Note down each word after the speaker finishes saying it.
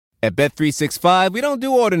At Bet365, we don't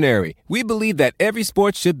do ordinary. We believe that every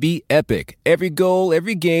sport should be epic. Every goal,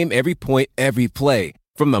 every game, every point, every play.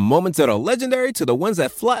 From the moments that are legendary to the ones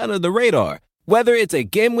that fly under the radar. Whether it's a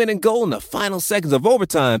game-winning goal in the final seconds of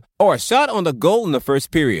overtime or a shot on the goal in the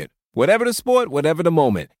first period. Whatever the sport, whatever the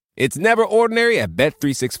moment. It's never ordinary at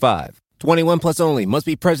Bet365. 21 plus only. Must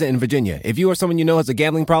be present in Virginia. If you or someone you know has a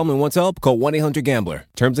gambling problem and wants help, call 1-800-GAMBLER.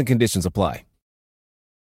 Terms and conditions apply.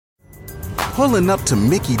 Pulling up to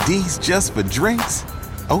Mickey D's just for drinks?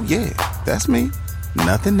 Oh yeah, that's me.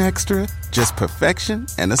 Nothing extra, just perfection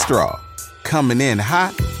and a straw. Coming in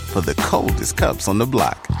hot for the coldest cups on the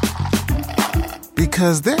block.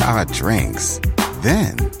 Because there are drinks.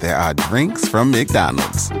 Then there are drinks from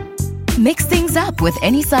McDonald's. Mix things up with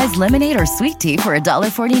any size lemonade or sweet tea for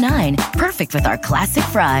 $1.49. Perfect with our classic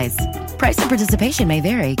fries. Price and participation may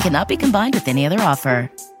vary. Cannot be combined with any other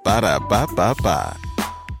offer. Ba-da-ba-ba-ba.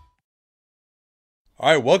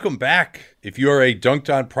 All right, welcome back. If you are a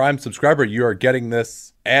Dunked On Prime subscriber, you are getting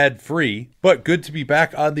this ad-free, but good to be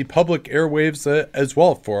back on the public airwaves as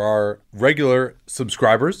well for our regular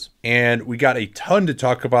subscribers. And we got a ton to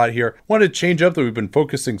talk about here. Want to change up that we've been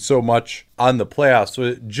focusing so much on the playoffs.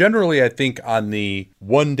 So generally, I think on the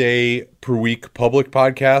 1 day per week public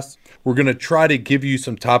podcast, we're going to try to give you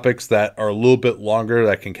some topics that are a little bit longer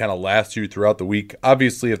that can kind of last you throughout the week.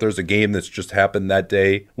 Obviously, if there's a game that's just happened that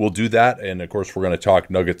day, we'll do that. And of course, we're going to talk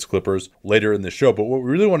Nuggets Clippers later in the show. But what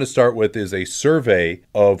we really want to start with is a survey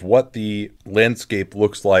of what the landscape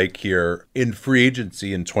looks like here in free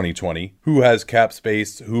agency in 2020. Who has cap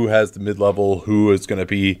space? Who has the mid-level? Who is going to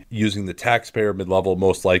be using the taxpayer mid-level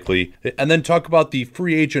most likely? And then talk about the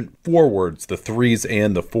free agent forwards, the threes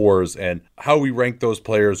and the fours, and how we rank those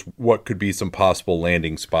players, what could be some possible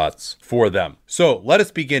landing spots for them. So let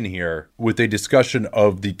us begin here with a discussion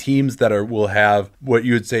of the teams that will have what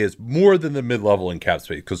you would say is more than the mid-level in cap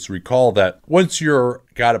space. Because recall that once you're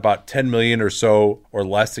got about 10 million or so or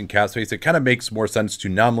less in cap space, it kind of makes more sense to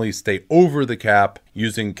nominally stay over the cap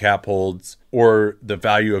using cap holds or the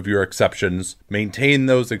value of your exceptions. Maintain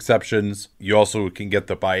those exceptions. You also can get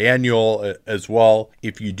the biannual as well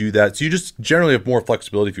if you do that. So you just generally have more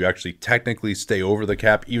flexibility if you actually technically stay over the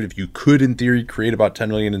cap, even if you could in theory create about 10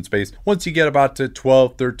 million in space. Once you get about to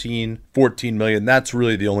 12, 13, 14 million, that's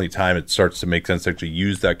really the only time it starts to make sense to actually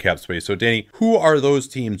use that cap space. So Danny, who are those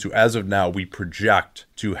teams who as of now we project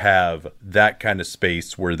to have that kind of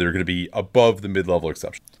space where they're going to be above the mid-level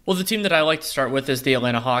exception? Well, the team that I like to start with is the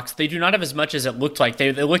Atlanta Hawks. They do not have as much as it looked like.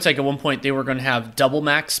 It looked like at one point they were going to have double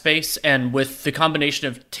max space, and with the combination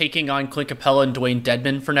of taking on Clint Capella and Dwayne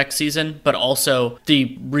Dedmon for next season, but also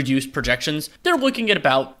the reduced projections, they're looking at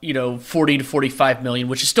about 40 to 45 million,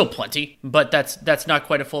 which is still plenty, but that's not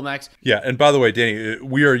quite a full max. Yeah, and by the way, Danny,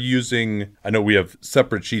 we are using, I know we have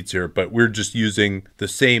separate sheets here, but we're just using the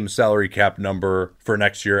same salary cap number for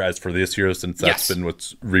next year as for this year, since that's been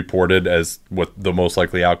what's reported as what the most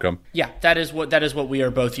likely outcome. Yeah, that is what we are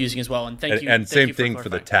both using as well. And thank you. And same thing for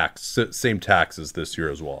the tax, same taxes this year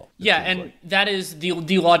as well. Yeah, and that is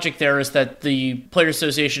the logic there is that the Players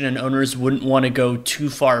Association and owners wouldn't want to go too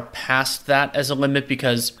far past that as a limit,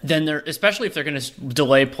 because then especially if they're going to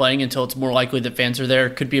delay playing until it's more likely that fans are there,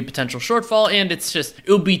 could be a potential shortfall, and it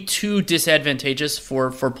would be too disadvantageous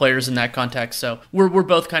for players in that context. So we're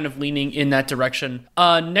both kind of leaning in that direction.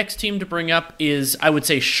 Next team to bring up is, I would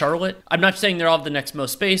say, Charlotte. I'm not saying they're all the next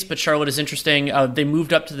most space, but Charlotte is interesting. They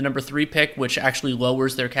moved up to the number 3 pick, which actually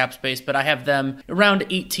lowers their cap space, but I have them around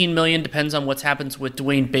 18 million, depends on what happens with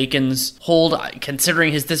Dwayne Bacon's hold.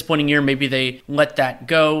 Considering his disappointing year, maybe they let that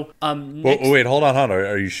go. Wait, hold on.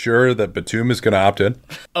 Are you sure that Batum is going to opt in?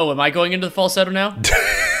 Oh, am I going into the falsetto now?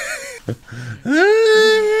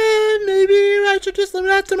 Maybe I should just limit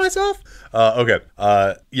that to myself. Okay.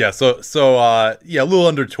 Yeah. So a little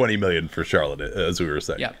under 20 million for Charlotte, as we were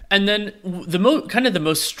saying. Yeah. And then the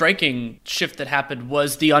most striking shift that happened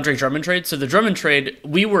was the Andre Drummond trade. So the Drummond trade,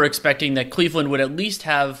 we were expecting that Cleveland would at least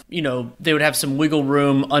have, they would have some wiggle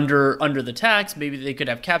room under the tax. Maybe they could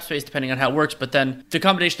have cap space depending on how it works. But then the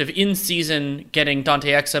combination of in season getting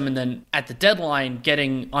Dante Exum and then at the deadline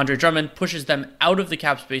getting Andre Drummond pushes them out of the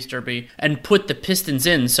cap space derby and put the Pistons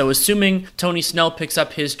in. So assuming Tony Snell picks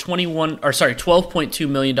up his $12.2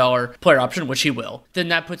 million player option, which he will, then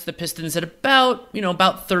that puts the Pistons at about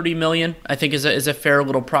 30 million, I think is a fair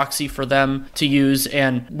little proxy for them to use.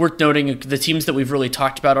 And worth noting, the teams that we've really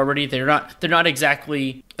talked about already, they're not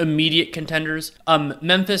exactly immediate contenders.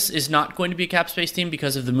 Memphis is not going to be a cap space team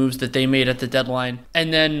because of the moves that they made at the deadline.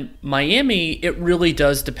 And then Miami, it really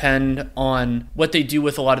does depend on what they do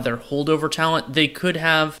with a lot of their holdover talent. They could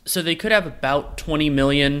have about 20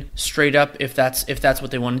 million straight up if that's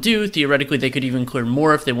what they want to do. Theoretically, they could even clear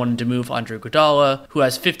more if they wanted to move Andre Iguodala, who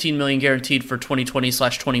has 15 million guaranteed for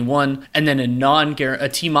 2020/21, and then a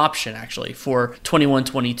team option actually for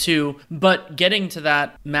 21-22. But getting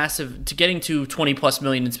to getting to 20 plus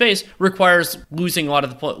million in space requires losing a lot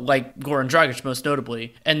of like Goran Dragic most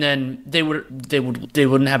notably, and then they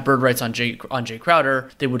wouldn't have bird rights on Jay Crowder.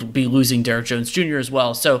 They would be losing Derrick Jones Jr. as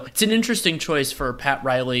well. So it's an interesting choice for Pat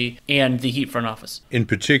Riley and the Heat front office. In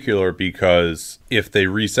particular, because if they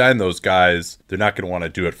re-sign those guys, they're not going to want to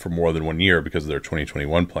do it for more than 1 year because of their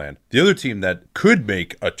 2021 plan. The other team that could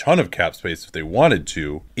make a ton of cap space if they wanted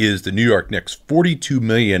to is the New York Knicks. 42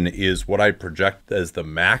 million is what I project as the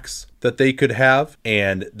max that they could have,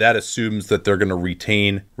 and that assumes that they're going to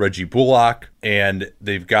retain Reggie Bullock, and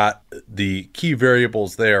they've got the key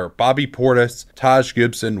variables there: Bobby Portis, Taj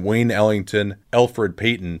Gibson, Wayne Ellington, Elfrid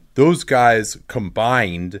Payton. Those guys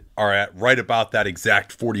combined are at right about that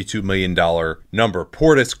exact $42 million number.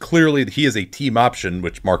 Portis, clearly he is a team option,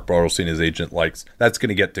 which Mark Bartelstein, his agent, likes. That's going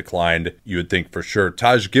to get declined, you would think for sure.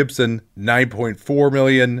 Taj Gibson, $9.4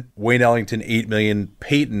 million. Wayne Ellington, $8 million.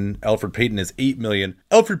 Elfrid Payton is $8 million.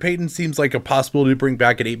 Elfrid Payton seems like a possibility to bring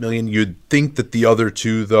back at $8 million. You'd think that the other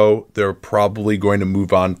two, though, they're probably going to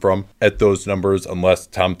move on from at those numbers unless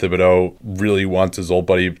Tom Thibodeau really wants his old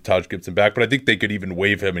buddy Taj Gibson back. But I think they could even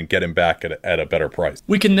waive him and get him back at a better price.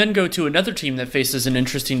 We can then go to another team that faces an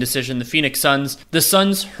interesting decision, the Phoenix Suns. The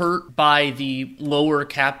Suns hurt by the lower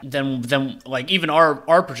cap than like even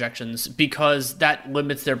our projections, because that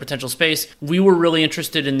limits their potential space. We were really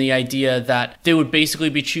interested in the idea that they would basically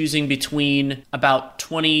be choosing between about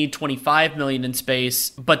 25 million in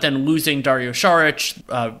space, but then losing Dario Saric,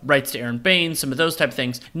 rights to Aaron Baines, some of those type of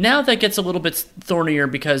things. Now that gets a little bit thornier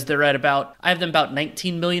because they're at I have them about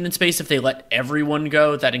 19 million in space if they let everyone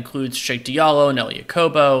go. That includes Sheikh Diallo and Elie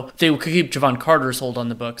Kobo. They could keep Javon Carter's hold on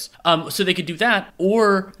the books. So they could do that,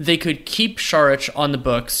 or they could keep Saric on the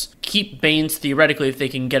books, keep Baines theoretically if they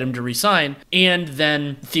can get him to resign, and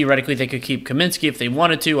then theoretically they could keep Kaminsky if they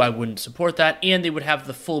wanted to. I wouldn't support that, and they would have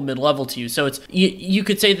the full mid-level to you. So it's you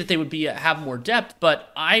could say that they would have more depth,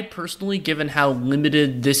 but I personally, given how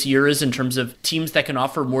limited this year is in terms of teams that can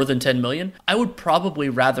offer more than 10 million, I would probably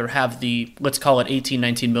rather have the, let's call it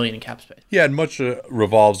 18-19 million in cap space. Yeah, and much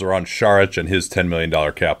revolves around Saric and his $10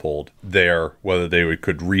 million cap hold there, whether they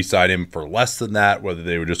could re-sign him for less than that, whether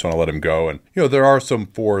they would just want to let him go. And, there are some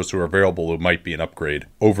fours who are available who might be an upgrade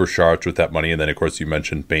over Saric with that money. And then, of course, you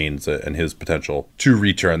mentioned Baines and his potential to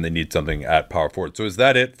return. They need something at power forward. So is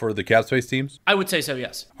that it for the cap space teams? I would say so,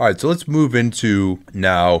 yes. All right, so let's move into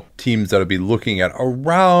now teams that will be looking at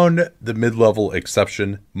around the mid-level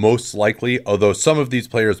exception, most likely, although some of these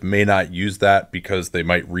players may not use that because they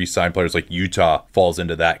might re-sign players. Like Utah falls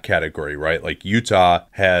into that category, right? Like Utah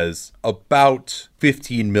has about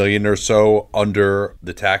 15 million or so under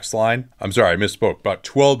the tax line. I'm sorry, I misspoke. About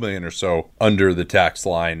 12 million or so under the tax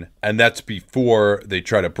line. And that's before they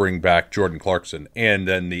try to bring back Jordan Clarkson. And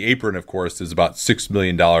then the apron, of course, is about $6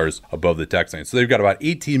 million above the tax line. So they've got about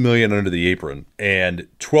 18 million under the apron and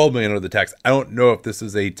 12 million under the tax. I don't know if this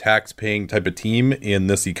is a tax-paying type of team in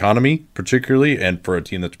this economy, particularly, and for a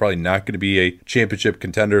team that's probably not going to be a championship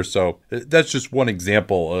contender. So that's just one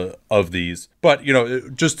example of these. But,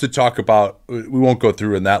 just to talk about, we won't go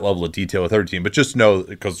through in that level of detail with every team, but just know,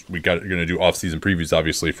 because you're going to do off-season previews,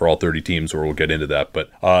 obviously, for all 30 teams, or we'll get into that.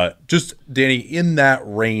 But just, Danny, in that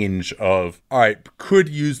range of, all right, could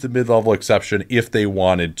use the mid-level exception if they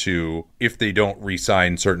wanted to, if they don't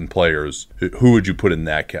re-sign certain players, who would you put in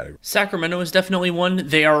that category? Sacramento is definitely one.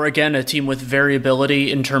 They are, again, a team with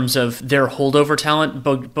variability in terms of their holdover talent.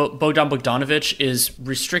 Bogdan Bogdanovic is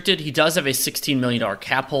restricted. He does have a $16 million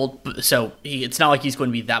cap hold, so it's not like he's going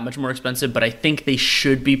to be that much more expensive, but I think they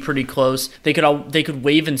should be pretty close. They could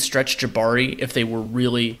waive and stretch Jabari if they were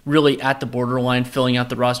really, really at the borderline. Filling out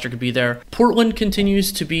the roster could be there. Portland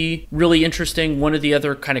continues to be really interesting. One of the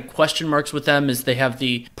other kind of question marks with them is they have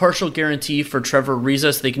the partial guarantee for Trevor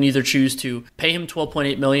Ariza, so they can either choose to pay him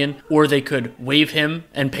 $12.8 million, or they could waive him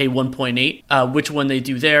and pay $1.8. Which one they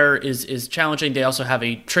do there is challenging. They also have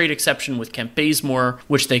a trade exception with Kent Bazemore,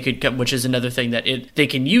 which is another thing that they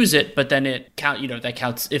can use it, but then it that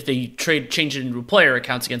counts if they change it into a player, it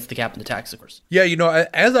counts against the cap and the tax, of course. Yeah,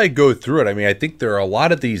 as I go through it, I think there are a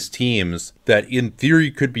lot of these teams that in theory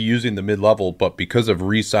could be using the mid-level, but because of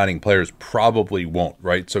re-signing players probably won't,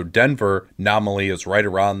 right? So Denver nominally is right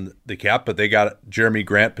around the cap, but they got Jeremy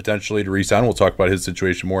Grant potentially to re-sign. We'll talk about his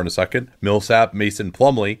situation more in a second. Millsap, Mason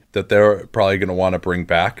Plumlee, that they're probably going to want to bring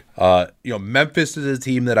back. Memphis is a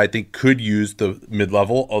team that I think could use the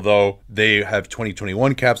mid-level, although they have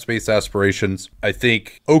 2021 cap space aspirations. I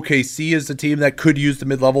think OKC is a team that could use the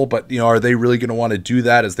mid-level, but are they really going to want to do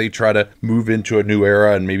that as they try to move into a new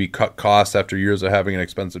era and maybe cut costs after years of having an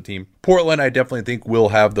expensive team? Portland, I definitely think, will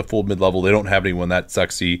have the full mid-level. They don't have anyone that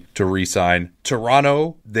sexy to re-sign.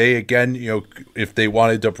 Toronto, they again, if they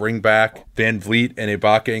wanted to bring back Van Vliet and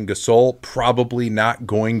Ibaka and Gasol, probably not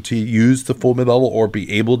going to use the full mid-level or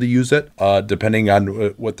be able to use it, depending on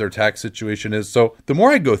what their tax situation is. So the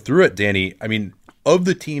more I go through it, Danny, I mean, of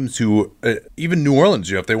the teams who, even New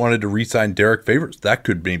Orleans, if they wanted to re-sign Derek Favors, that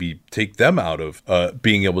could maybe take them out of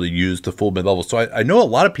being able to use the full mid-level. So I know a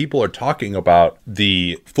lot of people are talking about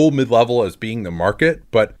the full mid-level as being the market,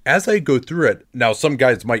 but as I go through it, now some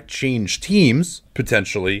guys might change teams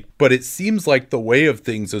potentially, but it seems like the way of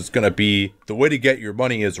things is going to be, the way to get your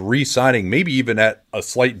money is re-signing, maybe even at a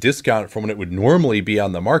slight discount from when it would normally be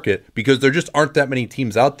on the market, because there just aren't that many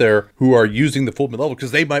teams out there who are using the full mid-level,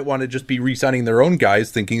 because they might want to just be re-signing their own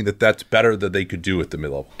guys, thinking that that's better than they could do with the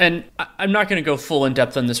mid-level. And I'm not going to go full in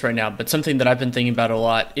depth on this right now, but something that I've been thinking about a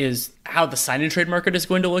lot is how the sign and trade market is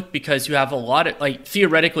going to look, because you have a lot of,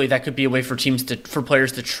 theoretically, that could be a way for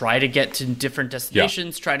players to try to get to different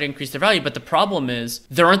destinations, try to increase their value. But the problem is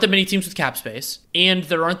there aren't that many teams with cap space, and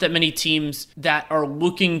there aren't that many teams that are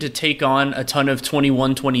looking to take on a ton of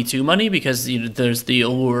 21-22 money, because there's the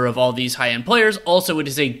allure of all these high-end players. Also, it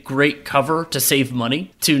is a great cover to save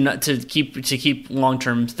money, to keep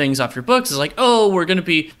long-term things off your books. It's like, we're going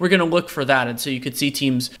to look for that. And so you could see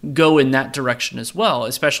teams go in that direction as well,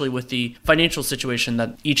 especially with the financial situation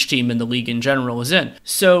that each team in the league in general is in.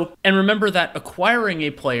 So, and remember that acquiring a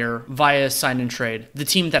player via sign and trade, the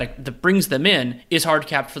team that brings them in is hard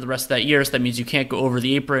capped for the rest of that year. So that means you can't go over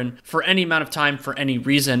the apron for any amount of time for any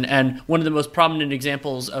reason. And one of the most prominent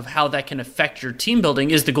examples of how that can affect your team building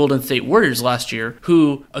is the Golden State Warriors last year,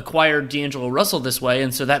 who acquired D'Angelo Russell this way.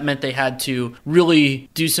 And so that meant they had to really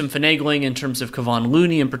do some finagling in terms of Kevon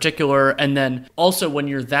Looney in particular. And then also when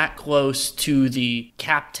you're that close to the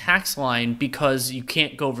cap tax line, because you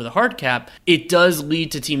can't go over the hard cap, it does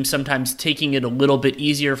lead to teams sometimes taking it a little bit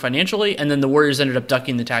easier financially. And then the Warriors ended up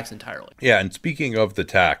ducking the tax entirely. Yeah, and speaking of the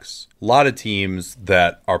tax, a lot of teams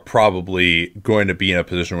that are probably going to be in a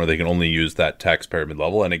position where they can only use that taxpayer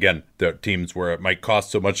mid-level. And again, there are teams where it might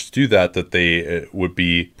cost so much to do that they would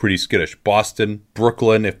be pretty skittish. Boston,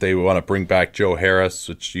 Brooklyn, if they want to bring back Joe Harris,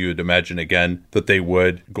 which you would imagine again that they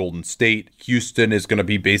would. Golden State. Houston is going to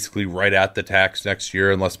be basically right at the tax next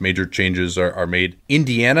year unless major changes are made.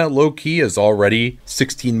 Indiana, low-key, is already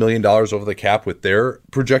 $16 million over the cap with their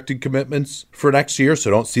projected commitments for next year, so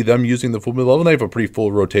don't see them using the full mid-level. They have a pretty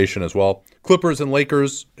full rotation as well. Clippers and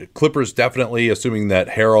Lakers. Clippers definitely, assuming that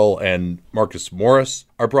Harrell and Marcus Morris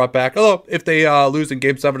are brought back. Although if they lose in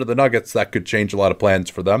Game 7 to the Nuggets, that could change a lot of plans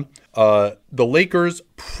for them. The Lakers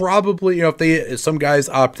probably, if some guys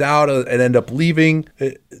opt out and end up leaving,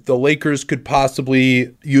 the Lakers could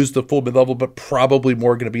possibly use the full mid-level, but probably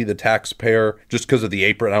more going to be the taxpayer just because of the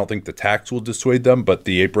apron. I don't think the tax will dissuade them, but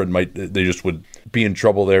the apron they just would be in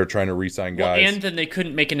trouble there trying to re-sign guys. Well, and then they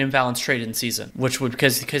couldn't make an imbalance trade in season, which would,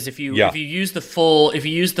 because if you use the full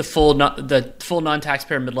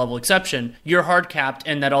non-taxpayer mid-level exception, you're hard capped,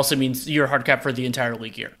 and that also means you're hard capped for the entire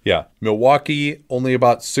league year. Yeah, Milwaukee only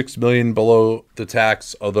about $6 million below the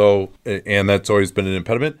tax, and that's always been an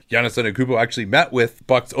impediment. Giannis Antetokounmpo actually met with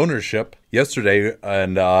Bucks ownership yesterday,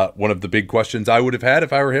 and one of the big questions I would have had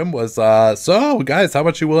if I were him was, so guys, how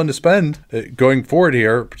much are you willing to spend going forward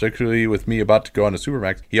here, particularly with me about to go on a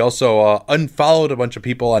Supermax? He also unfollowed a bunch of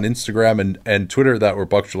people on Instagram and Twitter that were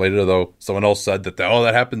Bucks related, although someone else said that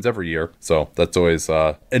that happens every year. So that's always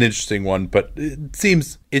an interesting one. But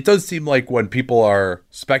it does seem like when people are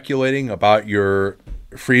speculating about your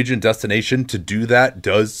free agent destination, to do that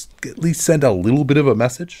does at least send a little bit of a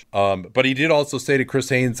message. But he did also say to Chris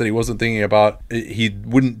Haynes that he wasn't thinking about, he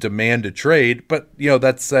wouldn't demand a trade. But,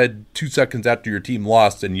 that said 2 seconds after your team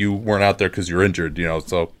lost and you weren't out there because you're injured,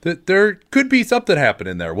 so there could be something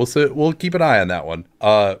happening there. We'll keep an eye on that one.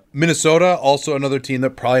 Minnesota, also another team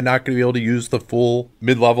that probably not going to be able to use the full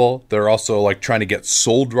mid-level. They're also trying to get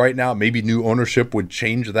sold right now. Maybe new ownership would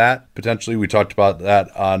change that. Potentially, we talked about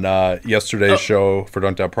that on yesterday's show for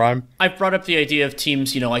Dunked Out Prime. I've brought up the idea of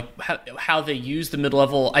teams, how they use the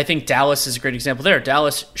mid-level. I think Dallas is a great example there.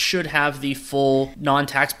 Dallas should have the full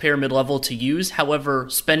non-taxpayer mid-level to use. However,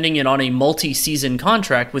 spending it on a multi-season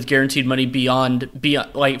contract with guaranteed money beyond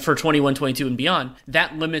for 21-22 and beyond,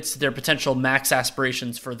 that limits their potential max aspirations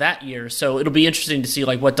aspirations for that year. So it'll be interesting to see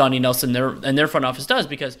like what Donnie Nelson and their front office does,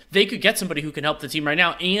 because they could get somebody who can help the team right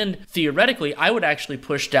now. And theoretically, I would actually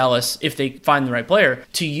push Dallas, if they find the right player,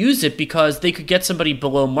 to use it, because they could get somebody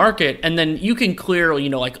below market, and then you can clear,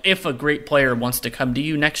 like if a great player wants to come to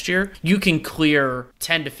you next year, you can clear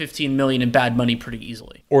 10 to 15 million in bad money pretty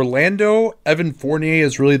easily. Orlando, Evan Fournier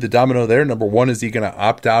is really the domino there. Number one, is he going to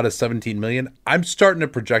opt out of 17 million? I'm starting to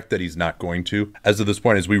project that he's not going to, as of this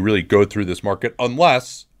point, as we really go through this market,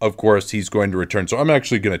 unless, of course, he's going to return. So I'm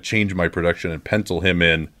actually going to change my production and pencil him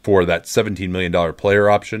in for that $17 million player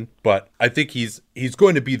option. But I think he's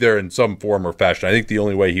going to be there in some form or fashion. I think the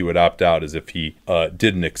only way he would opt out is if he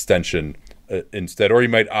did an extension instead, or he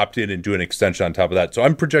might opt in and do an extension on top of that. So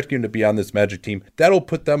I'm projecting him to be on this Magic team. That'll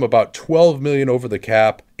put them about 12 million over the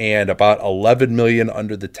cap and about 11 million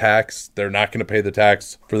under the tax. They're not going to pay the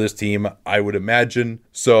tax for this team, I would imagine.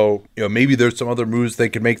 So, maybe there's some other moves they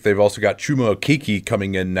can make. They've also got Chuma Okeke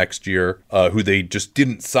coming in next year, who they just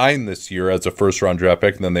didn't sign this year as a first round draft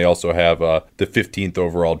pick. And then they also have the 15th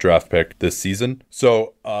overall draft pick this season.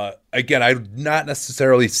 So, again, I'm not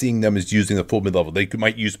necessarily seeing them as using the full mid-level. They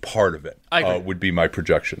might use part of it, would be my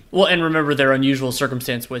projection. Well, and remember their unusual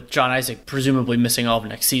circumstance with John Isaac presumably missing all of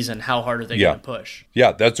next season. How hard are they going to push?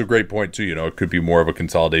 Yeah, that's a great point, too. It could be more of a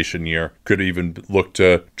consolidation year. Could even look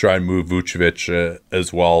to try and move Vucevic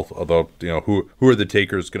as well, although, who are the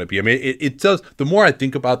takers going to be? I mean, it does. The more I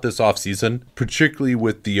think about this offseason, particularly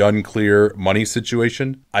with the unclear money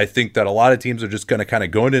situation, I think that a lot of teams are just going to kind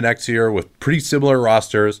of go into next year with pretty similar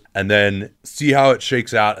rosters and then see how it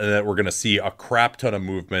shakes out, and then we're going to see a crap ton of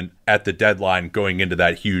movement at the deadline going into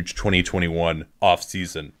that huge 2021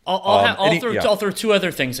 offseason. I'll throw two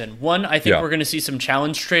other things in. One, I think we're going to see some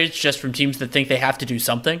challenge trades just from teams that think they have to do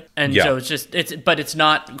something. And so it's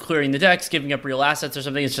not clearing the decks, giving up real assets or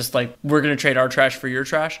something. It's just like, we're going to trade our trash for your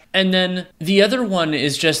trash. And then the other one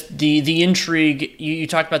is just the intrigue. You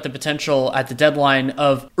talked about the potential at the deadline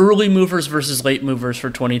of early movers versus late movers for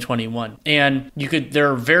 2021. And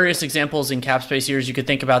there are various examples in cap space years. You could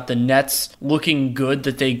think about the Nets looking good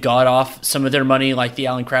that they got off some of their money, like the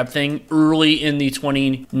Allen Crabbe thing, early in the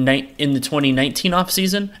 2019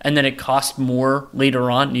 offseason, and then it cost more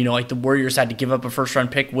later on. Like the Warriors had to give up a first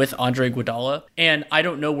round pick with Andre Iguodala, and I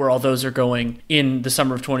don't know where all those are going in the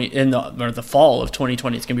summer of the fall of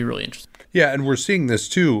 2020. It's gonna be really interesting. Yeah, and we're seeing this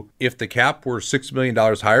too. If the cap were $6 million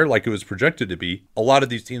higher, like it was projected to be, a lot of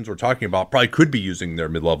these teams we're talking about probably could be using their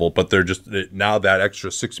mid-level, but they're just now that extra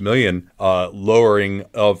 $6 million lowering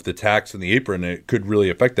of the tax and the apron, it could really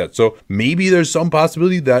affect that. So maybe there's some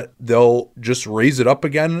possibility that they'll just raise it up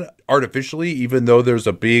again artificially, even though there's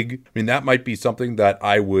that might be something that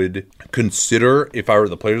I would consider if I were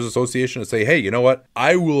the Players Association, to say, hey, you know what?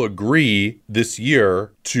 I will agree this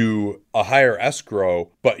year to a higher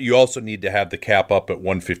escrow, but you also need to have the cap up at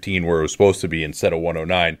 115 where it was supposed to be instead of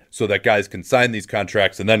 109, so that guys can sign these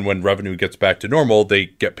contracts, and then when revenue gets back to normal, they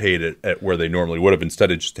get paid at where they normally would have,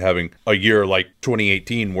 instead of just having a year like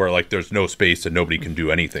 2018 where like there's no space and nobody can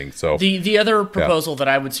do anything. So the other proposal that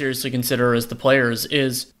I would seriously consider as the Players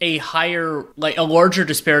is a larger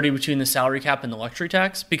disparity between the salary cap and the luxury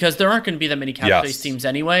tax, because there aren't going to be that many cap space teams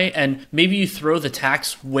anyway, and maybe you throw the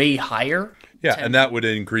tax way higher. Yeah, and that would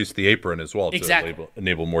increase the apron as well to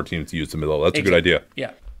enable more teams to use the middle. That's a good idea.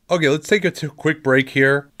 Yeah. Okay, let's take a quick break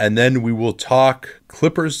here, and then we will talk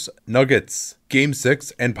Clippers Nuggets Game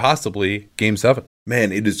 6 and possibly Game 7.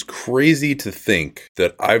 Man, it is crazy to think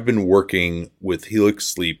that I've been working with Helix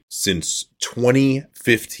Sleep since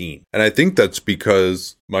 2015. And I think that's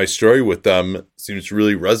because my story with them seems to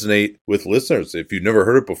really resonate with listeners. If you've never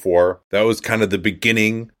heard it before, that was kind of the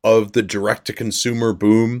beginning of the direct-to-consumer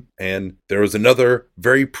boom. And there was another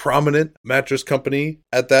very prominent mattress company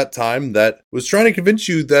at that time that was trying to convince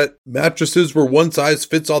you that mattresses were one size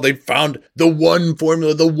fits all. They found the one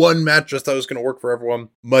formula, the one mattress that was going to work for everyone.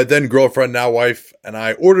 My then girlfriend, now wife, and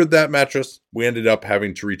I ordered that mattress. We ended up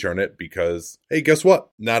having to return it because, hey, guess what?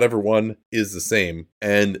 Not everyone is the same.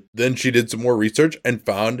 And then she did some more research and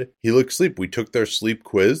found Helix Sleep. We took their sleep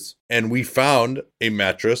quiz and we found a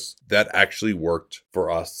mattress that actually worked for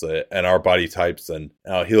us and our body types. And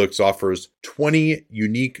Helix offers 20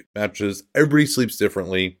 unique mattresses. Everybody sleeps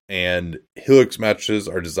differently, and Helix mattresses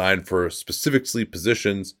are designed for specific sleep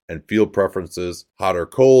positions and field preferences: hot or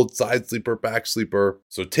cold, side sleeper, back sleeper.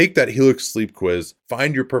 So take that Helix Sleep quiz,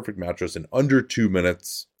 find your perfect mattress in under 2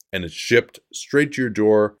 minutes, and it's shipped straight to your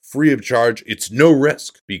door, free of charge. It's no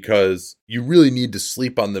risk because you really need to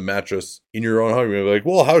sleep on the mattress in your own home. You're like,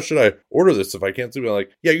 well, how should I order this if I can't sleep? I'm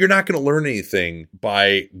like, yeah, you're not going to learn anything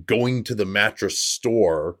by going to the mattress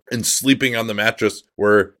store and sleeping on the mattress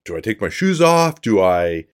where, do I take my shoes off? Do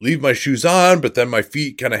I leave my shoes on, but then my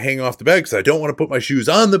feet kind of hang off the bed because I don't want to put my shoes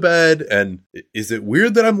on the bed? And is it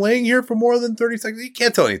weird that I'm laying here for more than 30 seconds? You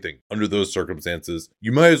can't tell anything under those circumstances.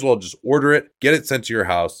 You might as well just order it, get it sent to your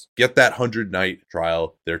house, get that 100-night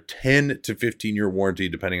trial. They're 10 to 15-year warranty,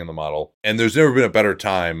 depending on the model. And there's never been a better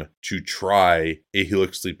time to try a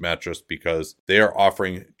Helix Sleep mattress because they are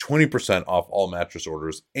offering 20% off all mattress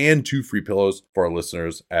orders and 2 free pillows for our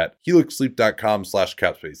listeners at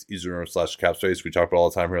helixsleep.com/capspace. Easy to remember /capspace. We talk about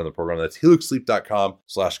all the time here on the program. That's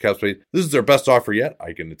helixsleep.com/capspace. This is their best offer yet.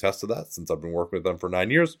 I can attest to that since I've been working with them for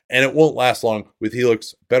 9 years, and it won't last long with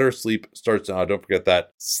Helix. Better sleep starts now. Don't forget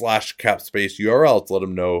that /capspace URL to let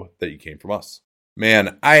them know that you came from us.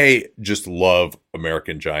 Man, I just love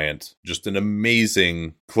American Giant. Just an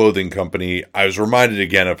amazing clothing company. I was reminded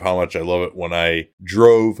again of how much I love it when I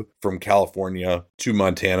drove from California to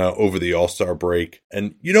Montana over the All-Star break.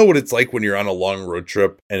 And you know what it's like when you're on a long road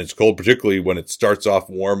trip and it's cold, particularly when it starts off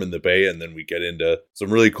warm in the Bay and then we get into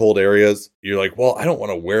some really cold areas. You're like, well, I don't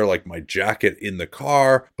want to wear like my jacket in the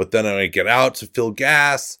car, but then when I get out to fill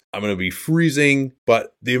gas, I'm going to be freezing.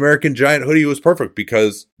 But the American Giant hoodie was perfect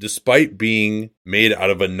because despite being made out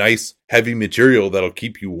of a nice heavy material that'll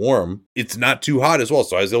keep you warm, it's not too hot as well.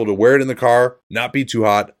 So I was able to wear it in the car, not be too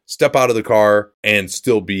hot, step out of the car, and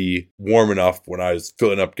still be warm enough when I was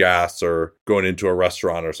filling up gas or going into a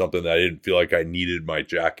restaurant or something that I didn't feel like I needed my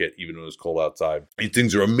jacket even when it was cold outside. These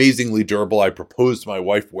things are amazingly durable. I proposed to my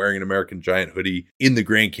wife wearing an American Giant hoodie in the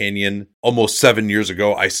Grand Canyon almost 7 years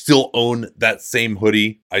ago. I still own that same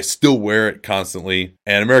hoodie. I still wear it constantly.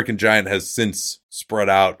 And American Giant has since spread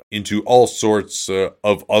out into all sorts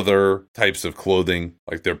of other types of clothing,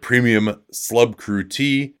 like their premium Slub Crew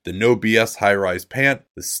tee, the No BS high-rise pant,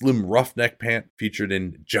 the slim roughneck pant featured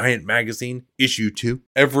in Giant Magazine issue 2.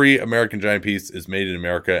 Every American Giant piece is made in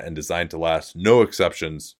America and designed to last, no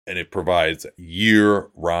exceptions, and it provides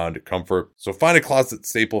year-round comfort. So find a closet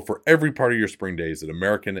staple for every part of your spring days at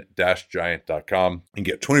American-Giant.com and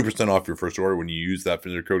get 20% off your first order when you use that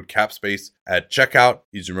vendor code CAPSPACE at checkout.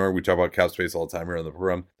 Easy to remember, we talk about CAPSPACE all the time here on the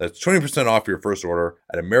program. That's 20% off your first order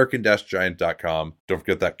at American-Giant.com. Don't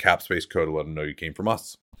forget that CAPSPACE code to let them know you came from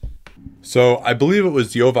us. So I believe it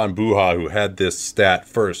was Jovan Buha who had this stat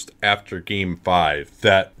first after Game 5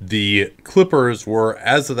 that the Clippers were,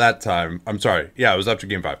 as of that time, it was after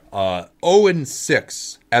Game 5,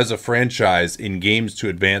 0-6 as a franchise in games to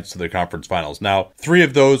advance to the conference finals. Now, 3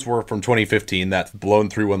 of those were from 2015, that blown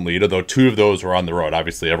 3-1 lead, although 2 of those were on the road.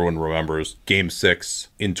 Obviously, everyone remembers Game 6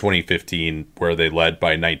 in 2015, where they led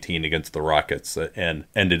by 19 against the Rockets and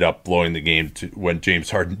ended up blowing the game when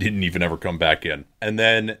James Harden didn't even ever come back in. And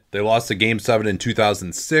then they lost to Game 7 in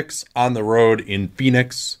 2006 on the road in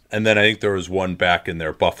Phoenix. And then I think there was one back in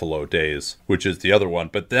their Buffalo days, which is the other one.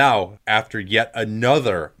 But now, after yet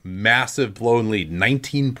another massive blown lead,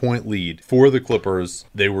 19-point lead for the Clippers,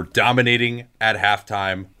 they were dominating at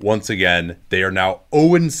halftime. Once again, they are now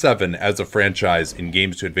 0-7 as a franchise in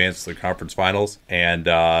games to advance to the conference finals. And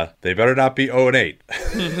they better not be 0-8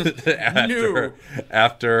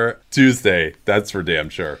 after Tuesday. That's for damn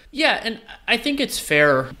sure. Yeah, and I think it's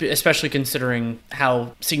fair, especially considering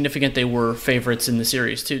how significant they were favorites in the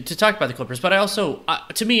series, to talk about the Clippers. But I also,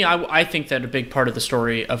 I think that a big part of the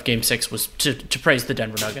story of Game 6 was to praise the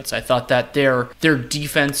Denver Nuggets. I thought that their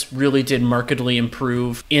defense really did markedly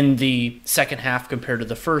improve in the second half compared to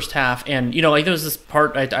the first half. And, there was this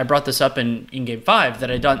part, I brought this up in Game 5,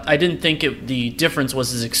 that I didn't think the difference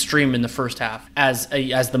was as extreme in the first half as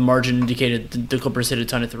the margin indicated. The Clippers hit a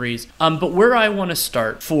ton of threes. But where I want to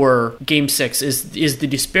start for Game 6 is the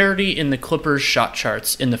disparity in the Clippers shot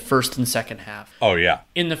charts in the first and second half. Oh, yeah.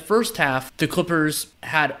 In the first half, the Clippers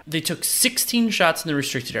took 16 shots in the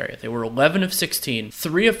restricted area. They were 11 of 16,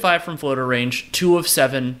 3 of 5 from floater range, 2 of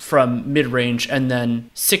 7 from mid-range, and then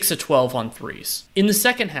 6 of 12 on threes. In the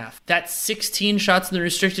second half, that 16 shots in the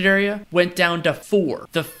restricted area went down to 4.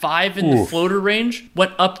 The 5 in the floater range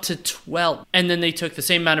went up to 12. And then they took the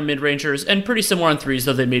same amount of mid-rangers and pretty similar on threes,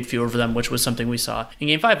 though they made fewer of them, which was something we saw in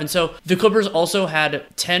Game 5. And so the Clippers also had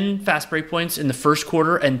 10 fast break points in the first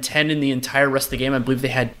quarter and 10 in the entire rest of the game. I believe they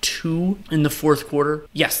had 2 in the fourth quarter quarter.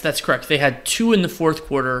 Yes, that's correct. They had 2 in the fourth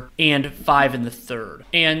quarter and 5 in the third.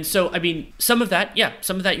 And so, I mean, some of that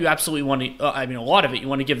you absolutely want to, a lot of it, you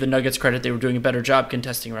want to give the Nuggets credit. They were doing a better job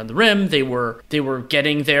contesting around the rim. They were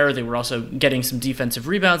getting there. They were also getting some defensive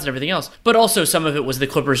rebounds and everything else. But also some of it was the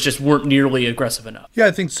Clippers just weren't nearly aggressive enough. Yeah,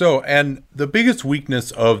 I think so. And the biggest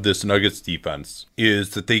weakness of this Nuggets defense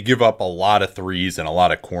is that they give up a lot of threes and a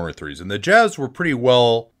lot of corner threes. And the Jazz were pretty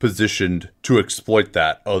well positioned to exploit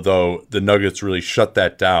that, although the Nuggets really shut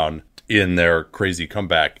that down in their crazy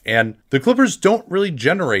comeback. And the Clippers don't really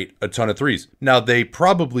generate a ton of threes. Now, they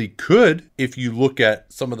probably could if you look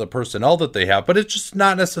at some of the personnel that they have, but it's just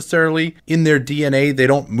not necessarily in their DNA. They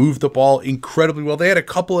don't move the ball incredibly well. They had a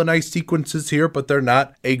couple of nice sequences here, but they're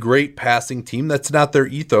not a great passing team. That's not their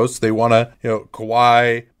ethos. They want to,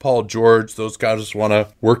 Kawhi, Paul George, those guys just want to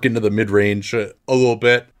work into the mid-range a little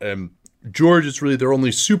bit. George is really their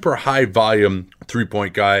only super high volume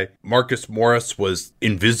 3-point guy. Marcus Morris was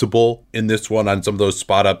invisible in this one on some of those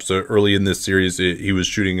spot ups early in this series. He was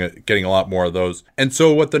getting a lot more of those. And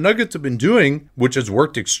so what the Nuggets have been doing, which has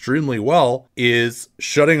worked extremely well, is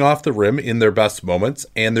shutting off the rim in their best moments.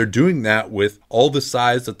 And they're doing that with all the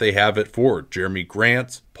size that they have at forward. Jeremy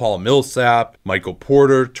Grant, Paul Millsap, Michael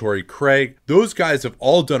Porter, Torrey Craig. Those guys have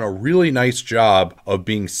all done a really nice job of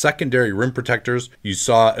being secondary rim protectors. You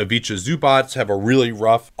saw Ivica Zubac have a really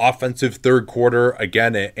rough offensive third quarter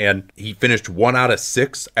again, and he finished 1 out of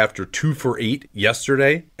 6 after 2 for 8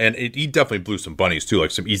 yesterday. And he definitely blew some bunnies too, like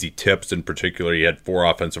some easy tips in particular. He had 4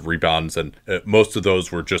 offensive rebounds, and most of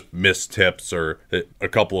those were just missed tips, or a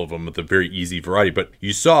couple of them with a very easy variety. But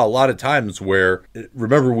you saw a lot of times where,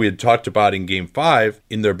 remember we had talked about in game 5,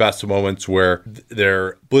 in their best moments where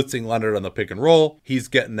they're blitzing Leonard on the pick and roll. He's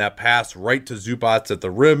getting that pass right to Zubac at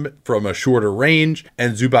the rim from a shorter range,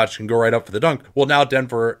 and Zubac can go right up for the dunk. Well, now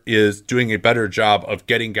Denver is doing a better job of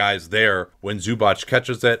getting guys there when Zubac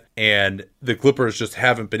catches it, and the Clippers just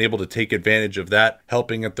haven't been able to take advantage of that,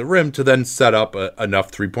 helping at the rim to then set up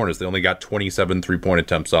enough three-pointers. They only got 27 three-point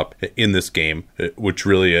attempts up in this game, which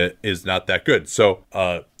really is not that good. So,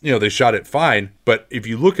 they shot it fine. But if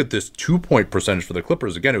you look at this 2-point percentage for the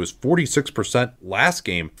Clippers, again, it was 46% last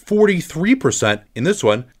game, 43% in this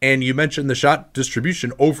one. And you mentioned the shot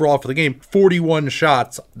distribution overall for the game, 41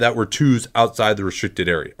 shots that were twos outside the restricted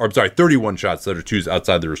area. Or I'm sorry, 31 shots that are twos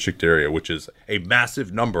outside the restricted area, which is a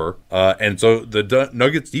massive number. And so the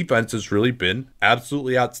Nuggets defense has really been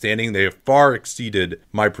absolutely outstanding. They have far exceeded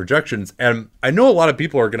my projections. And I know a lot of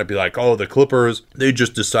people are going to be like, oh, the Clippers, they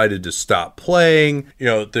just decided to stop playing.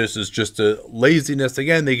 This is just a laziness.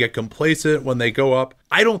 Again, they get complacent when they go up.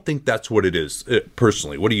 I don't think that's what it is,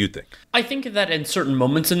 personally. What do you think? I think that in certain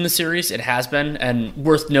moments in the series, it has been, and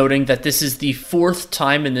worth noting that this is the 4th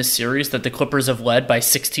time in this series that the Clippers have led by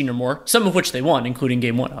 16 or more, some of which they won, including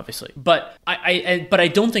Game 1, obviously. But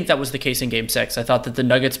I don't think that was the case in Game 6. I thought that the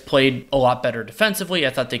Nuggets played a lot better defensively. I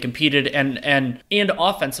thought they competed, and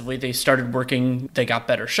offensively, they started working. They got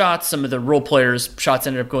better shots. Some of the role players' shots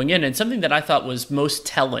ended up going in, and something that I thought was most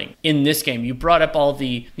telling in this game, you brought up all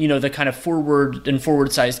the, the kind of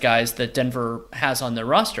forward-sized guys that Denver has on their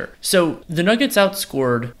roster. So the Nuggets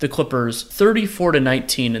outscored the Clippers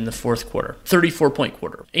 34-19 in the fourth quarter, 34-point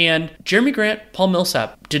quarter. And Jeremy Grant, Paul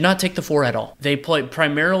Millsap did not take the 4 at all. They played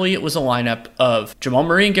primarily, it was a lineup of Jamal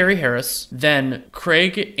Murray and Gary Harris, then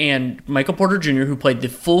Craig and Michael Porter Jr., who played the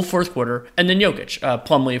full fourth quarter, and then Jokic.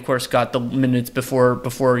 Plumlee, of course, got the minutes before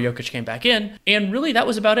Jokic came back in. And really, that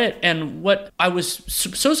was about it. And what I was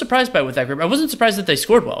so surprised by with that group, I wasn't surprised that they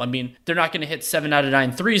scored well. I mean, they're not going to hit 7 out of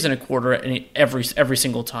 9 threes in a quarter every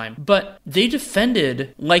single time. But they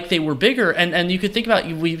defended like they were bigger. And you could think about,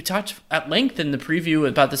 we talked at length in the preview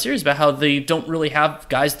about the series about how they don't really have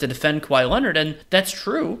guys to defend Kawhi Leonard, and that's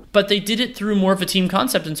true. But they did it through more of a team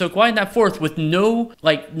concept. And so Kawhi in that fourth, with none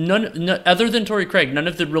other than Torrey Craig, none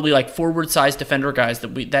of the really forward-sized defender guys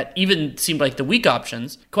that even seemed like the weak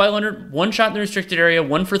options. Kawhi Leonard, 1 shot in the restricted area,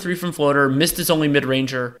 1 for 3 from floater, missed his only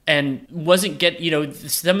mid-ranger, and wasn't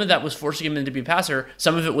some of that was forcing him into be a passer.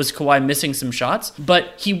 Some of it was Kawhi missing some shots,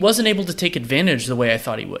 but he wasn't able to take advantage the way I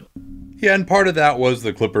thought he would. Yeah, and part of that was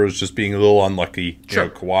the Clippers just being a little unlucky. Sure.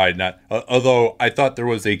 Kawhi not. Although I thought there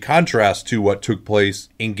was a contrast to what took place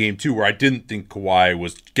in Game 2, where I didn't think Kawhi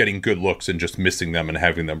was getting good looks and just missing them and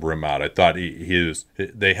having them rim out. I thought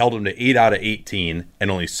they held him to 8 out of 18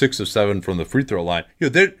 and only 6 of 7 from the free throw line.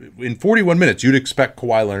 In 41 minutes, you'd expect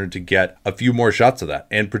Kawhi Leonard to get a few more shots of that,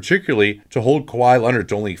 and particularly to hold Kawhi Leonard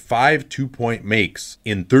to only 5 2-point makes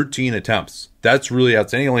in 13 attempts. That's really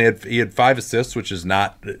outstanding. He had 5 assists, which is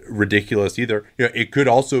not ridiculous. ridiculous either. It could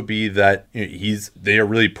also be that they are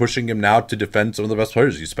really pushing him now to defend some of the best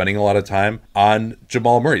players. He's spending a lot of time on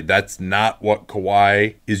Jamal Murray. That's not what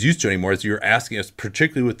Kawhi is used to anymore. As you're asking us,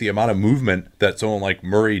 particularly with the amount of movement that someone like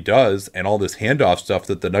Murray does and all this handoff stuff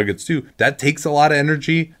that the Nuggets do, that takes a lot of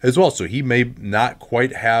energy as well. So he may not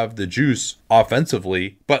quite have the juice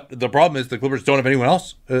offensively, but the problem is the Clippers don't have anyone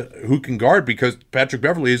else who can guard, because Patrick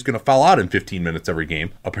Beverley is going to foul out in 15 minutes every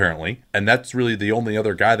game, apparently. And that's really the only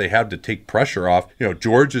other guy they have to take pressure off.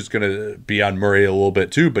 George is going to be on Murray a little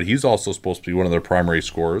bit too, but he's also supposed to be one of their primary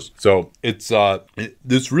scorers. So it's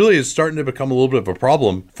this really is starting to become a little bit of a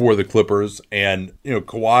problem for the Clippers. And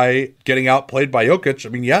Kawhi getting outplayed by Jokic. I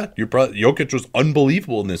mean, Jokic was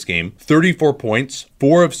unbelievable in this game. 34 points,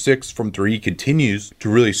 4 of 6 from 3. He continues to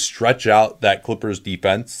really stretch out that Clippers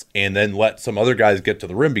defense and then let some other guys get to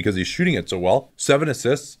the rim because he's shooting it so well. 7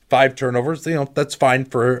 assists, 5 turnovers. That's fine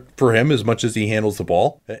for him as much as he handles the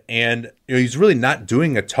ball. And he's really not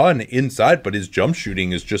doing a ton inside, but his jump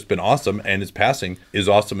shooting has just been awesome, and his passing is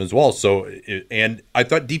awesome as well. So, and I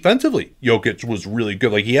thought defensively, Jokic was really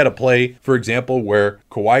good. Like, he had a play, for example, where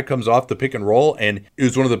Kawhi comes off the pick and roll, and it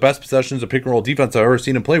was one of the best possessions of pick and roll defense I've ever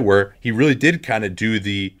seen him play, where he really did kind of do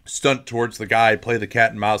the stunt towards the guy, play the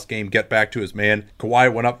cat and mouse game, get back to his man.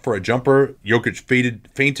 Kawhi went up for a jumper. Jokic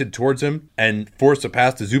feinted towards him and forced a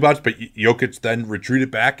pass to Zubac, but Jokic then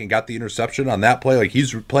retreated back and got the interception on that play. Like,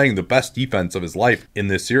 he's playing the best defense of his life in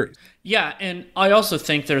this series. Yeah, and I also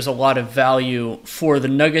think there's a lot of value for the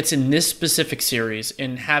Nuggets in this specific series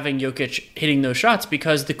in having Jokic hitting those shots,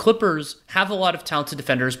 because the Clippers have a lot of talented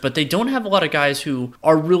defenders, but they don't have a lot of guys who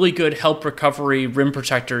are really good help recovery rim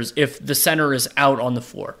protectors if the center is out on the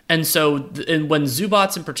floor. And so when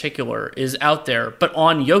Zubac in particular is out there, but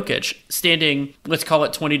on Jokic, standing, let's call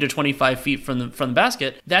it 20 to 25 feet from the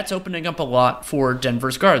basket, that's opening up a lot for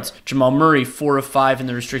Denver's guards. Jamal Murray, 4 of 5 in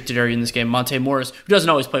the restricted area in this game. Monte Morris, who doesn't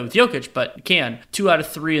always play with Jokic, but can. 2 out of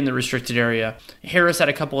 3 in the restricted area. Harris had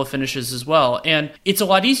a couple of finishes as well. And it's a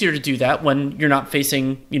lot easier to do that when you're not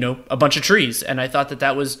facing, a bunch of trees. And I thought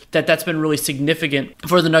that's been really significant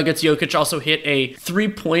for the Nuggets. Jokic also hit a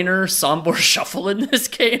 3-pointer Sombor shuffle in this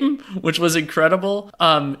game, which was incredible.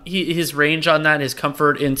 His range on that, his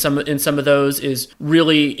comfort in some of those is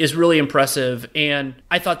really impressive. And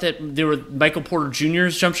I thought that Michael Porter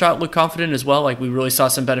Jr.'s jump shot looked confident as well. Like, we really saw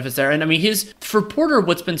some benefits there. And I mean, for Porter,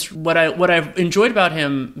 what I've enjoyed about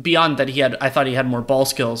him, beyond that I thought he had more ball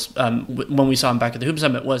skills when we saw him back at the Hoop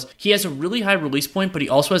Summit, was he has a really high release point, but he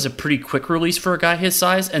also has a pretty quick release for a guy his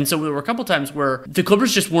size. And so there were a couple times where the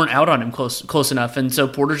Clippers just weren't out on him close enough, and so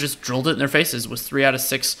Porter just drilled it in their faces. Was 3 out of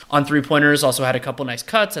 6 on 3-pointers, also had a couple nice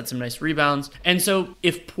cuts, had some nice rebounds. And so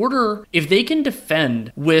if they can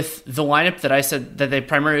defend with the lineup that I said that they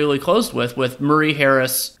primarily closed with Murray,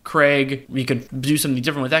 Harris, Craig, we could do something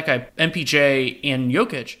different with that guy, MPJ, and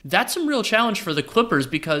Jokic, that's some real challenge for the Clippers,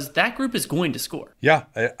 because that group is going to score. Yeah,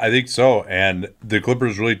 I think so. And the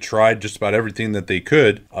Clippers really tried just about everything that they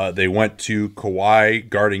could. They went to Kawhi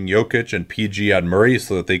guarding Jokic and PG on Murray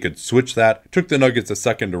so that they could switch that. It took the Nuggets a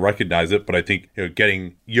second to recognize it, but I think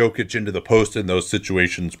getting Jokic into the post in those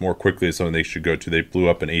situations more quickly is something they should go to. They blew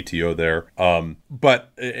up an ATO there. And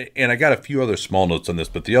I got a few other small notes on this,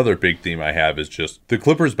 but the other big theme I have is just the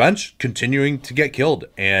Clippers bench continuing to get killed.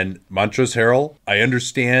 And Montrezl Harrell, I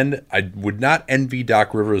understand. I would not envy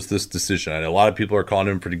Doc Rivers this decision. And a lot of people are calling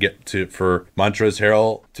him for Montrezl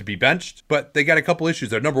Harrell to be benched, but they got a couple issues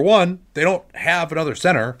there. Number one, they don't have another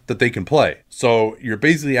center that they can play. So you're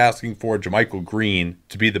basically asking for JaMychal Green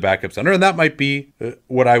to be the backup center, and that might be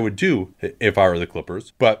what I would do if I were the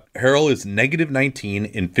Clippers. But Harrell is -19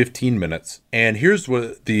 in 15 minutes. And here's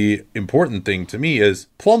what the important thing to me is: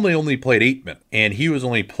 Plumlee only played 8 minutes, and he was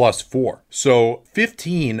only +4. So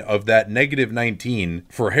 15 of that -19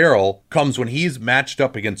 for Harrell comes when he's matched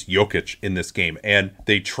up against Jokic in this game. And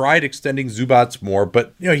they tried extending Zubac more,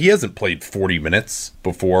 but he hasn't played 40 minutes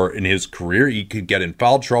before in his career. He could get in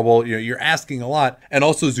foul trouble. You're asking a lot. And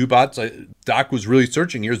also Zubac, Doc was really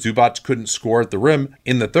searching here. Zubac couldn't score at the rim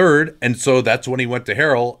in the third, and so that's when he went to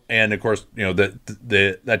Harrell. And of course,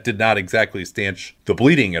 that did not exactly stanch the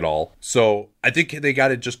bleeding at all. So I think they got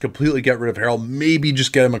to just completely get rid of Harrell. Maybe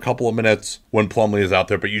just get him a couple of minutes when Plumlee is out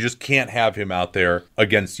there, but you just can't have him out there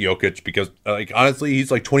against Jokic because, honestly,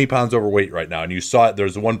 he's like 20 pounds overweight right now. And you saw it.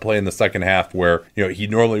 There's one play in the second half where he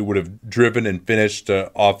normally would have driven and finished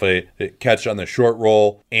off a catch on the short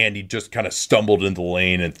roll, and he just kind of stumbled into the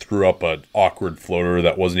lane and threw up an awkward floater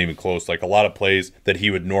that wasn't even close. Like a lot of plays that he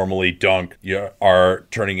would normally dunk are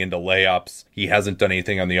turning into layups. He hasn't done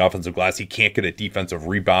anything on the offensive glass. He can't get a defensive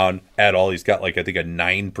rebound at all. He's got like, I think, a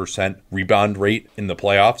 9% rebound rate in the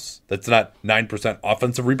playoffs. That's not 9%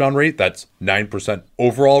 offensive rebound rate. That's 9%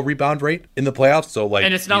 overall rebound rate in the playoffs. So like,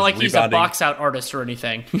 and it's not like he's a box out artist or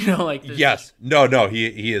anything. Like this. Yes, no,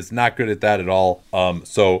 he is not good at that at all.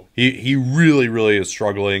 So he really is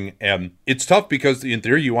struggling, and it's tough because in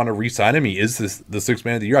theory you want to re-sign him. He is the sixth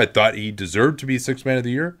man of the year. I thought he deserved to be sixth man of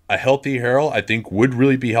the year. A healthy Harrell, I think, would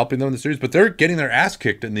really be helping them in the series, but they're getting their ass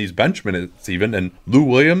kicked in these bench minutes even. And Lou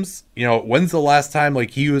Williams, when's the last time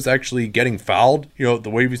like he was actually getting fouled? The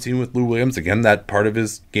way we've seen with Lou Williams, again, that part of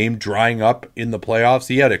his game drying up in the playoffs.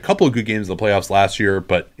 He had a couple of good games in the playoffs last year,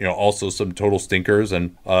 but also some total stinkers.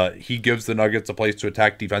 And he gives the Nuggets a place to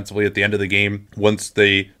attack defensively at the end of the game. Once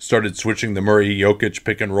they started switching the Murray-Jokic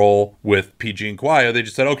pick and roll with PG and Kawhi, they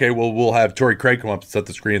just said, okay, well, we'll have Torrey Craig come up and set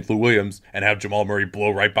the screen with Lou Williams and have Jamal Murray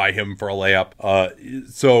blow right by him for a layup.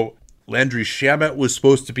 So Landry Shamet was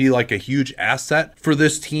supposed to be like a huge asset for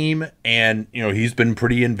this team, and he's been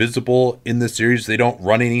pretty invisible in this series. They don't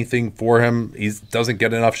run anything for him. He doesn't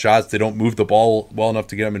get enough shots. They don't move the ball well enough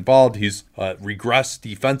to get him involved. He's regressed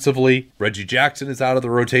defensively. Reggie Jackson is out of the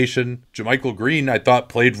rotation. JaMychal Green, I thought,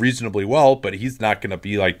 played reasonably well, but he's not going to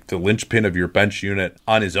be like the linchpin of your bench unit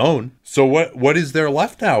on his own. So what is there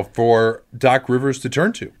left now for Doc Rivers to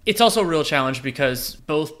turn to? It's also a real challenge because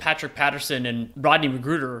both Patrick Patterson and Rodney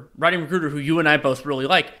McGruder, who you and I both really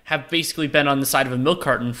like, have basically been on the side of a milk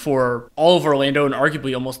carton for all of Orlando and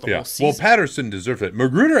arguably almost the whole season. Well, Patterson deserved it.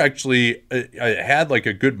 McGruder actually had like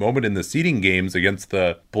a good moment in the seeding games against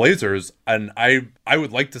the Blazers, and I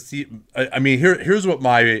would like to see. I mean, here's what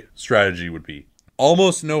my strategy would be: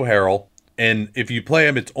 almost no Harrell. And if you play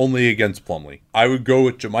him, it's only against Plumlee. I would go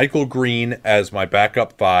with JaMychal Green as my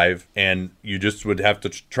backup 5, and you just would have to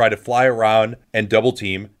try to fly around and double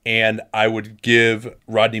team. And I would give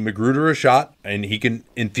Rodney McGruder a shot, and he can,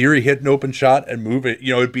 in theory, hit an open shot and move it.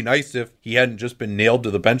 It'd be nice if he hadn't just been nailed to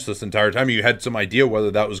the bench this entire time. You had some idea whether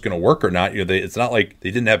that was going to work or not. It's not like they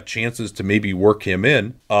didn't have chances to maybe work him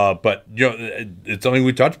in. But it's something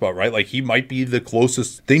we talked about, right? Like he might be the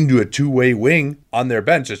closest thing to a two-way wing on their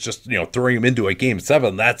bench. It's just throwing him into a game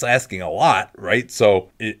 7. That's asking a lot, right? So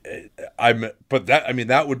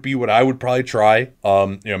that would be what I would probably try.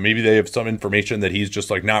 Maybe they have some information that he's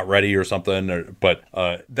just like not ready or something, but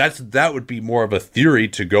that would be more of a theory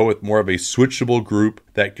to go with more of a switchable group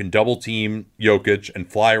that can double team Jokic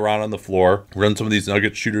and fly around on the floor, run some of these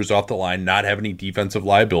Nuggets shooters off the line, not have any defensive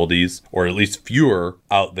liabilities, or at least fewer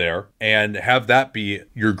out there, and have that be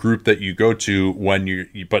your group that you go to when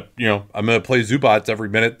I'm going to play Zubac every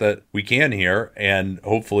minute that we can here, and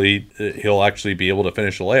hopefully he'll actually be able to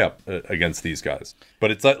finish a layup against these guys.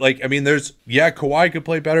 But it's Kawhi could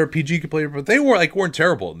play better, PG could play better, but they weren't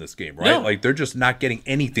terrible in this game, right? No. Like they're just not getting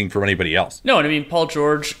anything from anybody else. No, and I mean, Paul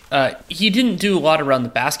George, he didn't do a lot around the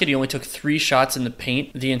basket. He only took 3 shots in the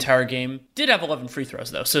paint the entire game. Did have 11 free throws,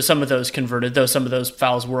 though, so some of those converted, though some of those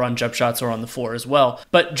fouls were on jump shots or on the floor as well.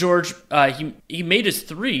 But George, he made his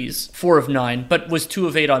threes, 4 of 9, but was 2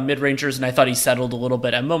 of 8 on mid-rangers, and I thought he settled a little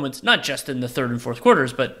bit at moments, not just in the third and fourth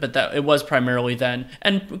quarters, but that it was primarily then.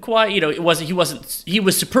 And Kawhi, he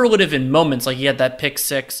was superlative in moments, like he had that pick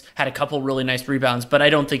 6, had a couple really nice rebounds, but I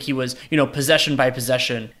don't think he was, possession by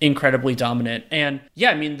possession, incredibly dominant. And yeah,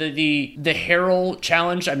 I mean, the Harrell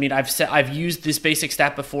challenge, I mean, I've used this basic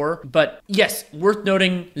stat before, but yes, worth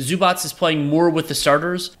noting, Zubac is playing more with the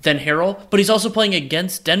starters than Harrell, but he's also playing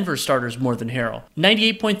against Denver starters more than Harrell.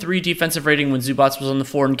 98.3 defensive rating when Zubac was on the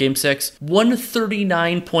floor in Game 6,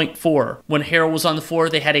 139.4 when Harrell was on the floor.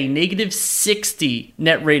 They had a negative 60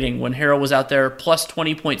 net rating when Harrell was out there, plus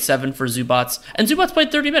 20.7 for Zubac, and Zubac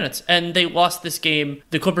played 30 minutes, and they lost this game.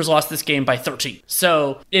 The Clippers lost this game by 13.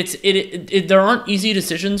 So there aren't easy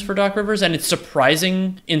decisions for Doc Rivers, and it's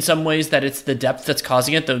surprising in some ways that it's the depth that's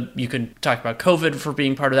causing it, though you can talk about COVID for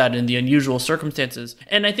being part of that and the unusual circumstances.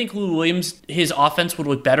 And I think Lou Williams, his offense would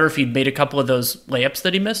look better if he'd made a couple of those layups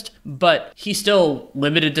that he missed, but he's still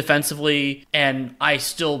limited defensively, and I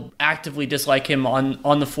still actively dislike him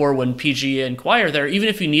on the floor when PG and Kawhi are there, even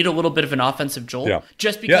if you need a little bit of an offensive jolt. Yeah.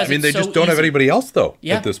 Just because they just don't have anybody else, though,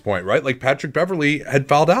 at this point, right? Like Patrick Beverley had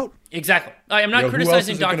fouled out. Exactly. I'm not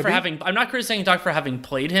criticizing Doc for having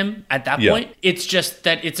played him at that point. It's just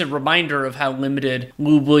that it's a reminder of how limited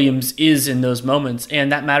Lou Williams is in those moments,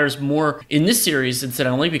 and that matters more in this series,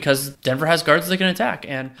 incidentally, because Denver has guards that can attack.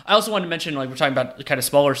 And I also want to mention, like, we're talking about kind of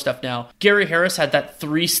smaller stuff now. Gary Harris had that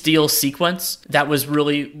 3-steal sequence that was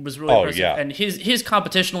really impressive. Yeah. And his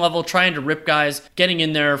competition level, trying to rip guys, getting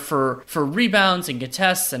in there for rebounds and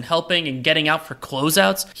contests and helping and getting out for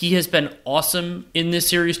closeouts. He has been awesome in this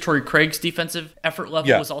series. Torrey Craig's defensive effort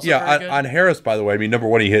level was also very good. On Harris, by the way, I mean, number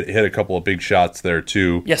one, he hit a couple of big shots there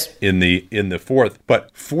too. Yes. In the fourth,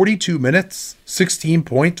 but 42 minutes, 16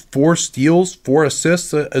 points, 4 steals, 4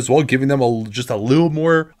 assists as well, giving them just a little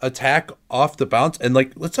more attack off the bounce. And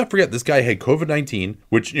like, let's not forget, this guy had COVID-19,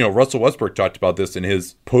 which, Russell Westbrook talked about this in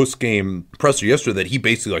his post-game presser yesterday, that he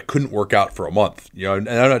basically like couldn't work out for a month. And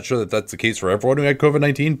I'm not sure that that's the case for everyone who had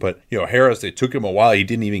COVID-19, but Harris, it took him a while. He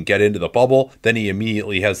didn't even get into the bubble. Then he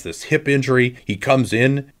immediately has this hip injury. He comes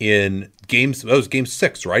in game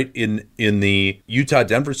 6, right? In the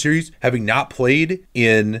Utah-Denver series, having not played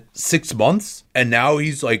in 6 months. And now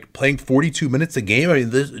he's like playing 42 minutes a game. I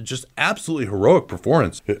mean, this is just absolutely heroic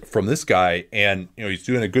performance from this guy. And, he's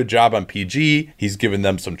doing a good job on PG. He's given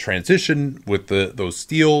them some transition with those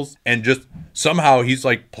steals. And just somehow he's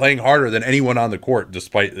like playing harder than anyone on the court,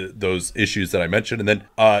 despite those issues that I mentioned. And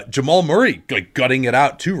then Jamal Murray, like, gutting it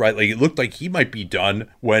out too, right? Like, it looked like he might be done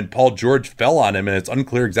when Paul George fell on him. And it's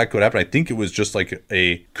unclear exactly what happened. I think it was just like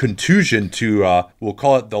a contusion to, we'll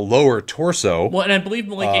call it the lower torso. Well, and I believe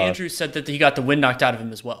Malika Andrews said that he got the wind knocked out of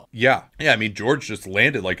him as well. Yeah. I mean, George just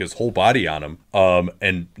landed like his whole body on him.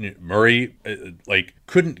 And Murray,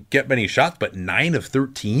 couldn't get many shots, but 9 of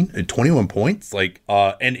 13 and 21 points.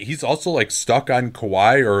 And he's also like stuck on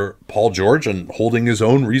Kawhi or Paul George and holding his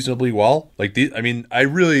own reasonably well. I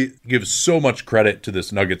really give so much credit to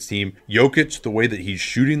this Nuggets team. Jokic, the way that he's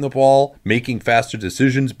shooting the ball, making faster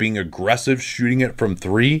decisions, being aggressive, shooting it from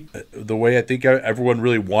 3, the way I think everyone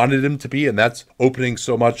really wanted him to be. And that's opening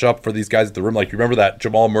so much up for these guys at the rim. Like, you remember that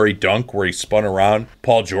Jamal Murray dunk where he spun around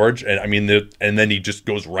Paul George? And and then he just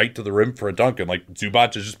goes right to the rim for a dunk. And like,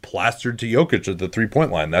 Zubac is just plastered to Jokic at the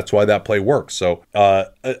 3-point line. That's why that play works. So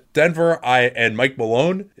Denver, and Mike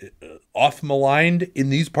Malone, off maligned in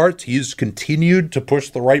these parts. He's continued to push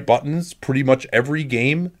the right buttons pretty much every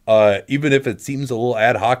game, even if it seems a little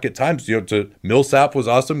ad hoc at times. Millsap was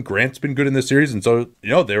awesome. Grant's been good in this series, and so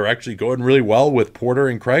they were actually going really well with Porter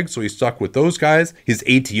and Craig, so he stuck with those guys. His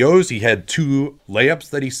ATOs, he had 2 layups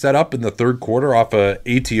that he set up in the third quarter off of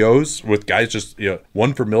ATOs with guys just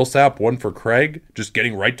one for Millsap, one for Craig, just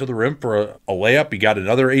getting right to the rim for a layup. He got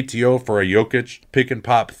another ATO for a Jokic pick and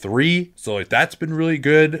pop 3, so that's been really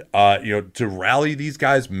good. To rally these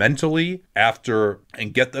guys mentally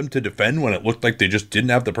and get them to defend when it looked like they just didn't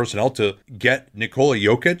have the personnel, to get Nikola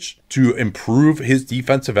Jokic to improve his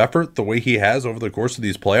defensive effort the way he has over the course of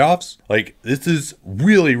these playoffs. Like, this is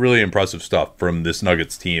really, really impressive stuff from this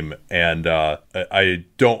Nuggets team. And I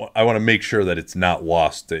want to make sure that it's not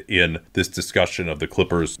lost in this discussion of the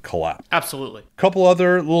Clippers collapse. Absolutely. Couple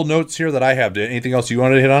other little notes here that I have. Anything else you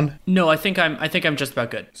wanted to hit on? No, I think I'm just about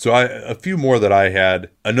good. So a few more that I had.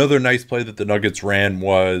 Another nice play that the Nuggets ran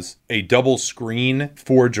was a double screen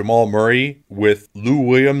for Jamal Murray with Lou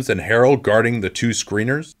Williams and Harrell guarding the 2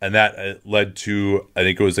 screeners. And that led to, I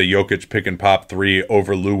think it was a Jokic pick and pop 3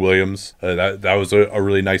 over Lou Williams. That was a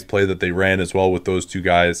really nice play that they ran as well with those 2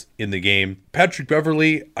 guys in the game. Patrick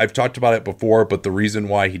Beverley, I've talked about it before, but the reason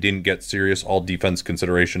why he didn't get serious all-defense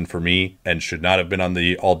consideration for me and should not have been on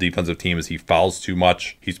the all-defensive team is he fouls too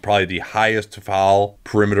much. He's probably the highest foul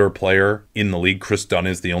perimeter player in the league. Chris Dunn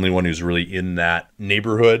is the only one who's really in that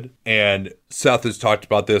neighborhood. And Seth has talked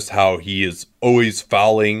about this, how he is always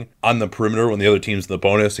fouling on the perimeter when the other team's in the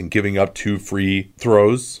bonus and giving up 2 free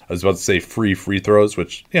throws. I was about to say free throws,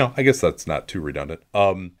 which, I guess that's not too redundant.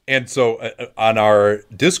 And so on our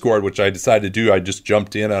Discord, which I decided to do, I just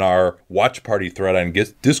jumped in on our watch party thread on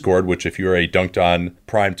Discord, which if you're a Dunked On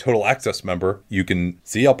Prime Total Access member, you can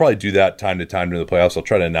see. I'll probably do that time to time during the playoffs. I'll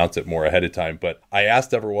try to announce it more ahead of time. But I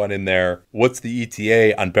asked everyone in there, what's the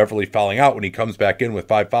ETA on Beverley fouling out when he comes back in with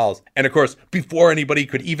 5 fouls? And of course, before anybody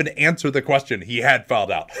could even answer the question, he had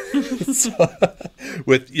fouled out. So,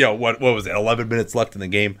 with, what was it, 11 minutes left in the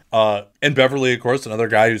game. And Beverley, of course, another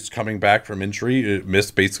guy who's coming back from injury,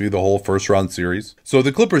 missed basically the whole first round series. So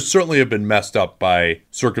the Clippers certainly have been messed up by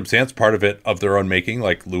circumstance, part of it of their own making,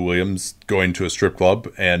 like Lou Williams going to a strip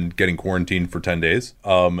club and getting quarantined for 10 days.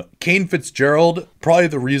 Kane Fitzgerald, probably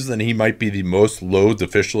the reason he might be the most loathed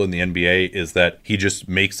official in the NBA is that he just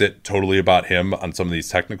makes it totally about him on some of these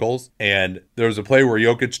technicals. And And there was a play where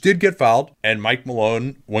Jokic did get fouled, and Mike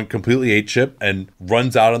Malone went completely 8-chip and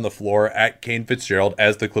runs out on the floor at Kane Fitzgerald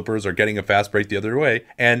as the Clippers are getting a fast break the other way.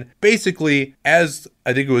 And basically, as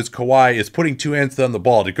I think it was Kawhi is putting two hands on the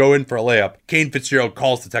ball to go in for a layup, Kane Fitzgerald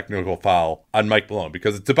calls the technical foul on Mike Malone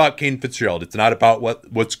because it's about Kane Fitzgerald. It's not about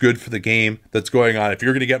what's good for the game that's going on. If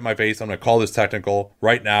you're going to get in my face, I'm going to call this technical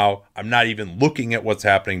right now. I'm not even looking at what's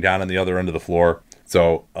happening down on the other end of the floor.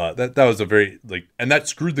 So that was a very and that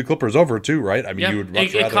screwed the Clippers over too, right? I mean, you would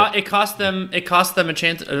much rather. It cost them a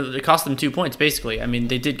chance. It cost them 2 points basically. I mean,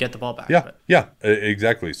 they did get the ball back. Yeah,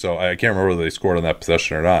 exactly. So I can't remember whether they scored on that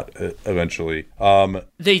possession or not. Eventually,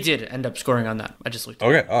 they did end up scoring on that. I just looked.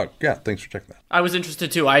 Okay. Oh, yeah. Thanks for checking that. I was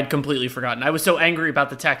interested too. I had completely forgotten. I was so angry about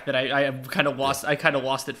the tech that I kind of lost. I kind of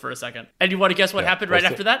lost it for a second. And you want to guess what happened right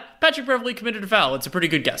after that? Patrick Beverley committed a foul. It's a pretty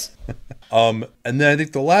good guess. And then I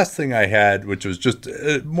think the last thing I had, which was just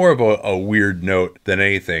more of a weird note than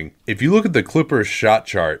anything, if you look at the Clippers shot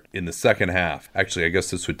chart in the second half, actually, I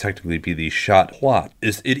guess this would technically be the shot plot,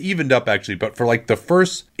 it evened up actually, but for like the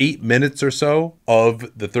first 8 minutes or so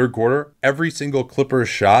of the third quarter, every single Clippers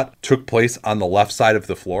shot took place on the left side of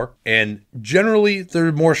the floor. And generally, there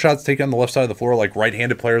are more shots taken on the left side of the floor. Like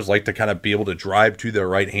right-handed players like to kind of be able to drive to their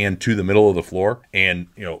right hand to the middle of the floor. And,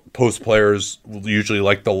 post players will usually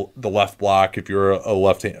like the left block if you're a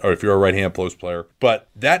left hand or if you're a right-hand post player. But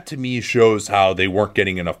that to me shows how they weren't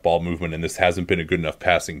getting enough ball movement, and this hasn't been a good enough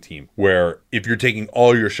passing team. Where if you're taking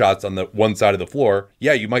all your shots on the one side of the floor,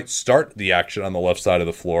 yeah, you might start the action on the left side of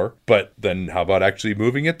the floor, but then how about actually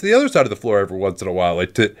moving it to the other side of the floor every once in a while?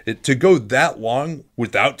 Like to go that long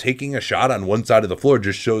without taking a shot on one side of the floor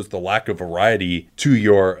just shows the lack of variety to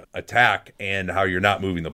your attack and how you're not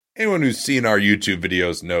moving the. Anyone who's seen our YouTube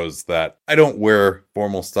videos knows that I don't wear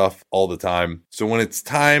formal stuff all the time. So when it's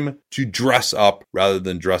time to dress up rather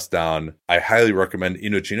than dress down, I highly recommend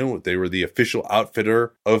Indochino. They were the official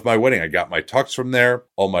outfitter of my wedding. I got my tux from there.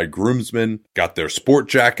 All my groomsmen got their sport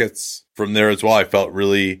jackets from there as well. I felt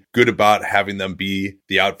really good about having them be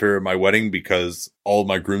the outfitter of my wedding because all of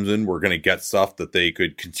my groomsmen were going to get stuff that they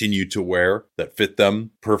could continue to wear that fit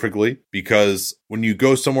them perfectly. Because when you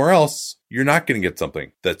go somewhere else, you're not going to get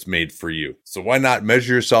something that's made for you. So why not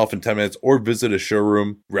measure yourself in 10 minutes or visit a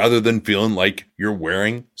showroom rather than feeling like you're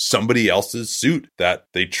wearing somebody else's suit that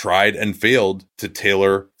they tried and failed to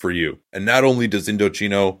tailor for you. And not only does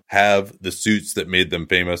Indochino have the suits that made them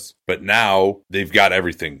famous, but now they've got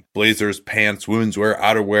everything. Blazers, pants, women's wear,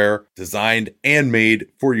 outerwear, designed and made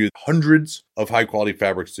for you. Hundreds of high quality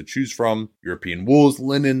fabrics to choose from. European wools,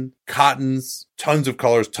 linen, cottons, tons of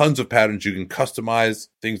colors, tons of patterns. You can customize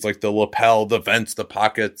things like the lapel, the vents, the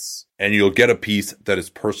pockets, and you'll get a piece that is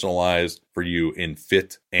personalized for you in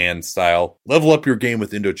fit and style. Level up your game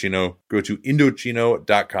with Indochino. Go to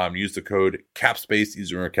Indochino.com. Use the code CAPSPACE. Use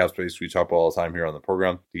the CAPSPACE we talk about all the time here on the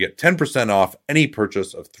program to get 10% off any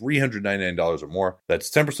purchase of $399 or more. That's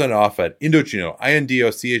 10% off at Indochino,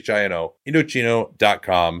 Indochino,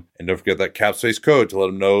 Indochino.com. And don't forget that CAPSPACE code to let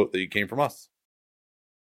them know that you came from us.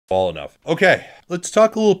 All enough. Okay, let's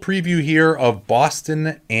talk a little preview here of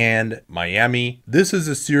Boston and Miami. This is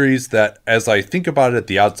a series that, as I think about it at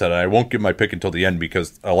the outset, I won't give my pick until the end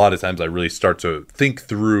because a lot of times I really start to think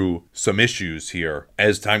through some issues here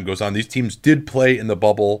as time goes on. These teams did play in the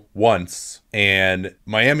bubble once, and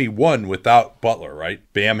Miami won without Butler, right?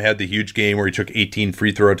 Bam had the huge game where he took 18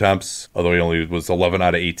 free throw attempts, although he only was 11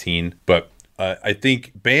 out of 18, but I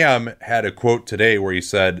think Bam had a quote today where he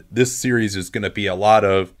said, this series is going to be a lot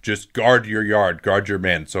of just guard your yard, guard your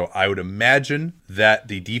man. So I would imagine that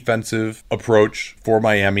the defensive approach for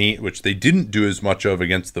Miami, which they didn't do as much of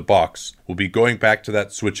against the Bucks, will be going back to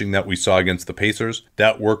that switching that we saw against the Pacers.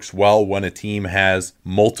 That works well when a team has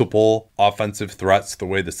multiple offensive threats the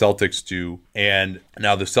way the Celtics do. And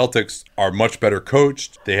now the Celtics are much better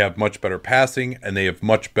coached, they have much better passing, and they have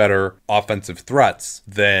much better offensive threats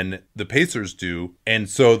than the Pacers do. And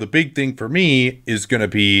so the big thing for me is going to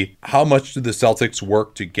be how much do the Celtics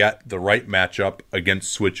work to get the right matchup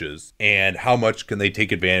against switches, and how much can they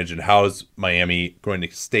take advantage, and how is Miami going to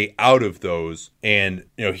stay out of those? And,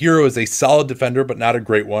 Hero is a solid defender, but not a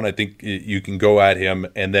great one. I think you can go at him.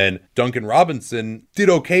 And then Duncan Robinson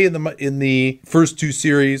did okay in the first two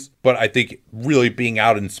series, but I think really being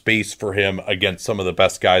out in space for him against some of the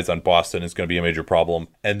best guys on Boston is going to be a major problem.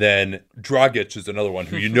 And then Dragic is another one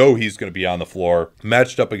who he's going to be on the floor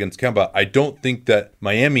matched up against Kemba. I don't think that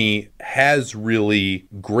Miami has really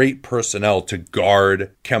great personnel to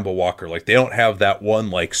guard Kemba Walker. Like, they don't have that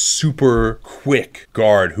one super quick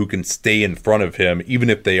guard who can stay in front of him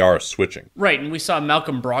even if they are switching. Right, and we saw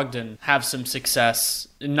Malcolm Brogdon have some success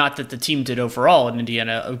not that the team did overall in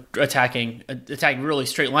Indiana, attacking really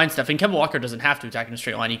straight line stuff. And Kemba Walker doesn't have to attack in a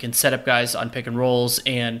straight line. He can set up guys on pick and rolls,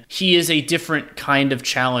 and he is a different kind of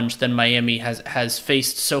challenge than Miami has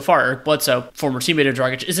faced so far. Eric Bledsoe, former teammate of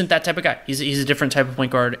Dragic, isn't that type of guy. He's a different type of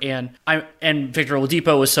point guard, and Victor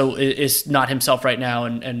Oladipo is not himself right now,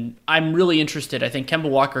 and I'm really interested. I think Kemba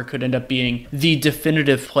Walker could end up being the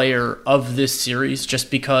definitive player of this series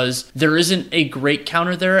just because there isn't a great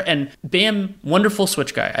counter there, and Bam, wonderful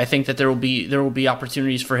switch guy. I think that there will be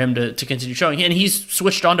opportunities for him to continue showing, and he's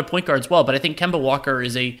switched on to point guard as well, but I think Kemba Walker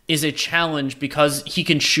is a challenge because he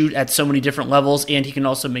can shoot at so many different levels, and he can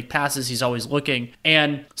also make passes. He's always looking.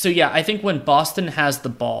 And so, yeah, I think when Boston has the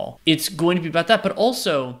ball, it's going to be about that, but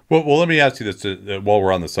also... Well, let me ask you this while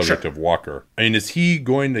we're on the subject of Walker. I mean, is he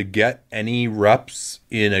going to get any reps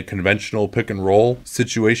in a conventional pick and roll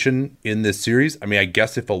situation in this series? I mean, I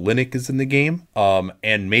guess if Olynyk is in the game,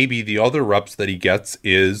 and maybe the other reps that he gets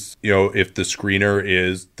is, if the screener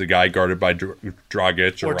is the guy guarded by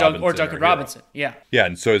Dragic or Duncan Robinson. Yeah. Yeah,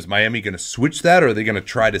 and so is Miami going to switch that, or are they going to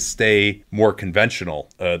try to stay more conventional?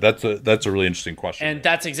 That's a really interesting question. And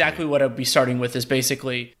that's exactly what I'd be starting with, is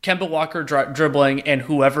basically Kemba Walker dribbling, and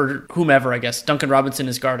whomever, I guess, Duncan Robinson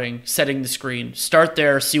is guarding, setting the screen. Start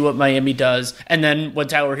there, see what Miami does, and then when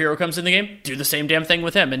Tyler Hero comes in the game, do the same damn thing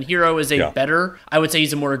with him. And Hero is better, I would say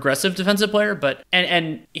he's a more aggressive defensive player, but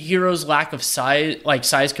and Hero's lack of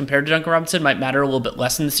size compared to Duncan Robinson might matter a little bit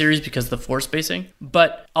less in the series because of the floor spacing.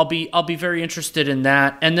 But I'll be very interested in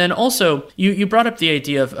that. And then also, you brought up the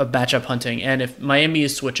idea of matchup hunting, and if Miami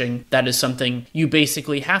is switching, that is something you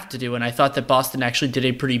basically have to do. And I thought that Boston actually did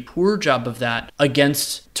a pretty poor job of that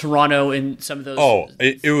against Toronto in some of those.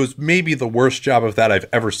 It was maybe the worst job of that I've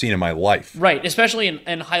ever seen in my life. Right, especially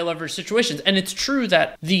in high leverage situations. And it's true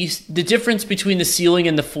that the difference between the ceiling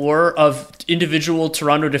and the floor of individual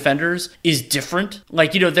Toronto defenders is different.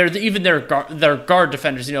 Like, their guard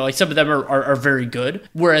defenders, like some of them are very good,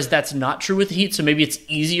 whereas that's not true with the Heat. So maybe it's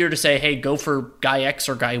easier to say, hey, go for guy X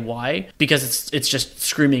or guy Y because it's just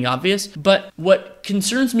screaming obvious. But what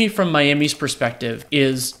concerns me from Miami's perspective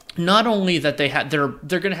is not only that they're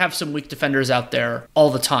going to have some weak defenders out there all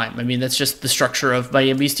the time. I mean, that's just the structure of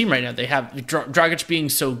Miami's team right now. They have Dragic being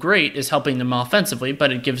so great is helping them offensively,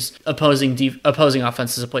 but it gives opposing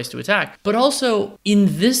offenses a place to attack. But also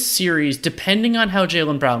in this series, depending on how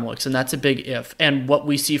Jaylen Brown looks, and that's a big if, and what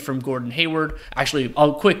we see from Gordon Hayward. Actually,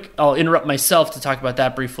 I'll interrupt myself to talk about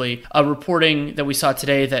that briefly. A reporting that we saw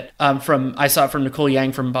today that I saw it from Nicole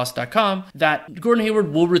Yang from Boston.com that Gordon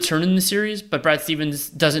Hayward will return in the series, but Brad Stevens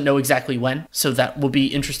doesn't know exactly when, so that will be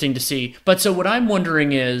interesting to see. But so what I'm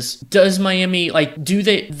wondering is, does Miami,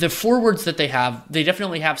 the forwards that they have, they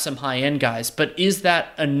definitely have some high-end guys, but is that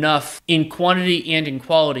enough in quantity and in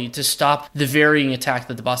quality to stop the varying attack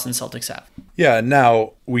that the Boston Celtics have? Yeah,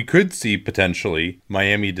 now we could see potentially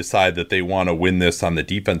Miami decide that they want to win this on the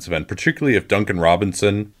defensive end, particularly if Duncan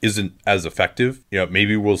Robinson isn't as effective.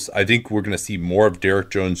 Maybe I think we're going to see more of Derek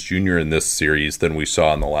Jones Jr. in this series than we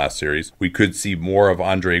saw in the last series. We could see more of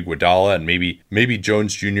Andre Iguodala, and maybe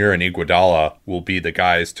Jones Jr. and Iguodala will be the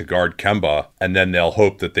guys to guard Kemba, and then they'll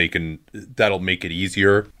hope that that'll make it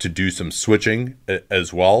easier to do some switching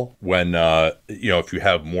as well when, if you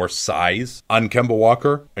have more size on Kemba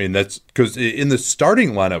Walker. I mean, that's because in the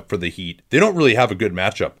starting lineup for the Heat, they don't really have a good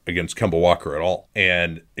matchup against Kemba Walker at all.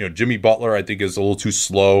 And, Jimmy Butler, I think, is a little too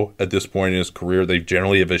slow at this point in his career. They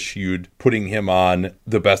generally have eschewed putting him on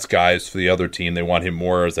the best guys for the other team. They want him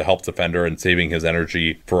more as a help defender and saving his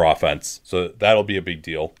energy for offense. So that'll be a big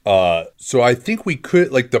deal. So I think we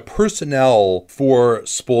could, the personnel for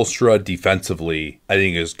Spoelstra defensively, I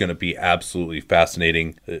think is going to be absolutely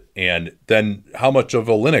fascinating. And then how much of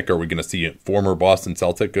Olynyk are we going to see? Former Boston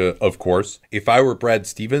Celtic, of course. If I were Brad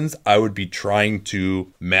Stevens, I would be trying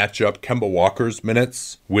to match up Kemba Walker's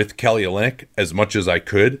minutes with Kelly Olynyk as much as I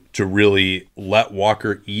could to really let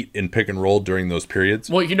Walker eat in pick and roll during those periods.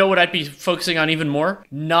 Well, you know what I'd be focusing on even more?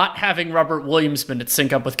 Not having Robert Williams' minutes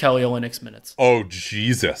sync up with Kelly Olynyk's minutes. Oh,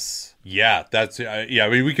 Jesus. Yeah, that's I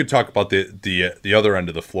mean, we could talk about the other end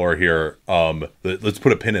of the floor here. Let's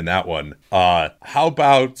put a pin in that one. How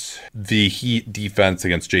about the Heat defense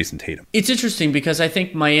against Jason Tatum? It's interesting because I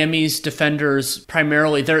think Miami's defenders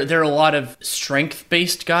primarily they're a lot of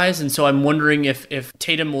strength-based guys, and so I'm wondering if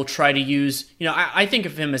Tatum will try to use. I think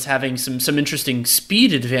of him as having some interesting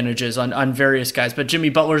speed advantages on various guys, but Jimmy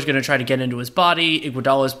Butler's going to try to get into his body.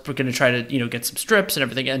 Iguodala's going to try to get some strips and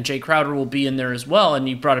everything, and Jay Crowder will be in there as well. And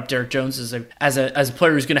you brought up Derek Jones as a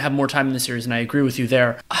player who's going to have more time in the series, and I agree with you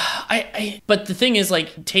there. But the thing is,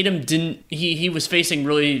 like, Tatum didn't, he was facing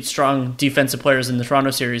really strong defensive players in the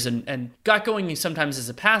Toronto series and got going sometimes as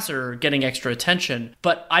a passer, getting extra attention.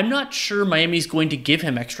 But I'm not sure Miami's going to give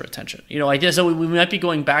him extra attention. You know, I guess we might be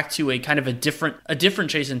going back to a kind of a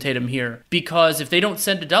different Jason Tatum here, because if they don't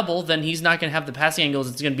send a double, then he's not going to have the passing angles.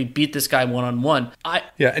 It's going to be beat this guy one-on-one.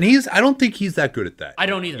 And I don't think he's that good at that. I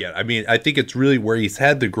don't either. Yeah, I mean, I think it's really where he's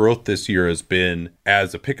had the growth this year has been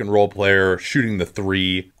as a pick and roll player, shooting the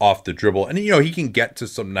three off the dribble. And, you know, he can get to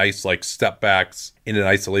some nice, like, step backs in an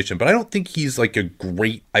isolation, but I don't think he's like a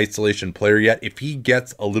great isolation player yet. If he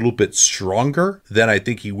gets a little bit stronger, then I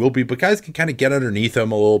think he will be. But guys can kind of get underneath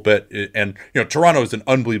him a little bit. And, you know, Toronto is an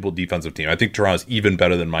unbelievable defensive team. I think Toronto's even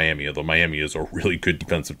better than Miami, although Miami is a really good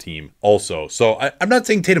defensive team also. So I'm not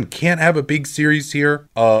saying Tatum can't have a big series here,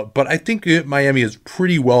 but I think Miami is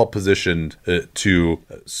pretty well positioned to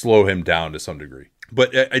slow him down to some degree.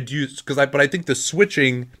 But I think the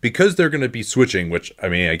switching, because they're going to be switching, which, I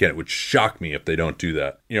mean, again, it would shock me if they don't do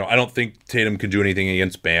that. You know, I don't think Tatum can do anything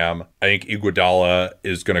against Bam. I think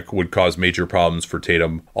Iguodala would cause major problems for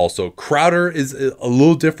Tatum. Also, Crowder is a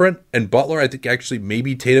little different, and Butler, I think actually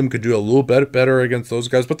maybe Tatum could do a little bit better against those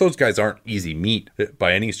guys, but those guys aren't easy meat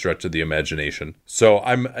by any stretch of the imagination. So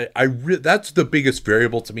that's the biggest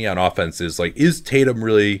variable to me on offense is Tatum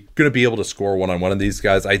really going to be able to score one-on-one of these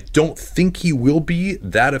guys? I don't think he will be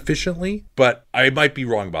that efficiently, but I might be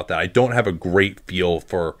wrong about that. I don't have a great feel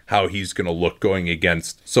for how he's going to look going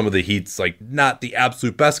against some of the Heat's, like, not the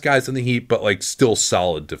absolute best guys in the Heat, but like still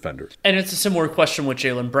solid defenders. And it's a similar question with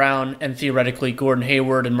Jaylen Brown and theoretically Gordon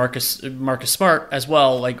Hayward and Marcus Smart as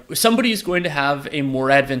well. Like, somebody's going to have a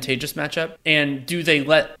more advantageous matchup, and do the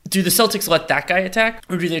Celtics let that guy attack,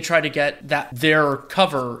 or do they try to get their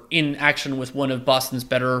cover in action with one of Boston's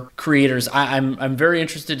better creators? I'm very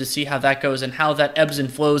interested to see how that goes and how that ebbs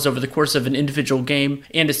and flows over the course of an individual game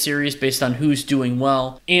and a series based on who's doing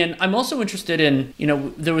well. And I'm also interested in, you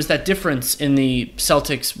know, there was that difference in the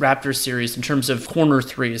Celtics-Raptors series in terms of corner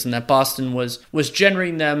threes, and that Boston was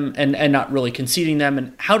generating them and not really conceding them.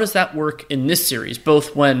 And how does that work in this series,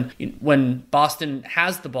 both when Boston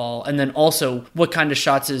has the ball, and then also what kind of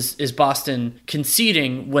shots is Boston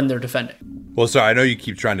conceding when they're defending? Well, so I know you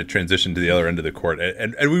keep trying to transition to the other end of the court,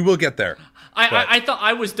 and we will get there. I thought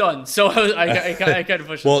I was done, so I kind of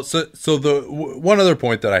pushed. Well, so the one other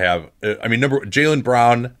point that I have, I mean, Jaylen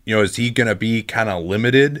Brown, you know, is he going to be kind of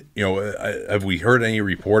limited? You know, have we heard any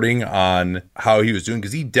reporting on how he was doing?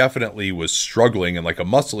 Because he definitely was struggling, and like a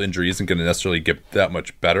muscle injury isn't going to necessarily get that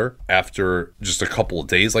much better after just a couple of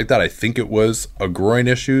days like that. I think it was a groin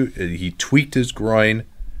issue. He tweaked his groin.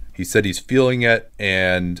 He said he's feeling it,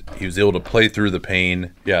 and he was able to play through the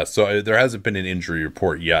pain. Yeah, so there hasn't been an injury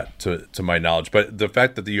report yet, to my knowledge. But the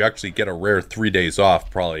fact that you actually get a rare 3 days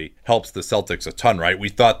off probably helps the Celtics a ton, right? We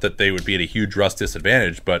thought that they would be at a huge rust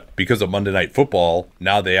disadvantage, but because of Monday Night Football,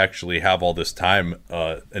 now they actually have all this time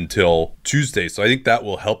until Tuesday. So I think that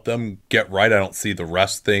will help them get right. I don't see the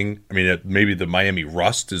rest thing. I mean, maybe the Miami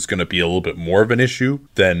rust is going to be a little bit more of an issue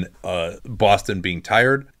than Boston being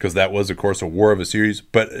tired, because that was, of course, a war of a series.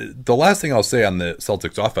 But the last thing I'll say on the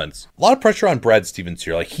Celtics offense, a lot of pressure on Brad Stevens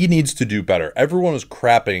here. Like, he needs to do better. Everyone was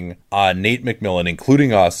crapping on Nate McMillan,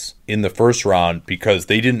 including us, in the first round, because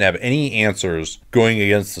they didn't have any answers going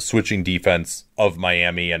against the switching defense of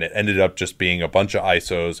Miami, and it ended up just being a bunch of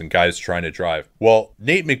ISOs and guys trying to drive. Well,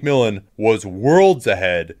 Nate McMillan was worlds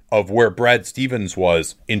ahead of where Brad Stevens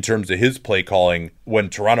was in terms of his play calling when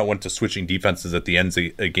Toronto went to switching defenses at the ends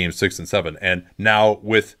of game 6 and 7. And now,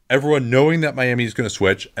 with everyone knowing that Miami is going to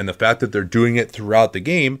switch, and the fact that they're doing it throughout the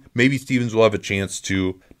game, maybe Stevens will have a chance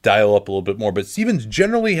to dial up a little bit more. But Stevens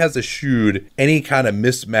generally has eschewed any kind of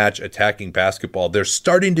mismatch attacking basketball. They're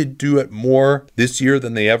starting to do it more this year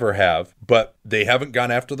than they ever have, but they haven't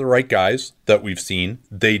gone after the right guys that we've seen.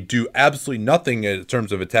 They do absolutely nothing in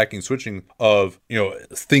terms of attacking switching of, you know,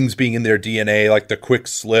 things being in their DNA, like the quick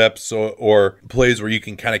slips or plays where you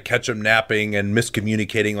can kind of catch them napping and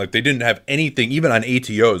miscommunicating. Like, they didn't have anything, even on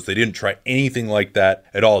ATOs, they didn't try anything like that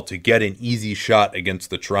at all to get an easy shot against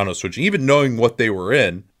the Toronto switching, even knowing what they were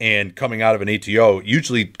in. And coming out of an ATO,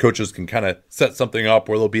 usually coaches can kind of set something up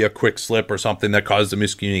where there'll be a quick slip or something that causes a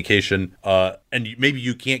miscommunication. And maybe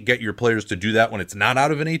you can't get your players players to do that when it's not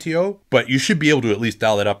out of an ATO, but you should be able to at least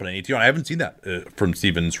dial that up in an ATO. And I haven't seen that from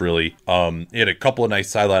Stevens, really. He had a couple of nice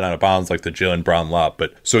sideline out of bounds, like the Jaylen Brown lob.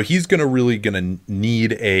 But so he's really going to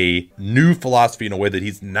need a new philosophy in a way that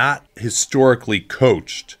he's not historically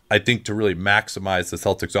coached, I think, to really maximize the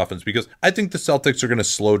Celtics offense, because I think the Celtics are going to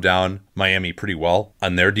slow down Miami pretty well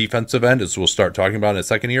on their defensive end, as we'll start talking about in a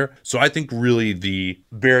second here. So I think really the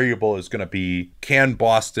variable is going to be, can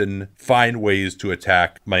Boston find ways to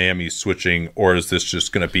attack Miami's switching, or is this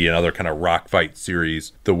just going to be another kind of rock fight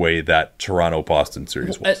series the way that Toronto-Boston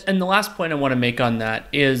series was? And the last point I want to make on that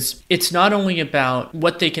is it's not only about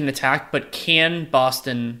what they can attack, but can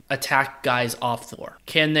Boston attack guys off the floor?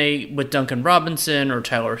 Can they, with Duncan Robinson or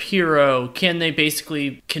Tyler Hero, can they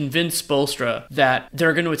basically convince Spoelstra that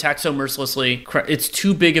they're going to attack so mercilessly, it's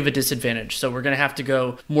too big of a disadvantage, so we're going to have to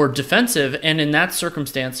go more defensive? And in that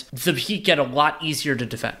circumstance, the Heat get a lot easier to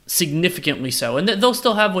defend, significantly so. And they'll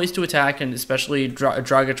still have ways to attack, and especially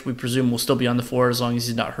Dragic, we presume, will still be on the floor as long as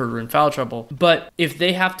he's not hurt or in foul trouble. But if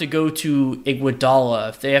they have to go to Iguodala,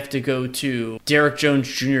 if they have to go to Derek Jones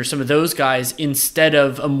Jr., some of those guys, instead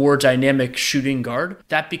of a more dynamic shooting guard,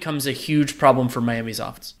 that becomes a huge problem for Miami's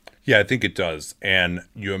offense. Yeah, I think it does. And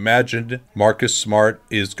you imagine Marcus Smart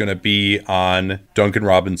is going to be on Duncan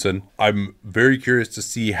Robinson. I'm very curious to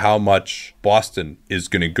see how much Boston is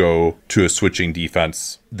going to go to a switching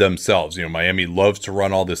defense themselves. Miami loves to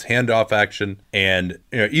run all this handoff action. And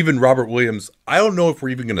even Robert Williams, I don't know if we're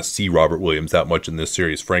even going to see Robert Williams that much in this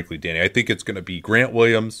series, frankly, Danny. I think it's going to be Grant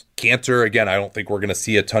Williams. Cantor, again, I don't think we're going to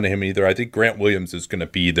see a ton of him either. I think Grant Williams is going to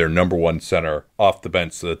be their number one center off the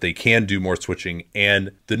bench so that they can do more switching.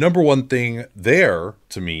 And the number one thing there,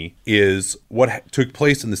 to me, is what took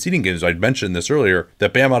place in the seeding games. I'd mentioned this earlier,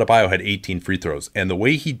 that Bam Adebayo had 18 free throws. And the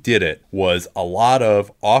way he did it was a lot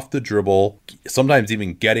of off the dribble, sometimes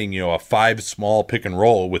even getting, a 5 small pick and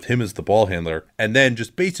roll with him as the ball handler, and then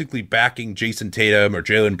just basically backing Jason Tatum or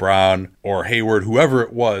Jaylen Brown or Hayward, whoever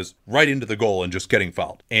it was, right into the goal and just getting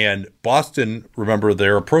fouled. And Boston, remember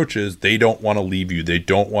their approach is they don't want to leave you. They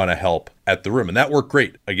don't want to help at the rim. And that worked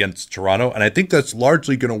great against Toronto. And I think that's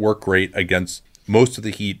largely going to work great against most of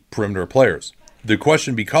the Heat perimeter players. The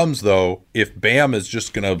question becomes, though, if Bam is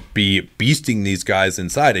just going to be beasting these guys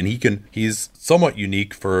inside, and he's somewhat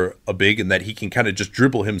unique for a big in that he can kind of just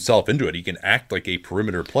dribble himself into it. He can act like a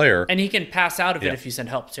perimeter player. And he can pass out of it if you send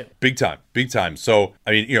help, too. Big time. So,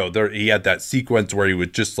 I mean, he had that sequence where he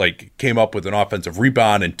would just came up with an offensive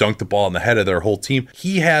rebound and dunked the ball in the head of their whole team.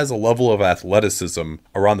 He has a level of athleticism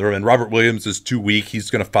around the rim, and Robert Williams is too weak. He's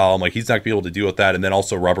going to foul him. He's not going to be able to deal with that. And then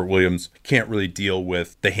also Robert Williams can't really deal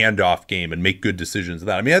with the handoff game and make good decisions of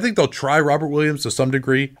that. I mean, I think they'll try Robert Williams to some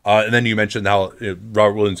degree. And then you mentioned how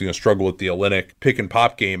Robert Williams is going to struggle with the Olynyk pick and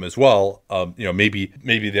pop game as well.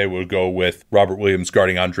 Maybe they would go with Robert Williams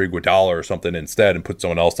guarding Andre Iguodala or something instead and put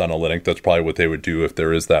someone else on Olynyk. That's probably what they would do if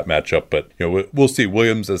there is that matchup. But we'll see.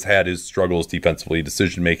 Williams has had his struggles defensively.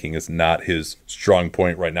 Decision making is not his strong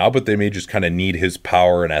point right now, but they may just kind of need his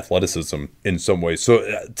power and athleticism in some ways. So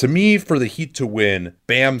to me, for the Heat to win,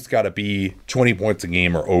 Bam's got to be 20 points a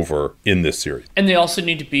game or over in this series. And they also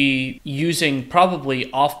need to be using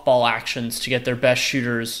probably off-ball actions to get their best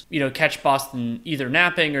shooters, catch Boston either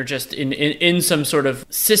napping or just in some sort of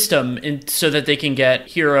system, so that they can get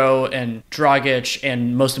Hero and Dragic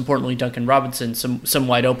and, most importantly, Duncan Robinson some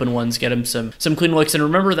wide open ones, get him some clean looks. And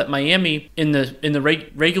remember that Miami in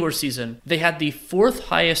the regular season, they had the 4th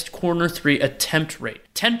highest corner 3 attempt rate.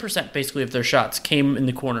 10% basically of their shots came in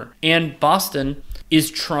the corner. And Boston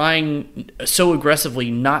is trying so aggressively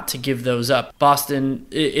not to give those up. Boston,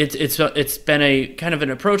 it's been a kind of an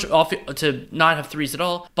approach to not have threes at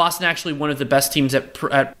all. Boston actually one of the best teams at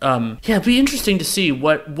it'd be interesting to see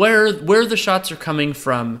where the shots are coming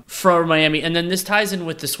from Miami. And then this ties in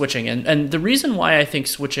with the switching. And the reason why I think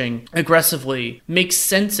switching aggressively makes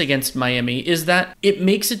sense against Miami is that it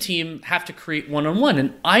makes a team have to create one-on-one.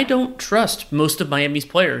 And I don't trust most of Miami's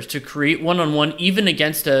players to create one-on-one even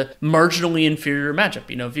against a marginally inferior matchup.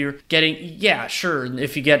 If you're getting,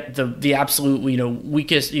 if you get the absolute,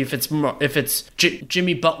 weakest, if it's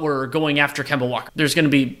Jimmy Butler going after Kemba Walker, there's going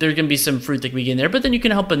to be some fruit that can be in there, but then you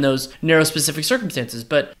can help in those narrow specific circumstances.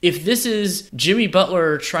 But if this is Jimmy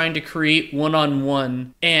Butler trying to create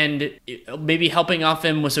one-on-one and maybe helping off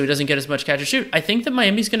him so he doesn't get as much catch and shoot, I think that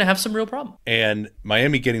Miami's going to have some real problem. And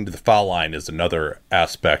Miami getting to the foul line is another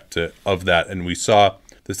aspect of that. And we saw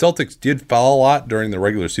the Celtics did foul a lot during the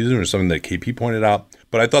regular season, which is something that KP pointed out.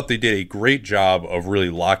 but I thought they did a great job of really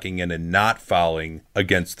locking in and not fouling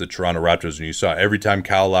against the Toronto Raptors. And you saw every time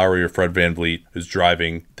Kyle Lowry or Fred VanVleet is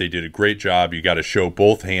driving, they did a great job. You got to show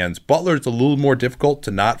both hands. Butler's a little more difficult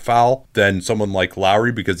to not foul than someone like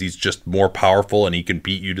Lowry because he's just more powerful and he can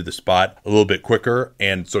beat you to the spot a little bit quicker.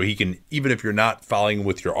 And so he can, even if you're not fouling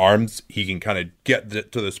with your arms, he can kind of get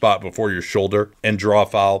to the spot before your shoulder and draw a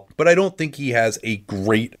foul. But I don't think he has a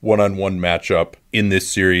great one-on-one matchup in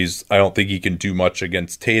this series. I don't think he can do much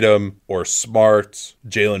against Tatum or Smart,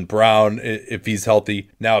 Jaylen Brown if he's healthy.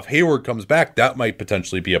 Now, if Hayward comes back, that might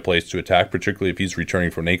potentially be a place to attack, particularly if he's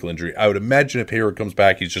returning from an ankle injury. I would imagine if Hayward comes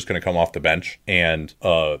back, he's just going to come off the bench and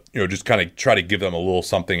just kind of try to give them a little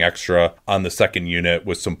something extra on the second unit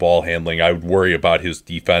with some ball handling. I would worry about his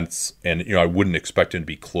defense, and I wouldn't expect him to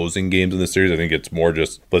be closing games in the series. I think it's more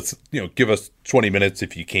just let's give us 20 minutes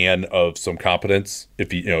if you can of some competence.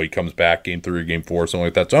 If he comes back game 3 or game 4 or something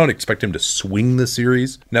like that. So I don't expect him to swing the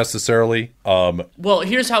series necessarily. Well,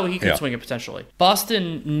 here's how he could swing it potentially.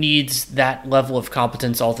 Boston needs that level of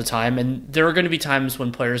competence all the time, and there are going to be times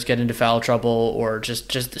when players get into foul trouble or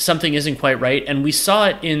just something isn't quite right. And we saw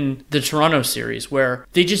it in the Toronto series where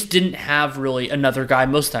they just didn't have really another guy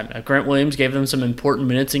most of the time. Now, Grant Williams gave them some important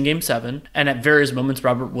minutes in Game 7, and at various moments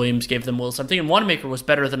Robert Williams gave them a little something, and Wanamaker was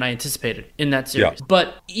better than I anticipated in that series. Yeah.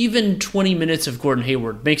 But even 20 minutes of Gordon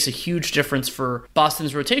Hayward makes a huge difference for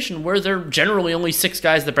Boston's rotation, where they're generally only 6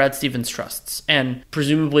 guys that Brad Stevens trusts. And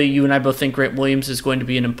presumably you and I both think Grant Williams is going to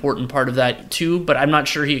be an important part of that too, but I'm not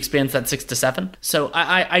sure he expands that 6 to 7. So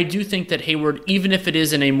I do think that Hayward, even if it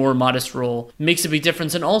is in a more modest role, makes a big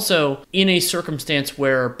difference. And also in a circumstance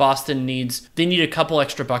where Boston need a couple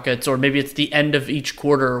extra buckets, or maybe it's the end of each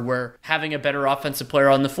quarter where having a better offensive player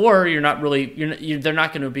on the floor, they're not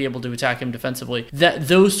going to be able to attack him defensively.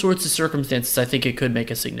 Those sorts of circumstances, I think it could make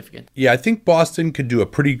a significant. Yeah, I think Boston could do a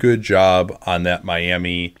pretty good job on that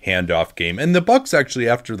Miami handoff game. And the Bucks actually,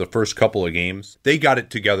 after the first couple of games, they got it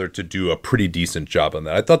together to do a pretty decent job on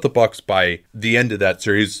that. I thought the Bucks by the end of that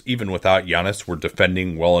series, even without Giannis, were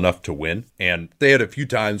defending well enough to win. And they had a few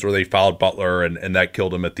times where they fouled Butler and that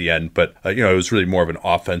killed him at the end. But, it was really more of an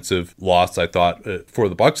offensive loss, I thought, for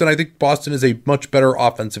the Bucks. And I think Boston is a much better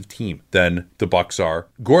offensive team than the Bucks are.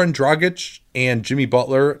 Goran Dragic and Jimmy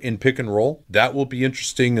Butler in pick and roll, that will be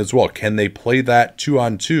interesting as well. Can they play that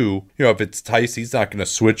 2-on-2? If it's Tice, he's not going to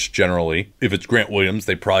switch generally. If it's Grant Williams,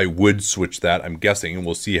 they probably would switch that, I'm guessing, and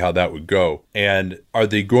we'll see how that would go. And are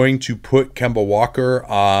they going to put Kemba Walker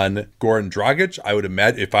on Goran Dragic? I would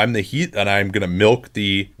imagine if I'm the Heat, then I'm going to milk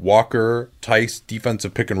the Walker-Tice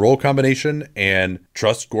defensive pick and roll combination and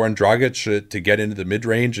trust Goran Dragic to get into the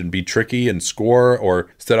mid-range and be tricky and score or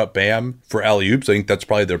set up Bam for alley-oops. I think that's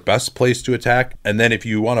probably their best place to attack. And then if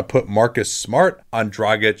you want to put Marcus Smart on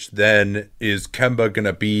Dragic, then is Kemba going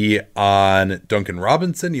to be on Duncan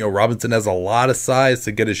Robinson? Robinson has a lot of size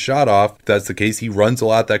to get his shot off. If that's the case, he runs a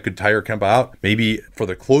lot. That could tire Kemba out. Maybe for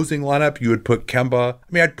the closing lineup, you would put Kemba.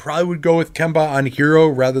 I probably would go with Kemba on Hero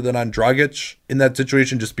rather than on Dragic in that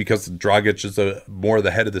situation, just because Dragic is more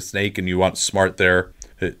the head of the snake and you want Smart there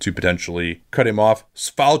to potentially cut him off.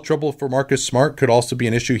 Foul trouble for Marcus Smart could also be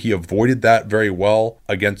an issue. He avoided that very well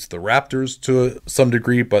against the Raptors to some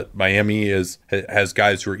degree, but Miami has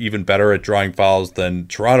guys who are even better at drawing fouls than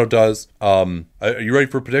Toronto does. Are you ready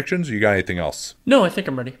for predictions, or you got anything else? No, I think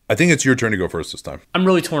I'm ready. I think it's your turn to go first this time. I'm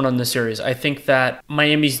really torn on this series. I think that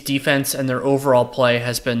Miami's defense and their overall play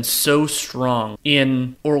has been so strong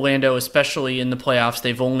in Orlando, especially in the playoffs.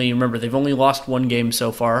 They've only lost one game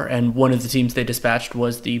so far, and one of the teams they dispatched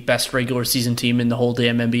was the best regular season team in the whole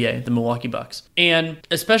damn NBA, the Milwaukee Bucks. And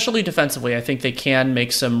especially defensively, I think they can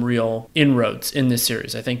make some real inroads in this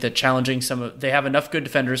series. I think that challenging they have enough good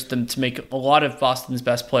defenders to make a lot of Boston's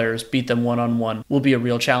best players beat them one-on-one will be a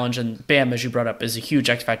real challenge. And Bam, as you brought up, is a huge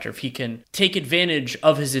X factor. If he can take advantage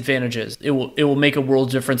of his advantages, it will make a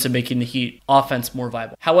world difference in making the Heat offense more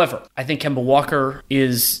viable. However, I think Kemba Walker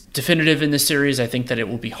is definitive in this series. I think that it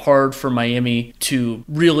will be hard for Miami to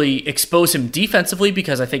really expose him defensively,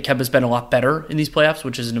 because I think Kemba's been a lot better in these playoffs,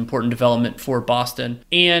 which is an important development for Boston.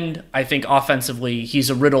 And I think offensively, he's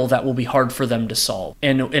a riddle that will be hard for them to solve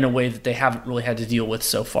in a way that they haven't really had to deal with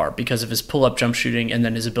so far because of his pull-up jump shooting and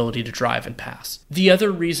then his ability to drive and pass. The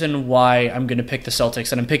other reason why I'm going to pick the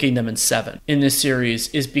Celtics, and I'm picking them in 7 in this series,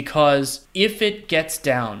 is because if it gets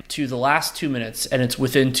down to the last 2 minutes and it's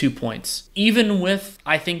within 2 points, even with,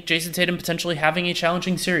 I think, Jason Tatum potentially having a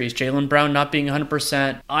challenging series, Jaylen Brown not being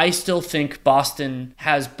 100%, I still think Boston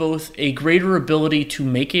has both a greater ability to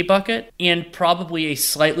make a bucket and probably a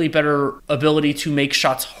slightly better ability to make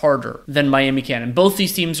shots harder than Miami can. And both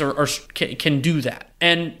these teams can do that.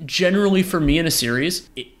 And generally for me in a series,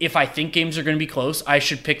 if I think games are going to be close, I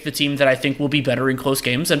should pick the team that I think will be better in close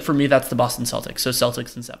games. And for me, that's the Boston Celtics. So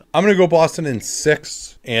Celtics in 7. I'm going to go Boston in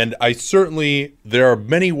 6. And there are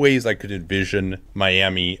many ways I could envision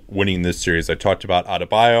Miami winning this series. I talked about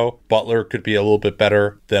Adebayo. Butler could be a little bit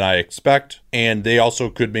better than I expect. And they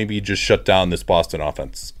also could maybe just shut down this Boston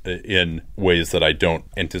offense in ways that I don't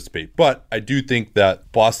anticipate. But I do think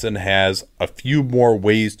that Boston has a few more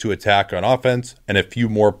ways to attack on offense and a few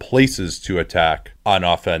more places to attack on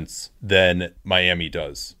offense than Miami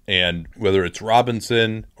does. And whether it's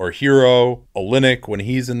Robinson or Hero, Olynyk when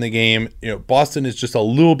he's in the game, Boston is just a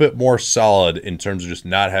little bit more solid in terms of just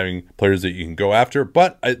not having players that you can go after.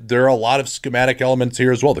 But there are a lot of schematic elements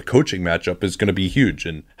here as well. The coaching matchup is going to be huge,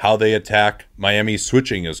 and how they attack Miami's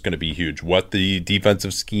switching is going to be huge. What the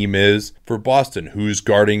defensive scheme is for Boston, who's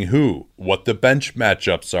guarding who, what the bench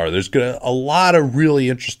matchups are. There's going to a lot of really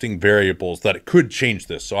interesting variables that could change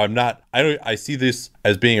this. So I see this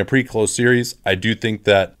as being a pretty close series. I do think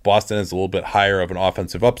that Boston is a little bit higher of an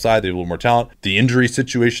offensive upside. They have a little more talent. The injury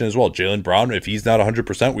situation as well. Jaylen Brown, if he's not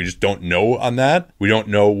 100%, we just don't know on that. We don't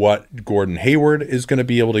know what Gordon Hayward is going to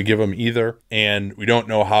be able to give him either. And we don't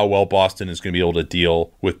know how well Boston is going to be able to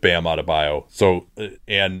deal with Bam Adebayo. So,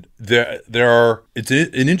 and it's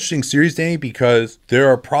an interesting series, Danny, because there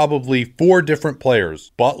are probably 4 different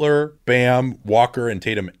players, Butler, Bam, Walker, and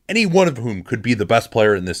Tatum, any one of whom could be the best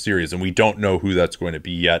player in this series. And we don't know who that's going to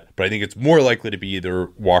be yet. But I think it's more likely to be either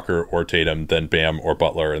Walker or Tatum than Bam or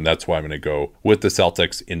Butler. And that's why I'm going to go with the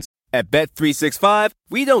Celtics in. At Bet365,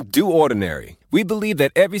 we don't do ordinary. We believe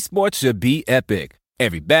that every sport should be epic.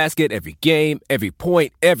 Every basket, every game, every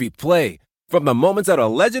point, every play. From the moments that are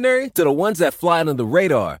legendary to the ones that fly under the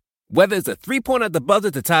radar. Whether it's a 3-pointer at the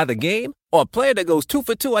buzzer to tie the game or a player that goes 2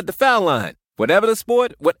 for 2 at the foul line. Whatever the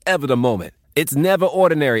sport, whatever the moment. It's never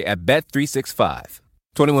ordinary at Bet365.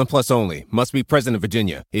 21 plus only. Must be present in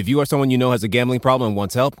Virginia. If you or someone you know has a gambling problem and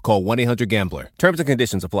wants help, call 1-800-GAMBLER. Terms and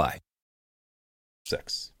conditions apply.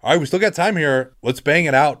 6. All right, we still got time here. Let's bang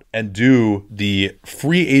it out and do the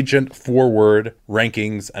free agent forward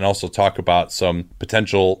rankings and also talk about some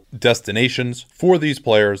potential destinations for these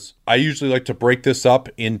players. I usually like to break this up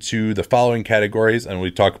into the following categories, and we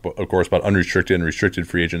talk, of course, about unrestricted and restricted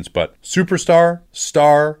free agents, but superstar,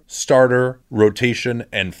 star, starter, rotation,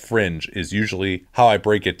 and fringe is usually how I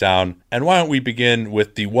break it down. And why don't we begin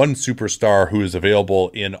with the one superstar who is available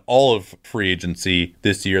in all of free agency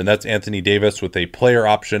this year, and that's Anthony Davis with a player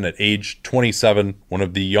option at age 27, one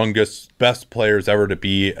of the youngest, best players ever to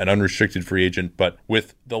be an unrestricted free agent. But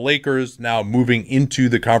with the Lakers now moving into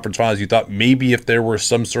the conference finals, you thought maybe if there were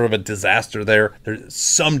some sort of a disaster there's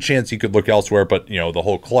some chance he could look elsewhere. But, the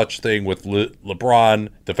whole clutch thing with LeBron,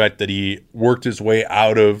 the fact that he worked his way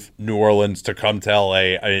out of New Orleans to come to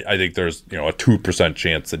LA, I think there's, a 2%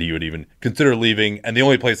 chance that he would even consider leaving. And the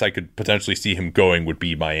only place I could potentially see him going would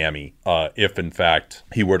be Miami, if in fact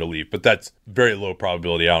he were to leave. But that's very low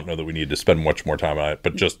probability. I don't know that we need to spend much more time on it,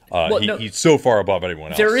 but just he's so far above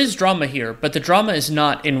everyone else. There is drama here, but the drama is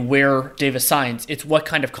not in where Davis signs. It's what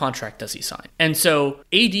kind of contract does he sign. And so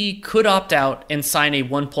AD could opt out and sign a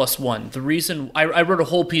 1+1. The reason I wrote a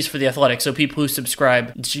whole piece for The Athletic, so people who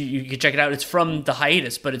subscribe, you can check it out. It's from the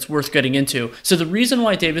hiatus, but it's worth getting into. So the reason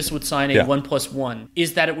why Davis would sign a 1+1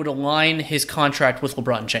 is that it would align his contract with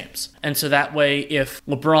LeBron James. And so that way, if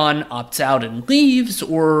LeBron opts out and leaves,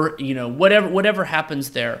 or whatever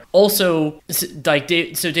happens there. Also, so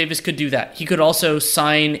Davis could do that. He could also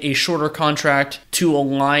sign a shorter contract to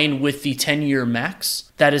align with the 10-year max.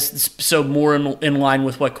 That is so more in line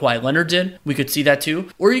with what Kawhi Leonard did. We could see that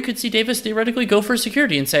too. Or you could see Davis theoretically go for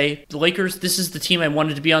security and say, the Lakers, this is the team I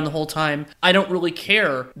wanted to be on the whole time. I don't really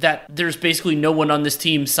care that there's basically no one on this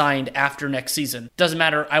team signed after next season. Doesn't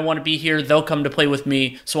matter. I want to be here. They'll come to play with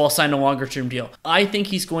me, so I'll sign a longer term deal. I think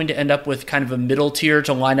he's going to end up with kind of a middle tier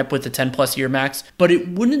to line up with the 10+ year max, but it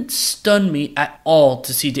wouldn't stun me at all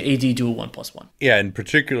to see AD do a 1+1. Yeah, in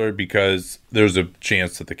particular because there's a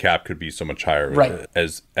chance that the cap could be so much higher, right,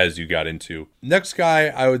 as you got into. Next guy,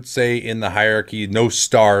 I would say in the hierarchy, no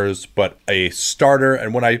stars, but a starter.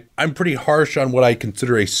 And when I'm pretty harsh on what I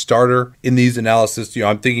consider a starter in these analysis.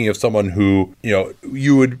 I'm thinking of someone who,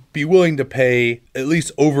 you would be willing to pay at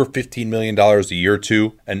least over $15 million a year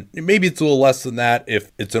to. And maybe it's a little less than that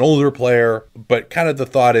if it's an older player, but kind of the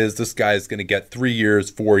thought is this guy is going to get 3 years,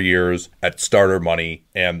 4 years at starter money.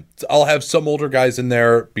 And I'll have some older guys in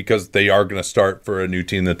there because they are going to start for a new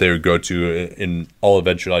team that they would go to in all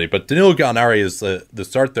eventuality. But Danilo Gallinari is the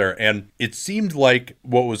start there. And it seemed like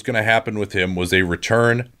what was going to happen with him was a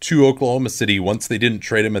return to Oklahoma City once they didn't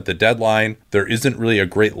trade him at the deadline. There isn't really a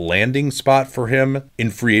great landing spot for him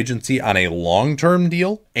in free agency on a long-term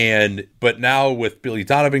deal. But now with Billy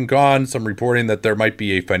Donovan gone, some reporting that there might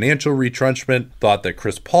be a financial retrenchment, thought that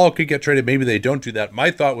Chris Paul could get traded. Maybe they don't do that.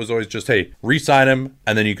 My thought was always just, hey, re-sign him,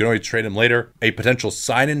 and then you can always trade him later. A potential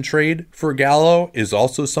sign-and trade for Gallo is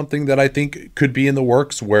also something that I think could be in the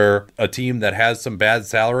works, where a team that has some bad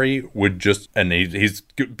salary would just, and he's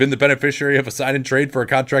been the beneficiary of a sign-and trade for a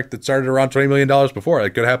contract that started around $20 million before.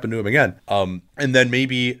 It could happen to him again. And then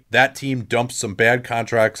maybe that team dumps some bad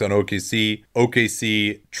contracts on OKC.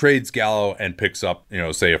 OKC trades Gallo and picks up,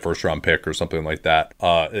 say a first-round pick or something like that.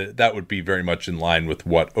 That would be very much in line with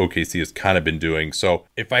what OKC has kind of been doing. So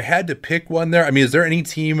if I had to pick one there, I mean, is there any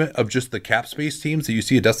team of just the cap space teams that you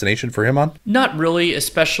see a destination for him on? Not really,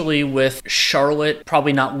 especially with Charlotte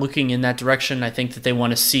probably not looking in that direction. I think that they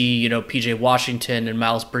want to see, PJ Washington and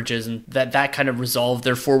Miles Bridges and that kind of resolve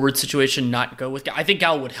their forward situation, not go with Gallo. I think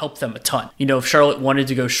Gallo would help them a ton. If Charlotte wanted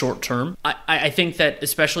to go short term, I think that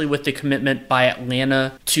especially with the commitment by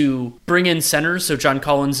Atlanta to bring in centers, so John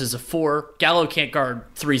Collins is a 4, Gallo can't guard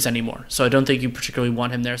 3s anymore, so I don't think you particularly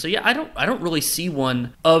want him there. So yeah, I don't really see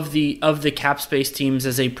one of the cap space teams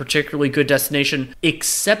as a particularly good destination,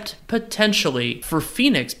 except potentially for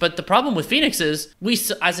Phoenix. But the problem with Phoenix is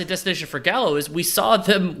as a destination for Gallo is we saw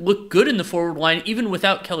them look good in the forward line even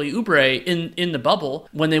without Kelly Oubre in the bubble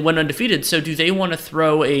when they went undefeated. So do they want to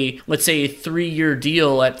throw let's say a 3-year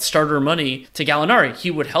deal at starter money to Gallinari?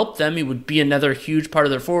 He would help them. He would be another huge part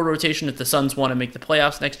of their forward rotation if the Suns want to make the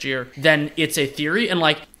playoffs next year. Then it's a theory. And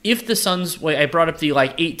if the Suns, I brought up the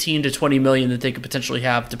 18 to 20 million that they could potentially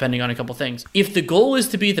have depending on a couple things. If the goal is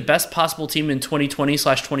to be the best possible team in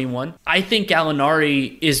 2020/21, I think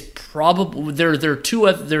Gallinari is probably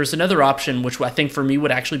there's another option, which I think for me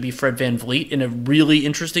would actually be Fred VanVleet in a really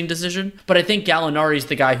interesting decision. But I think Gallinari is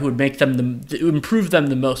the guy who would make them improve them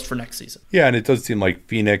the most for next season. Yeah, and it does seem like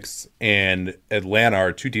Phoenix and Atlanta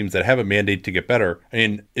are two teams that have a mandate to get better. I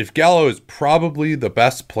mean, if Gallo is probably the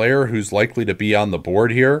best player who's likely to be on the board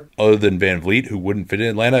here, other than VanVleet, who wouldn't fit in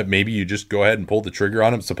Atlanta, maybe you just go ahead and pull the trigger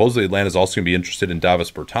on him. Supposedly Atlanta's also going to be interested in Davis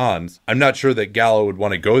Bertans. I'm not sure that Gallo would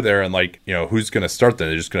want to go there and who's going to start then?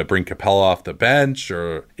 They're just going to bring Capella off the bench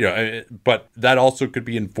or, but that also could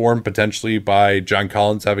be informed potentially by John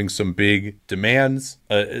Collins having some big demands.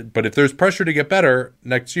 But if there's pressure to get better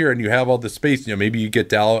next year and you have all the space, maybe you get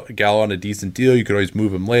Gallo on a decent deal. You could always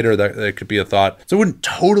move him later. That could be a thought. So I wouldn't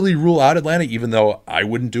totally rule out Atlanta, even though I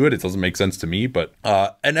wouldn't do it. It doesn't make sense to me, but,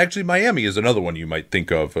 and actually, Miami is another one you might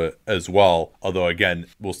think of as well. Although, again,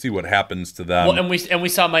 we'll see what happens to them. Well, and we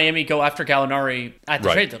saw Miami go after Gallinari at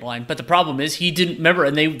the trade deadline. But the problem is he didn't remember,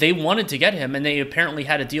 and they wanted to get him, and they apparently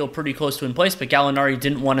had a deal pretty close to in place. But Gallinari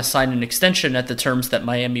didn't want to sign an extension at the terms that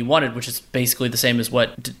Miami wanted, which is basically the same as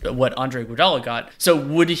what Andre Iguodala got. So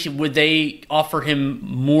would they offer him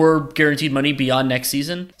more guaranteed money beyond next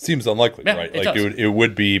season? Seems unlikely, yeah, right? It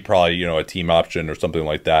would be probably a team option or something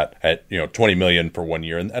like that at $20 million for 1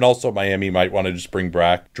 year. And also Miami might want to just bring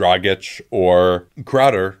back Dragic or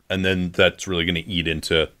Crowder, and then that's really going to eat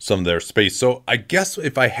into some of their space. So I guess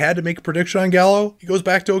if I had to make a prediction on Gallo, he goes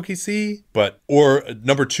back to OKC, or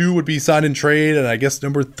number 2 would be sign and trade, and I guess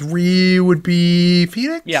number 3 would be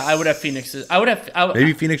Phoenix. Yeah, I would have Phoenix.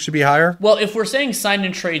 Maybe Phoenix should be higher. Well, if we're saying sign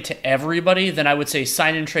and trade to everybody, then I would say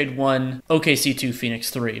sign and trade 1, OKC 2, Phoenix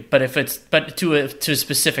 3. But to a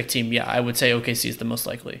specific team, yeah, I would say OKC is the most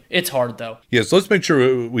likely. It's hard though. Yeah, so let's make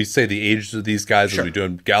sure we say the ages of these guys as we do.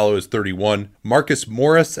 Gallo is 31. Marcus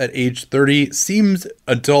Morris at age 30 seems,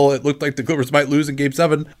 until it looked like the Clippers might lose in Game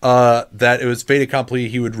 7, that it was fait accompli.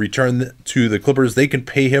 He would return to the Clippers. They can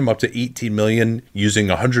pay him up to $18 million using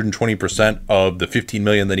 120% of the $15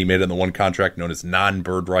 million that he made on the one contract known as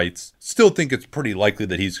non-bird rights. Still think it's pretty likely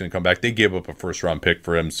that he's going to come back. They gave up a first-round pick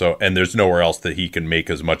for him, and there's nowhere else that he can make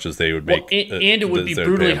as much as they would make. And it would be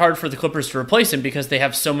brutally hard for the Clippers to replace him because they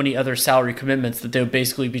have so many other salary commitments that they would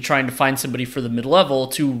basically be trying to find somebody for the mid-level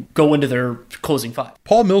to go into their closing 5.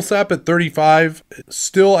 Paul Millsap at 35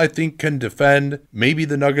 still, I think, can defend. Maybe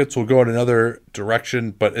the Nuggets will go in another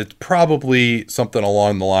direction, but it's probably something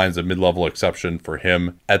along the lines of mid-level exception for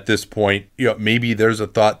him at this point. Maybe there's a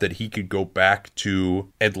thought that he could go back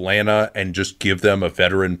to Atlanta and just give them a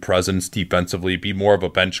veteran presence defensively, be more of a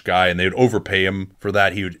bench guy, and they'd overpay him for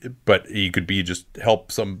that. But he could be just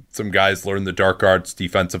help some guys learn the dark arts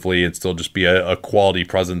defensively and still just be a quality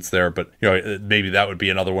presence there. But maybe that would be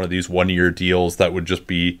another one of these 1-year deals that would just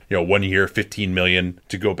be 1 year, $15 million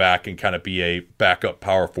to go back and kind of be a backup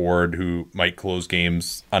power forward who might close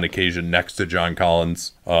games on occasion next to John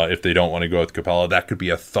Collins. If they don't want to go with Capella, that could be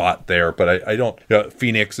a thought there. But I don't.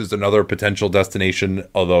 Phoenix is another potential destination,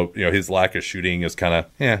 although his lack of shooting is kind of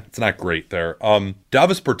it's not great there.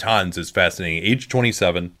 Davis Bertans is fascinating. Age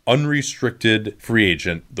 27, unrestricted free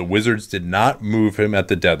agent. The Wizards did not move him at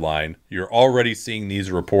the deadline. You're already seeing these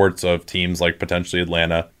reports of teams like potentially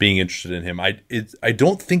Atlanta being interested in him. I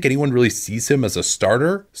don't think anyone really sees him as a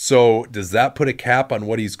starter. So does that put a cap on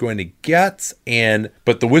what he's going to get?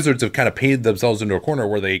 But the Wizards have kind of painted themselves into a corner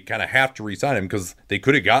where they kind of have to re-sign him because they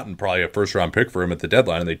could have gotten probably a first-round pick for him at the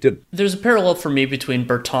deadline, and they didn't. There's a parallel for me between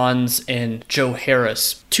Bertans and Joe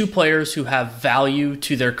Harris, two players who have value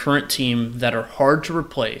to their current team that are hard to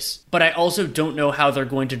replace, but I also don't know how they're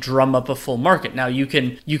going to drum up a full market. Now, you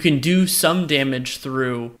can do some damage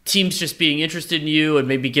through teams just being interested in you and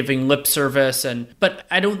maybe giving lip service, but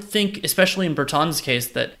I don't think, especially in Bertans' case,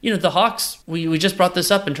 that the Hawks, we just brought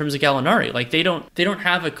this up in terms of Gallinari, like they don't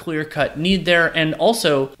have a clear-cut need there, and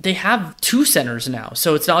also they have two centers now,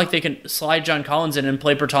 so it's not like they can slide John Collins in and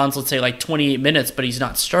play Bertans, let's say, like 28 minutes, but he's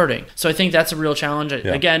not starting. So I think that's a real challenge.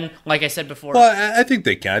 Yeah. Again, like I said before. Well, I think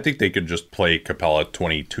they can. I think they could just play Capella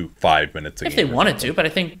 5 minutes a game. If they wanted to, but I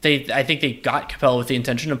think they got Capella with the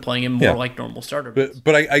intention of playing him more like normal starter.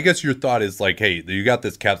 But I guess your thought is like, hey, you got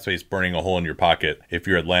this cap space burning a hole in your pocket. If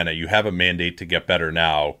you're Atlanta, you have a mandate to get better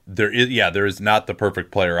now. There is not the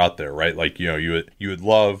perfect player out there, right? Like, you would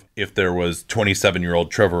love if there was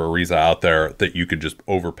 27-year-old Trevor Ariza out there that you could just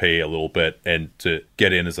overpay a little bit and to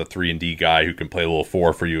get in as a 3-and-D guy who can play a little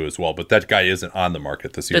 4 for you as well. But that guy isn't on the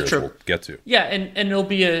market this year, as we'll get to. Yeah, and it'll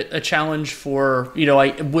be a challenge for,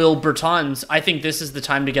 Will Bertans. I think this is the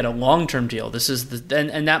time to get a long-term deal. This is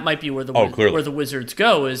and that might be where the Wizards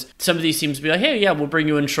go, is some of these teams be like, hey, yeah, we'll bring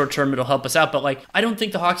you in short-term, it'll help us out. But like, I don't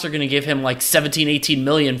think the Hawks are going to give him like 17-18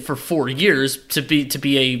 million for 4 years to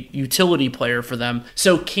be a utility player for them.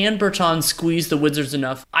 So can Bertans squeeze the Wizards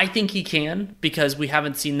enough? I think he can, because we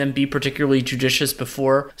haven't seen them be particularly judicious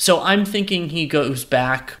before. So I'm thinking he goes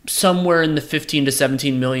back somewhere in the 15 to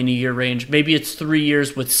 17 million a year range. Maybe it's 3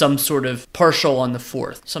 years with some sort of partial on the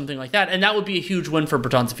fourth, something like that. And that would be a huge win for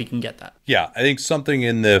Bertans if he can get that. Yeah, I think something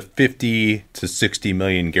in the 50 to 60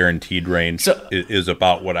 million guaranteed range is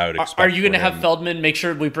about what I would expect. Are you going to have Feldman make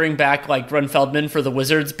sure we bring back like Ron Feldman for the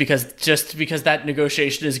Wizards because that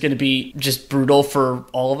negotiation is going to be just brutal for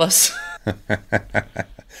all of us?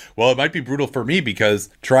 Well, it might be brutal for me because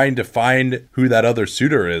trying to find who that other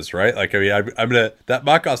suitor is, right? Like, I mean, I'm gonna, that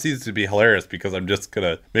mock-off season to be hilarious because I'm just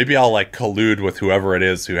gonna, maybe I'll like collude with whoever it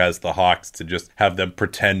is who has the Hawks to just have them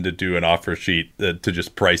pretend to do an offer sheet to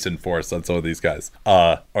just price enforce on some of these guys,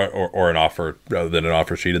 or an offer rather than an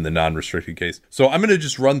offer sheet in the non-restricted case. So I'm gonna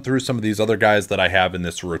just run through some of these other guys that I have in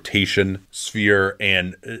this rotation sphere,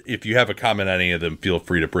 and if you have a comment on any of them, feel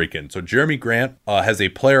free to break in. So Jeremy Grant has a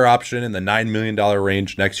player option in the $9 million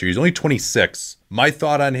range next year. He's only 26. My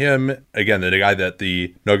thought on him, again, the guy that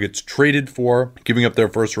the Nuggets traded for, giving up their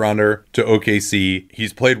first rounder to OKC.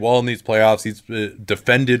 He's played well in these playoffs. He's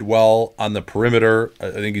defended well on the perimeter.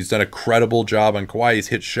 I think he's done a credible job on Kawhi. He's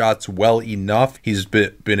hit shots well enough. He's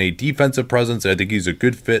been a defensive presence. I think he's a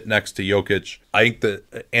good fit next to Jokic. I think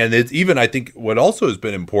that, and it's even, I think what also has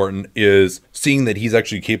been important is seeing that he's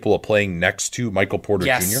actually capable of playing next to Michael Porter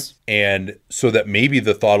Jr. And so that maybe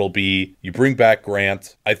the thought will be you bring back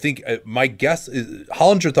Grant. I think my guess is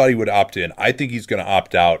Hollinger thought he would opt in. I think he's going to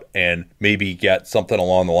opt out and maybe get something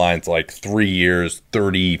along the lines like 3 years,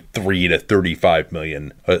 33 to 35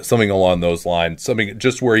 million, something along those lines, something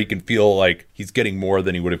just where he can feel like he's getting more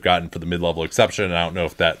than he would have gotten for the mid-level exception. And I don't know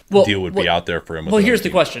if that deal would be out there for him. Well, here's the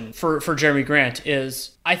question for Jeremy Grant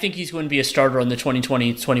is, I think he's going to be a starter on the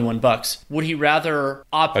 2020-21 Bucks. Would he rather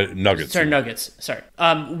Nuggets.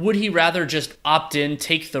 Would he rather just opt in,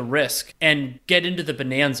 take the risk, and get into the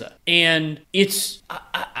bonanza? And it's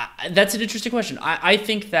that's an interesting question. I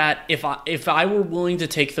think that if I were willing to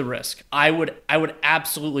take the risk, I would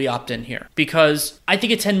absolutely opt in here, because I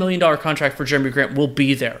think a $10 million contract for Jeremy Grant will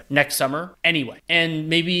be there next summer anyway. And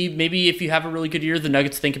maybe if you have a really good year, the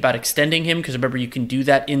Nuggets think about extending him, because remember, you can do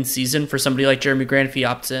that in season for somebody like Jeremy Grant if he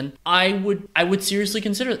opts in. I would seriously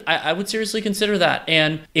consider that.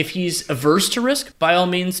 And if he's averse to risk, by all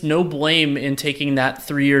means, no blame in taking that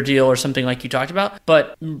 3-year deal or something like you talked about.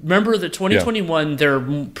 But remember that 2021, they're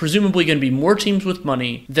presumably presumably going to be more teams with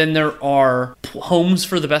money than there are homes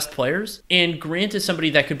for the best players. And Grant is somebody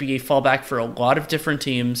that could be a fallback for a lot of different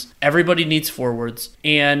teams. Everybody needs forwards.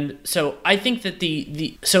 And so I think that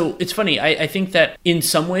so it's funny. I think that in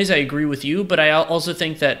some ways I agree with you, but I also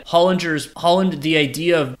think that Holland, the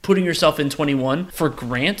idea of putting yourself in 21 for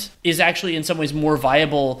Grant is actually in some ways more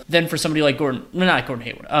viable than for somebody like not Gordon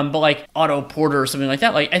Hayward, but like Otto Porter or something like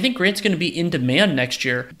that. Like, I think Grant's going to be in demand next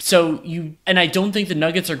year. And I don't think the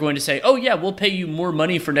Nuggets are going to say, oh yeah, we'll pay you more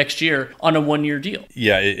money for next year on a 1-year deal.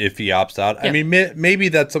 Yeah, if he opts out. Yeah. I mean, maybe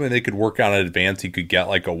that's something they could work on in advance. He could get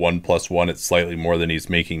like a 1+1 at slightly more than he's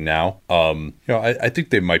making now. I think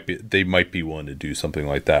they might be willing to do something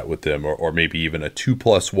like that with him, or maybe even a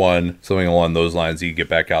 2+1, something along those lines. He can get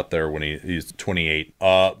back out there when he's 28.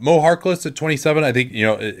 Mo Harkless at 27, I think,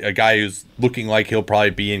 a guy who's looking like he'll probably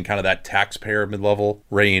be in kind of that taxpayer mid-level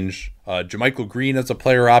range. JaMychal Green as a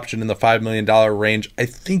player option in the $5 million range. I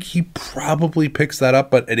think he probably picks that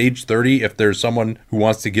up, but at age 30, if there's someone who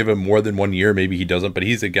wants to give him more than 1 year, maybe he doesn't. But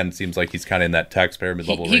seems like he's kind of in that taxpayer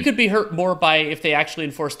mid-level range. He could be hurt more by if they actually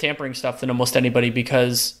enforce tampering stuff than almost anybody,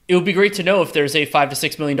 because it would be great to know if there's a $5 to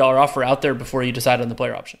 $6 million offer out there before you decide on the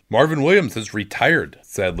player option. Marvin Williams has retired,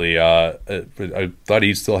 sadly. I thought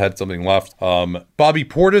he still had something left. Bobby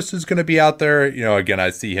Portis is going to be out there. Again, I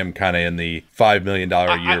see him kind of in the $5 million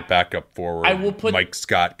a year backup forward, Mike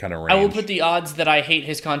Scott kind of range. I will put the odds that I hate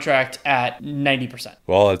his contract at 90%.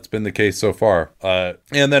 Well, it's been the case so far.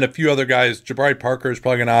 And then a few other guys. Jabari Parker is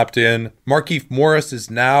probably going to opt in. Markieff Morris is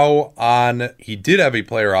now on. He did have a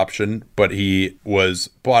player option, but he was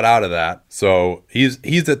bought out of that. So he's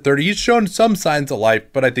at 30. He's shown some signs of life,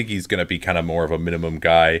 but I think he's going to be kind of more of a minimum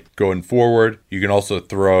guy going forward. You can also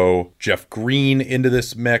throw Jeff Green into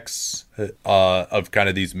this mix of kind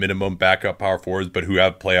of these minimum backup power forwards, but who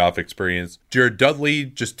have playoff experience. Jared Dudley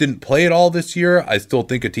just didn't play at all this year. I still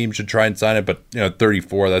think a team should try and sign it, but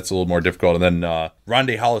 34, that's a little more difficult. And then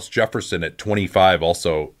Rondé Hollis Jefferson at 25,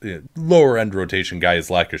 also lower end rotation guy.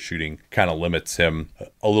 His lack of shooting kind of limits him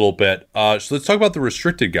a little bit. So let's talk about the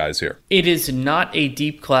restricted guys here. It is not a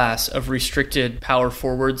deep class of restricted power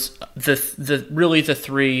forwards. The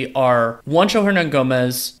three are Juancho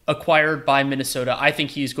Hernan-Gomez, acquired by Minnesota. I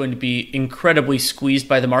think he's going to be incredibly squeezed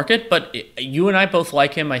by the market, but you and I both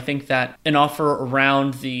like him. I think that an offer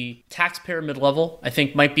around the taxpayer mid-level, I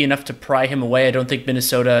think, might be enough to pry him away. I don't think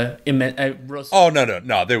Minnesota...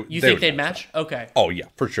 No. You think they'd match? Okay. Oh, yeah,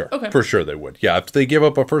 for sure. Okay. For sure they would. Yeah, if they give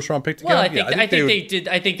up a first-round pick to get him,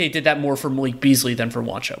 I think they did that more for Malik Beasley than for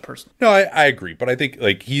Juancho, personally. No, I agree, but I think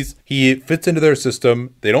he fits into their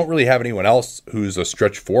system. They don't really have anyone else who's a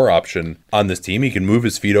stretch 4 option on this team. He can move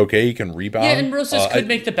his feet okay. He can rebound. Yeah, and Rosas could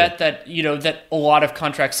make the bet that that a lot of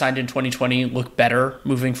contracts signed in 2020 look better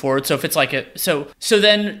moving forward. So if it's like so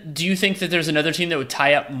then do you think that there's another team that would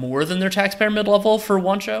tie up more than their taxpayer mid-level for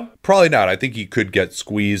Juancho? Probably not. I think he could get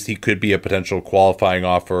squeezed. He could be a potential qualifying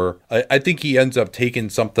offer. I think he ends up taking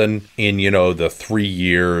something in the 3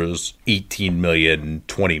 years, 18 million,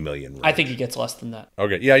 20 million range. I think he gets less than that.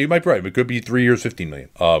 Okay, yeah, you might be right. It could be 3 years, 15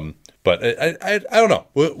 million. But I don't know.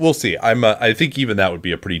 We'll see. I think even that would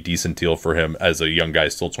be a pretty decent deal for him as a young guy,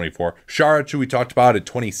 still 24. Saric, who we talked about at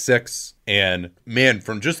 26. And man,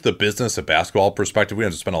 from just the business of basketball perspective, we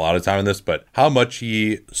don't have to spend a lot of time on this, but how much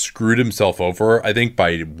he screwed himself over, I think,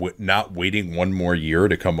 by not waiting 1 more year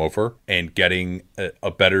to come over and getting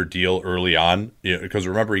a better deal early on. Because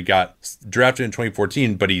remember, he got drafted in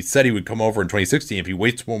 2014, but he said he would come over in 2016. If he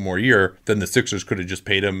waits 1 more year, then the Sixers could have just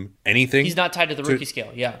paid him anything. He's not tied to the rookie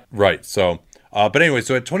scale, yeah. Right, so... but anyway,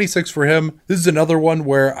 so at 26 for him, this is another one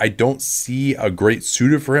where I don't see a great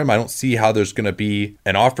suitor for him. I don't see how there's going to be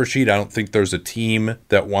an offer sheet. I don't think there's a team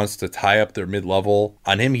that wants to tie up their mid-level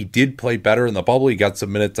on him. He did play better in the bubble. He got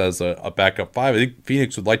some minutes as a backup 5. I think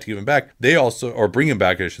Phoenix would like to give him back. Or bring him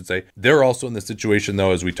back, I should say. They're also in the situation,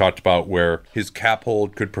 though, as we talked about, where his cap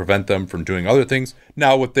hold could prevent them from doing other things.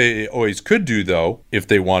 Now, what they always could do, though, if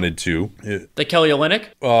they wanted to... The Kelly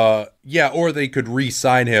Olynyk? Yeah, or they could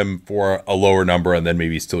re-sign him for a lower number and then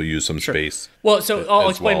maybe still use some space. Well, so I'll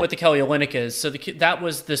explain what the Kelly Olynyk is. So that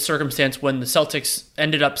was the circumstance when the Celtics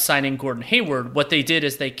ended up signing Gordon Hayward. What they did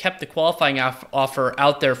is they kept the qualifying offer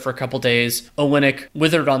out there for a couple days. Olynyk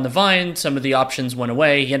withered on the vine. Some of the options went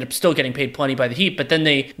away. He ended up still getting paid plenty by the Heat. But then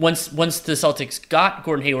once the Celtics got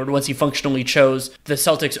Gordon Hayward, once he functionally chose the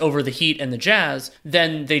Celtics over the Heat and the Jazz,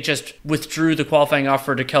 then they just withdrew the qualifying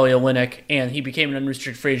offer to Kelly Olynyk, and he became an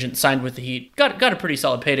unrestricted free agent, signed signed with the Heat. Got a pretty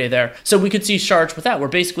solid payday there. So we could see Saric with that, where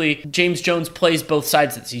basically James Jones plays both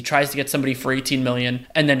sides of this. He tries to get somebody for $18 million,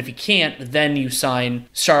 and then if he can't, then you sign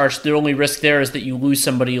Saric. The only risk there is that you lose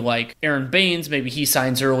somebody like Aaron Baines. Maybe he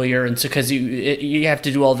signs earlier, and so because you have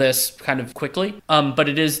to do all this kind of quickly. But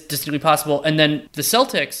it is distinctly possible. And then the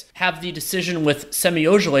Celtics have the decision with Semi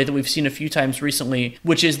Ojeleye that we've seen a few times recently,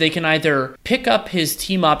 which is they can either pick up his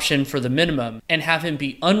team option for the minimum and have him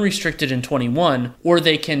be unrestricted in 21, or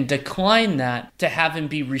they can decline that to have him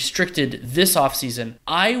be restricted this offseason.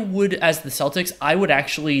 I would, as the Celtics, I would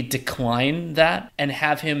actually decline that and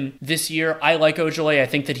have him this year. I like Ojeleye. I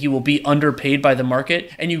think that he will be underpaid by the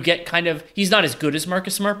market, and you get he's not as good as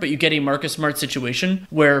Marcus Smart, but you get a Marcus Smart situation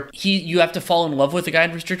where you have to fall in love with a guy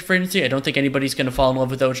in restricted free agency. I don't think anybody's going to fall in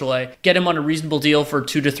love with Ojeleye. Get him on a reasonable deal for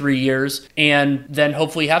 2 to 3 years, and then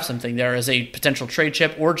hopefully have something there as a potential trade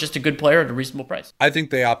chip or just a good player at a reasonable price. I think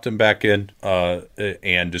they opt him back in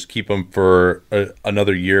and just keep him for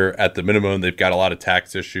another year at the minimum. They've got a lot of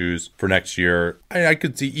tax issues for next year. I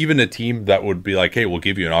could see even a team that would be like, hey, we'll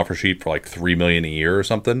give you an offer sheet for like $3 million a year or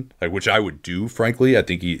something, like, which I would do, frankly. I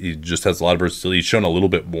think he just has a lot of versatility. He's shown a little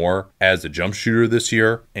bit more as a jump shooter this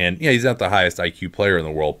year. And yeah, he's not the highest IQ player in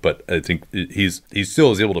the world, but I think he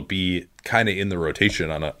still is able to be kind of in the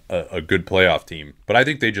rotation on a good playoff team. But I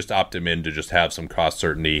think they just opt him in to just have some cost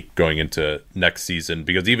certainty going into next season,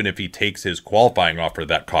 because even if he takes his qualifying offer,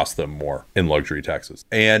 that costs them more in luxury taxes.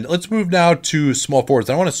 And let's move now to small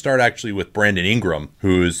forwards. I want to start actually with Brandon Ingram,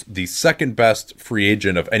 who's the second best free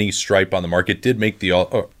agent of any stripe on the market, did make the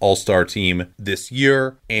All-Star team this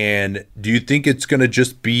year. And do you think it's going to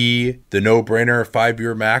just be the no-brainer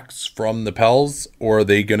 5-year max from the Pels, or are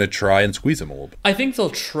they going to try and squeeze him a little bit? I think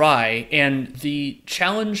they'll try. And the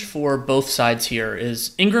challenge for both sides here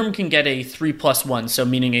is Ingram can get a 3+1, so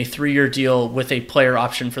meaning a 3-year deal with a player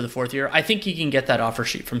option for the 4th year. I think he can get that offer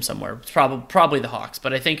sheet from somewhere. It's probably the Hawks,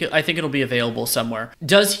 but I think it'll be available somewhere.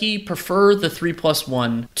 Does he prefer the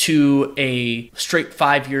 3+1 to a straight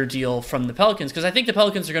 5-year deal from the Pelicans? Because I think the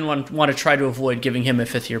Pelicans are going to want to try to avoid giving him a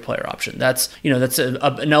 5th-year player option. That's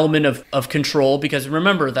an element of control, because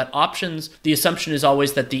remember that options, the assumption is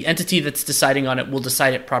always that the entity that's deciding on it will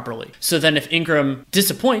decide it properly. So then if Ingram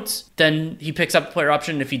disappoints, then he picks up a player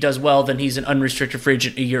option. If he does well, then he's an unrestricted free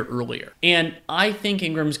agent a year earlier. And I think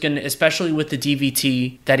Ingram's going to, especially with the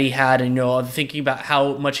DVT that he had, and thinking about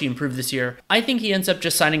how much he improved this year, I think he ends up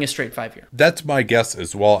just signing a straight 5-year. That's my guess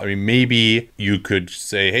as well. I mean, maybe you could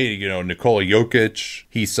say, hey, Nikola Jokic,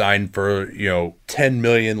 he signed for, $10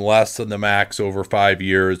 million less than the max over 5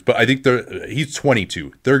 years, but I think he's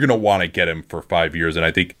 22. They're going to want to get him for 5 years. And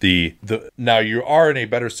I think now you are in a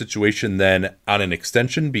better situation than on an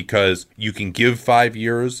extension, because you can give 5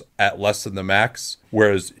 years at less than the max.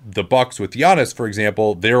 Whereas the Bucks with Giannis, for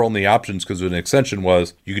example, their only options because of an extension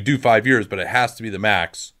was you could do 5 years, but it has to be the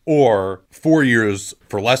max, or 4 years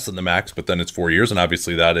for less than the max, but then it's 4 years. And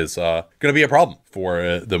obviously that is going to be a problem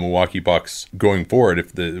for the Milwaukee Bucks going forward.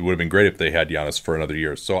 It would have been great if they had Giannis for another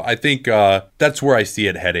year. So I think that's where I see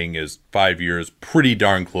it heading, is 5 years, pretty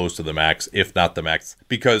darn close to the max, if not the max.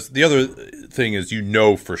 Because the other thing is,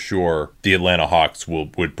 for sure the Atlanta Hawks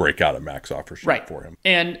would break out a max offer sheet for him.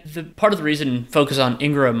 And the part of the reason focus on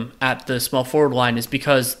Ingram at the small forward line is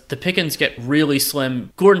because the pickings get really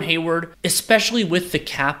slim. Gordon Hayward, especially with the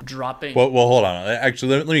cap dropping. Well, hold on.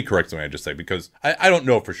 Actually, let me correct something I just said, because I don't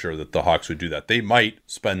know for sure that the Hawks would do that. They might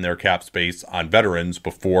spend their cap space on veterans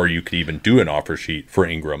before you could even do an offer sheet for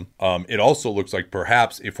Ingram. It also looks like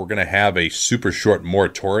perhaps if we're going to have a super short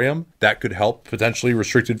moratorium, that could help potentially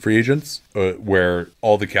restricted free agents, where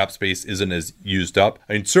all the cap space isn't as used up.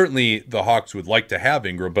 I mean, certainly the Hawks would like to have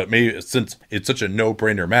Ingram, but maybe since it's such a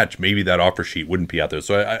no-brainer match, maybe that offer sheet wouldn't be out there.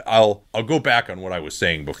 So I'll go back on what I was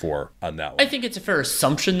saying before on that one. I think it's a fair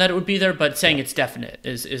assumption that it would be there, but saying it's definite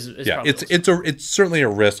is yeah. It's certainly a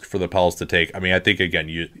risk for the Pels to take. I mean, I think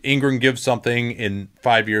again, Ingram gives something in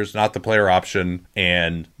 5 years, not the player option,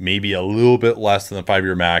 and maybe a little bit less than the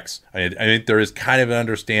 5-year max. I think there is kind of an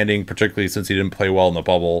understanding, particularly since he didn't play well in the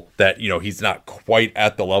bubble, that he's not quite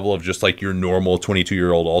at the level of just like your normal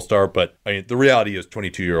 22-year-old All-Star. But I mean, the reality is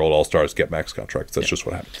 22-year-old All-Stars get max contracts. That's just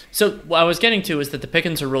what happens. So what I was getting to is that the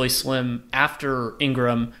pickings are really slim after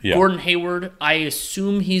Ingram. Yeah. Gordon Hayward, I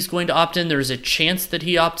assume he's going to opt in. There's a chance that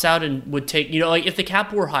he opts out and would take, like if the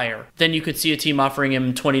cap were higher, then you could see a team offering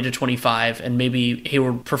him 20 to 25, and maybe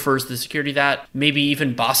Hayward prefers the security that. Maybe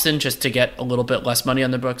even Boston, just to get a little bit less money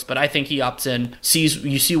on the books. But I think he opts in.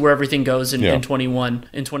 You see where everything goes in 21,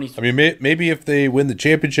 in 23. I mean, maybe if they win the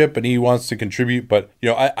championship and he wants to contribute, but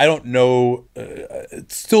I don't know.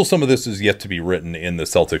 Still, some of this is yet to be written in the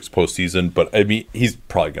Celtics postseason, but I mean, he's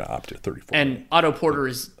probably going to opt in 34. And Otto Porter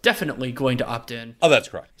is definitely going to opt in. Oh, that's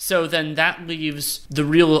correct. So then that leaves the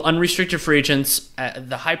real unrestricted free agents,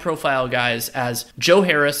 the high-profile guys, as Joe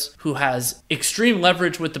Harris, who has extreme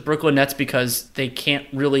leverage with the Brooklyn Nets because they can't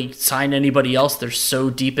really sign anybody else. They're so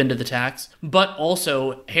deep into the tax. But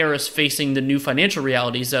also Harris facing the new financial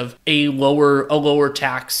realities of a lower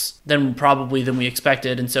tax than we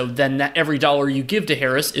expected. And so then that every dollar you give to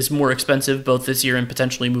Harris is more expensive both this year and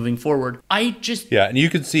potentially moving forward. Yeah, and you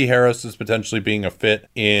can see Harris as potentially being a fit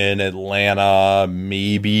in Atlanta,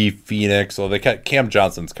 maybe Phoenix. So Cam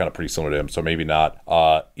Johnson's kind of pretty similar to him, so maybe not.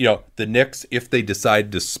 The Knicks, if they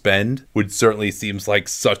decide to spend, would certainly seems like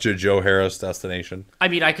such a Joe Harris destination. I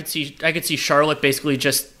mean, I could see Charlotte basically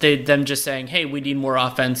them just saying, hey, we need more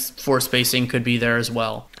offense. Floor spacing could be there as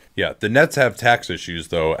well. Yeah, the Nets have tax issues,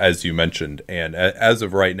 though, as you mentioned. And as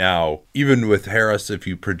of right now, even with Harris, if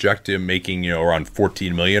you project him making, around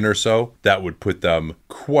 $14 million or so, that would put them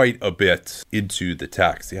quite a bit into the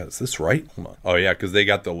tax. Yeah, is this right? Hold on. Oh, yeah, because they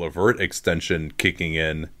got the LeVert extension kicking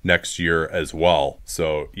in next year as well.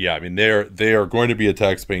 So, yeah, I mean, they are going to be a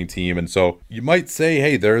tax-paying team. And so you might say,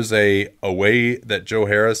 hey, there's a way that Joe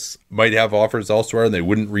Harris might have offers elsewhere and they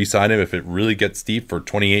wouldn't re-sign him if it really gets deep for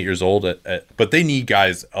 28 years old. But they need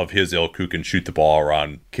guys of his ilk who can shoot the ball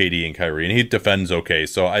around KD and Kyrie, and he defends okay.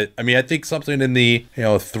 So I think something in the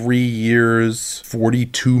 3 years,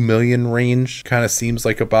 $42 million range kind of seems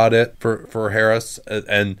like about it for Harris,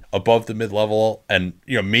 and above the mid-level, and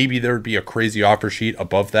maybe there would be a crazy offer sheet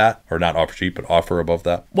above that, or not offer sheet, but offer above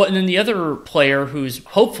that. Well, and then the other player who's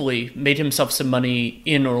hopefully made himself some money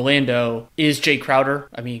in Orlando is Jay Crowder.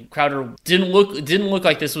 I mean, Crowder didn't look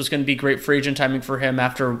like this was going to be great free agent timing for him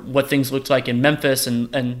after what things looked like in Memphis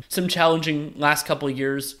and some challenging last couple of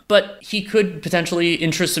years, but he could potentially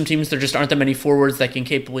interest some teams. There just aren't that many forwards that can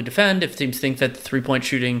capably defend if teams think that the three-point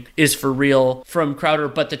shooting is for real from Crowder.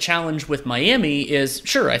 But the challenge with Miami is,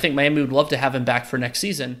 sure, I think Miami would love to have him back for next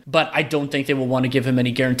season, but I don't think they will want to give him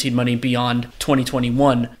any guaranteed money beyond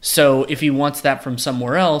 2021. So if he wants that from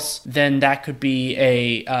somewhere else, then that could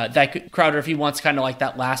be Crowder, if he wants kind of like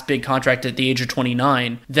that last big contract at the age of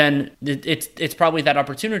 29, then it's probably that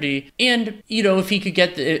opportunity. And, if he could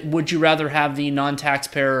get would you rather have the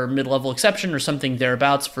non-taxpayer mid-level exception or something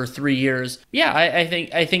thereabouts for 3 years? Yeah, I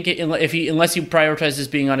think unless he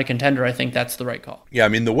prioritizes being on a contender, I think that's the right call. Yeah, I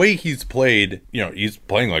mean, the way he's played, he's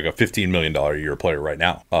playing like a $15 million a year player right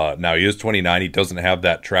now. Now he is 29. He doesn't have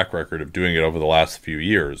that track record of doing it over the last few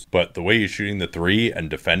years, but the way he's shooting the three and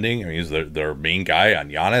defending, I mean, he's their main guy on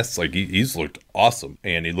Giannis. Like he's looked awesome,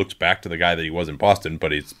 and he looks back to the guy that he was in Boston,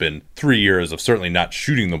 but it's been 3 years of certainly not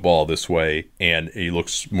shooting the ball this way, and he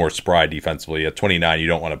looks more spry defensively. At 29, you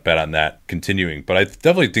don't want to bet on that continuing, but I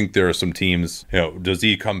definitely think there are some teams, does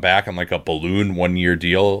he come back on like a balloon 1 year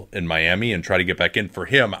deal in Miami and try to get back in? For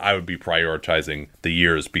him, I would be prioritizing the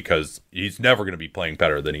years because he's never going to be playing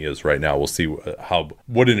better than he is right now. We'll see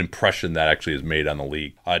what an impression that actually has made on the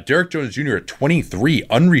league. Derek Jones Jr. at 23,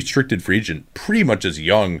 unrestricted free agent, pretty much as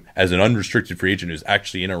young as an unrestricted free agent who's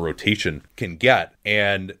actually in a rotation can get.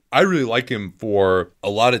 And I really like him for a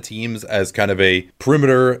lot of teams as kind of a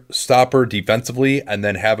perimeter stopper defensively, and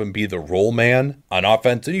then have him be the roll man on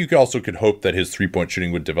offense. And you could hope that his three-point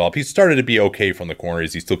shooting would develop. He started to be okay from the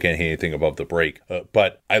corners. He still can't hit anything above the break.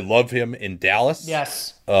 But I love him in Dallas.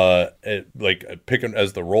 Yes. Pick him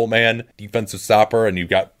as the roll man, defensive stopper, and you've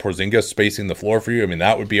got Porzingis spacing the floor for you. I mean,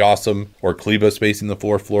 that would be awesome. Or Kleba spacing the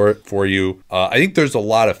floor for you. I think there's a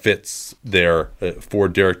lot of fits there for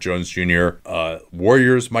Derek Jones Jr.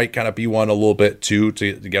 Warriors might kind of be one a little bit too,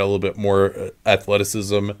 to get a little bit more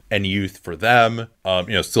athleticism and youth for them.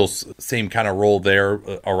 Still same kind of role there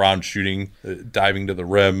around shooting, diving to the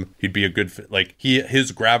rim. He'd be a good fit. Like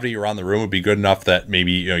his gravity around the rim would be good enough that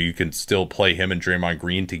maybe you can still play him and Draymond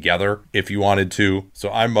Green together if you wanted to.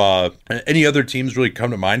 So I'm any other teams really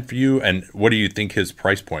come to mind for you, and what do you think his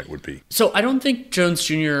price point would be? So I don't think Jones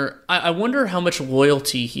Jr. I wonder how much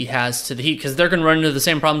loyalty he has to the Heat, because they're going to run into the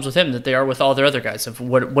same problems with him that they are with all their other guys of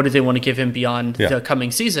what do they want to give him beyond the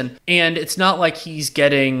coming season. And it's not like he's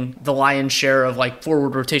getting the lion's share of like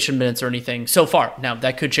forward rotation minutes or anything so far. Now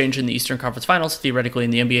that could change in the Eastern Conference Finals, theoretically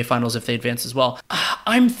in the NBA Finals if they advance as well.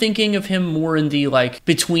 I'm thinking of him more in the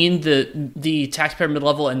between the taxpayer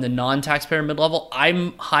mid-level and the non-taxpayer mid-level,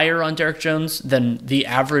 I'm higher on Derek Jones than the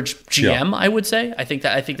average GM, I would say. I think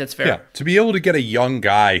that's fair. Yeah, to be able to get a young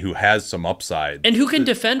guy who has some upside and who can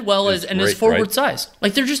defend well is forward right? size.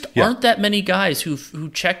 Like there just aren't that many guys who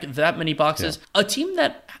check that many boxes. Yeah. A team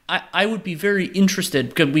that I would be very interested,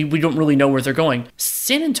 because we don't really know where they're going.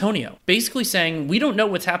 San Antonio, basically saying, we don't know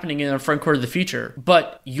what's happening in our front court of the future,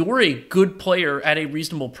 but you're a good player at a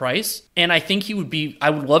reasonable price, and I think I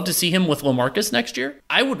would love to see him with LaMarcus next year.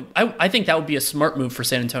 I think that would be a smart move for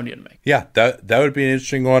San Antonio to make. Yeah, that would be an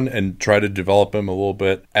interesting one, and try to develop him a little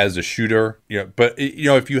bit as a shooter. But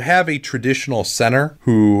if you have a traditional center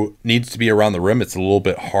who needs to be around the rim, it's a little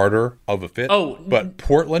bit harder of a fit. But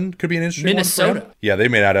Portland could be an interesting Minnesota. one for him. Yeah, they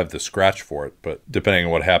may not have the scratch for it, but depending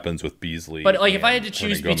on what happens with Beasley. But if I had to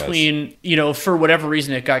choose between, for whatever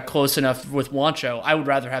reason it got close enough with Juancho, I would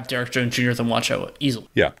rather have Derek Jones Jr. than Juancho easily.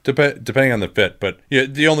 Yeah, depending on the fit. But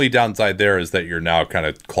the only downside there is that you're now kind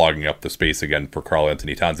of clogging up the space again for Karl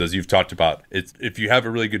Anthony Towns. As you've talked about, if you have a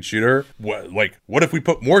really good shooter, what if we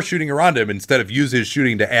put more shooting around him instead of use his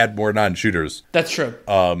shooting to add more non-shooters? That's true.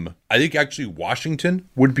 I think actually Washington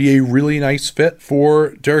would be a really nice fit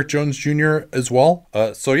for Derek Jones Jr. as well.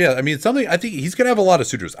 So yeah, I mean, it's something I think he's going to have a lot of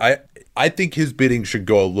suitors. I think his bidding should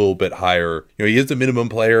go a little bit higher. He is a minimum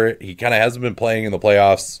player. He kind of hasn't been playing in the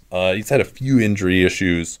playoffs. He's had a few injury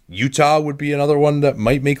issues. Utah would be another one that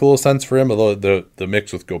might make a little sense for him, although the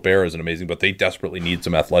mix with Gobert isn't amazing, but they desperately need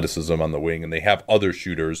some athleticism on the wing, and they have other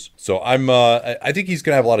shooters. So I think he's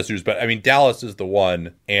going to have a lot of suitors, but I mean, Dallas is the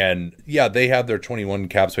one, and yeah, they have their 21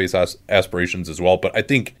 cap space aspirations as well, but I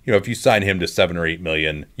think, if you sign him to $7 or $8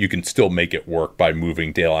 million, you can still make it work by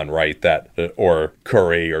moving Delon Wright or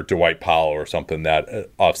Curry or Dwight Powell or something that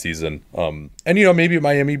offseason. And maybe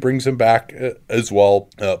Miami brings him back as well.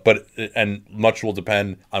 But much will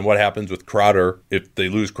depend on what happens with Crowder. If they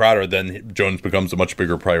lose Crowder, then Jones becomes a much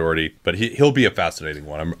bigger priority. But he'll be a fascinating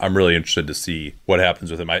one. I'm really interested to see what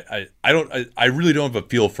happens with him. I really don't have a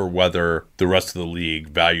feel for whether the rest of the league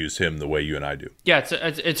values him the way you and I do. Yeah,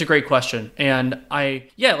 it's a great question. And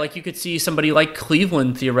you could see somebody like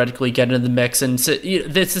Cleveland theoretically get into the mix. And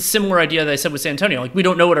it's a similar idea that I said with San Antonio. Like, we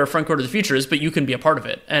don't know what our front court of the future is, but you can be a part of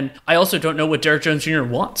it. And I also don't know what Derek Jones Jr.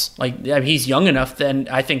 wants. He's young enough, then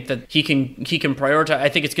I think that he can prioritize. I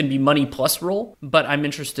think it's going to be money plus role, but I'm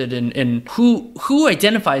interested in who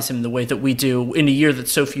identifies him the way that we do in a year that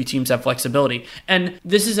so few teams have flexibility. And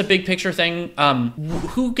this is a big picture thing.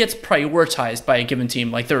 Who gets prioritized by a given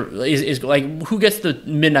team? Like, there is who gets the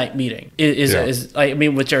midnight meeting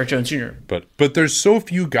with Derek Jones Jr. But there's so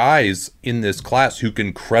few guys in this class who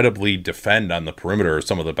can credibly defend on the perimeter, are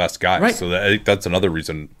some of the best guys. Right. So I think that's another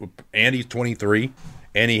reason. And he's 23.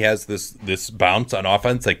 And he has this bounce on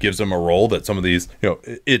offense that gives him a role that some of these,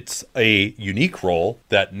 it's a unique role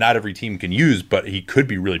that not every team can use, but he could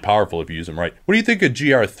be really powerful if you use him right. What do you think of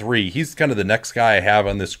GR3? He's kind of the next guy I have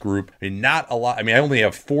on this group. I mean, not a lot. I mean, I only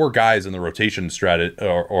have 4 guys in the rotation strata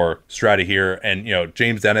here. And,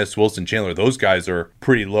 James Dennis, Wilson Chandler, those guys are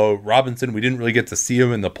pretty low. Robinson, we didn't really get to see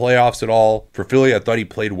him in the playoffs at all. For Philly, I thought he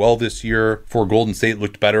played well this year. For Golden State,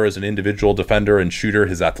 looked better as an individual defender and shooter.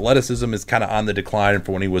 His athleticism is kind of on the decline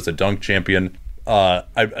for when he was a dunk champion.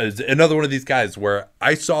 Another one of these guys where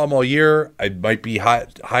I saw him all year. I might be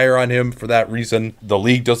higher on him for that reason. The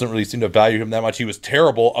league doesn't really seem to value him that much. He was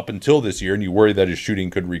terrible up until this year, and you worry that his shooting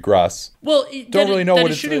could regress. Well,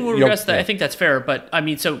 his shooting will regress. I think that's fair, but I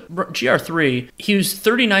mean, so GR3, he was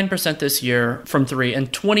 39% this year from 3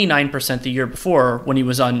 and 29% the year before when he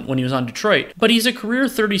was on Detroit. But he's a career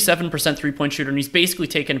 37% 3-point shooter, and he's basically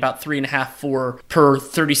taken about 3.5-4 per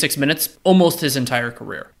 36 minutes almost his entire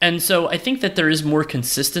career. And so I think that there is more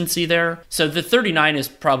consistency there. So the 39 is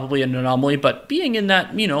probably an anomaly, but being in that,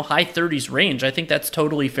 high 30s range, I think that's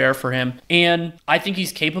totally fair for him. And I think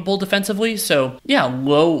he's capable defensively. So yeah, a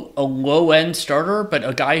low end starter, but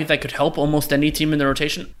a guy that could help almost any team in the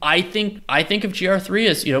rotation. I think of GR3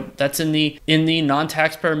 as, that's in the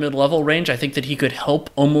non-taxpayer mid-level range. I think that he could help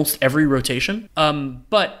almost every rotation.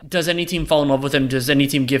 But does any team fall in love with him? Does any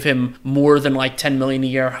team give him more than like $10 million a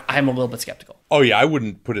year? I'm a little bit skeptical. Oh, yeah, I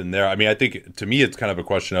wouldn't put it in there. I mean, I think, to me, it's kind of a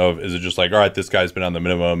question of, is it just like, all right, this guy's been on the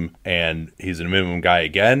minimum and he's a minimum guy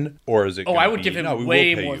again? Or is it I would give him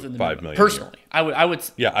way more than the $5 million. Personally. I would.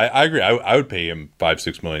 Yeah, I agree. I would pay him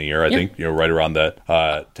 $5-6 million a year. I think right around that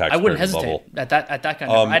tax. I wouldn't hesitate level. at that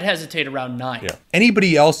kind of. I'd hesitate around 9. Yeah.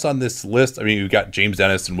 Anybody else on this list? I mean, we've got James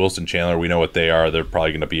Ennis and Wilson Chandler. We know what they are. They're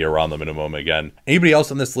probably going to be around the minimum again. Anybody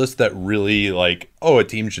else on this list that really a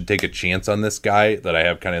team should take a chance on this guy that I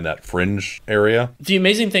have kind of in that fringe area? The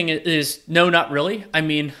amazing thing is, no, not really. I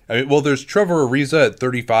mean, well, there's Trevor Ariza at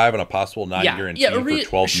 35 and a possible non-guarantee for $12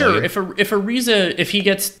 million. Sure, if Ariza,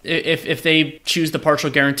 if they choose the partial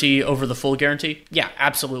guarantee over the full guarantee, yeah,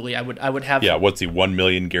 absolutely, I would have. Yeah, what's the $1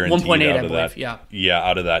 million guarantee? 1.8, out of I believe. That? Yeah,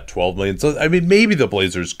 out of that $12 million. So I mean, maybe the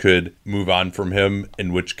Blazers could move on from him.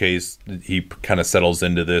 In which case, he kind of settles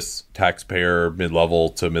into this taxpayer mid-level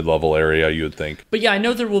to mid-level area. You would think. But yeah, I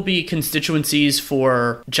know there will be constituencies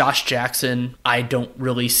for Josh Jackson. I don't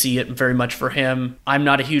really see it very much for him. I'm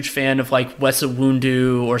not a huge fan of Wes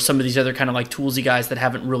Iwundu or some of these other kind of toolsy guys that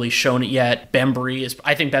haven't really shown it yet.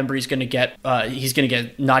 I think Bembry's going to get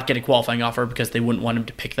not get a qualifying offer because they wouldn't want him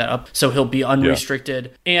to pick that up. So he'll be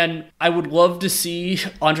unrestricted. Yeah. And I would love to see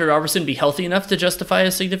Andre Robertson be healthy enough to justify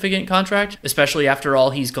a significant contract, especially after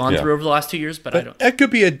all he's gone through over the last 2 years. But I don't. That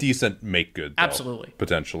could be a decent make good. Though, absolutely.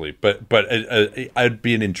 Potentially. But I'd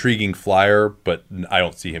be an intriguing flyer, but I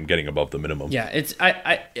don't see him getting above the minimum. Yeah, it's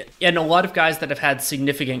and a lot of guys that have had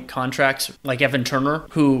significant contracts, like Evan Turner,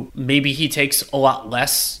 who maybe he takes a lot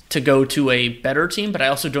less to go to a better team, but I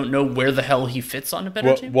also don't know where the hell he fits on a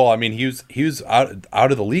better team. Well, I mean, he was out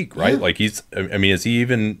of the league, right? Is he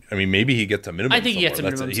even? I mean, maybe he gets a minimum. I think he gets a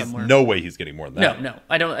minimum somewhere. No way he's getting more than that. No,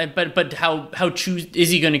 I don't. But how is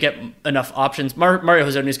he going to get enough options? Mario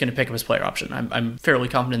Hezonja is going to pick up his player option. I'm fairly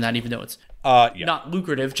confident in that, even though it's not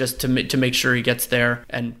lucrative, just to make sure he gets there,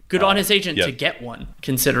 and good on his agent to get one,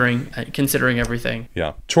 considering everything.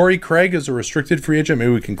 Yeah, Torrey Craig is a restricted free agent.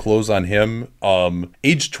 Maybe we can close on him.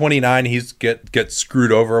 Age 29, he's gets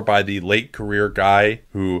screwed over by the late career guy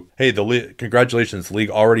who, hey, congratulations, the league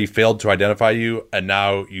already failed to identify you, and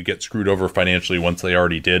now you get screwed over financially once they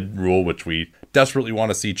already did rule, which we desperately want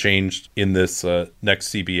to see changed in this next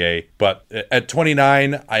CBA. But at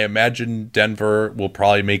 29, I imagine Denver will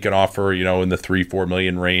probably make an offer, in the $3-4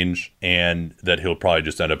 million range, and that he'll probably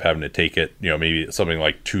just end up having to take it. Maybe something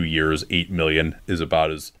like 2 years, $8 million is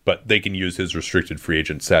about as. But they can use his restricted free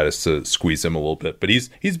agent status to squeeze him a little bit. But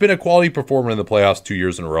he's been a quality performer in the playoffs 2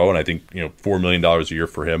 years in a row, and I think $4 million a year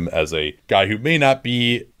for him as a guy who may not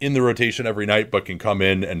be in the rotation every night, but can come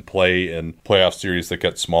in and play in playoff series that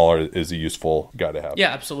get smaller is a useful guy to have.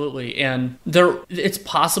 Yeah, absolutely. And it's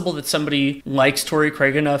possible that somebody likes Torrey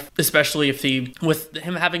Craig enough, especially with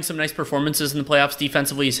him having some nice performances in the playoffs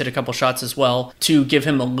defensively, he's hit a couple shots as well, to give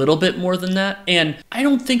him a little bit more than that. And I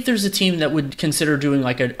don't think there's a team that would consider doing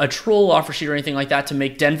a troll offer sheet or anything like that to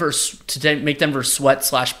make Denver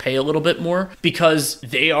sweat / pay a little bit more, because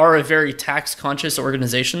they are a very tax conscious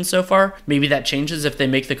organization so far. Maybe that changes if they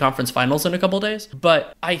make the conference finals in a couple days,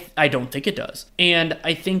 but I don't think it does. And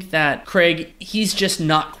I think that Craig, he's just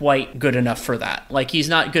not quite good enough for that. He's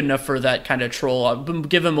not good enough for that kind of troll. I'll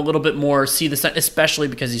give him a little bit more, see the sun, especially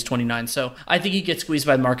because he's 29. So I think he gets squeezed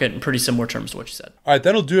by the market in pretty similar terms to what you said. All right,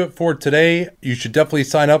 that'll do it for today. You should definitely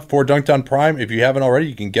sign up for Dunked on Prime. If you haven't already,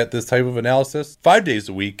 you can get this type of analysis 5 days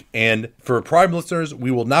a week. And for Prime listeners,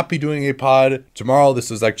 we will not be doing a pod tomorrow.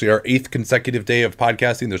 This is actually our 8th consecutive day of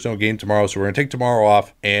podcasting. There's no game tomorrow, so we're going to take tomorrow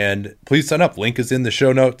off. And please sign up. Link is in the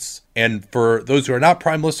show notes. And for those who are not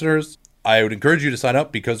Prime listeners, I would encourage you to sign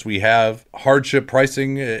up because we have hardship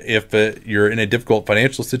pricing. If you're in a difficult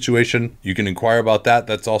financial situation, you can inquire about that.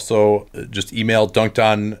 That's also just email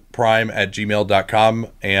dunkedonprime@gmail.com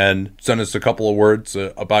and send us a couple of words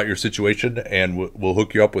about your situation, and we'll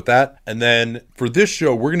hook you up with that. And then for this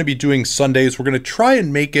show, we're going to be doing Sundays. We're going to try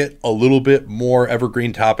and make it a little bit more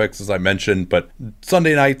evergreen topics, as I mentioned, but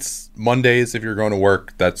Sunday nights, Mondays, if you're going to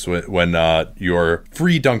work, that's when your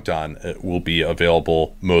free Dunked On will be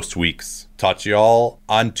available most weeks. Talk to y'all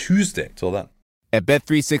on Tuesday. Till then. At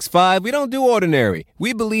Bet365, we don't do ordinary.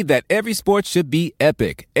 We believe that every sport should be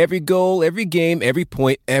epic. Every goal, every game, every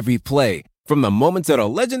point, every play. From the moments that are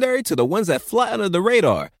legendary to the ones that fly under the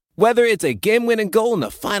radar. Whether it's a game-winning goal in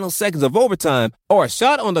the final seconds of overtime or a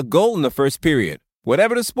shot on the goal in the first period.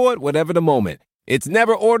 Whatever the sport, whatever the moment. It's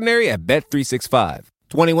never ordinary at Bet365.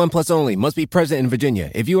 21 plus only. Must be present in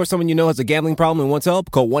Virginia. If you or someone you know has a gambling problem and wants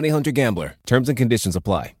help, call 1-800-GAMBLER. Terms and conditions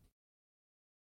apply.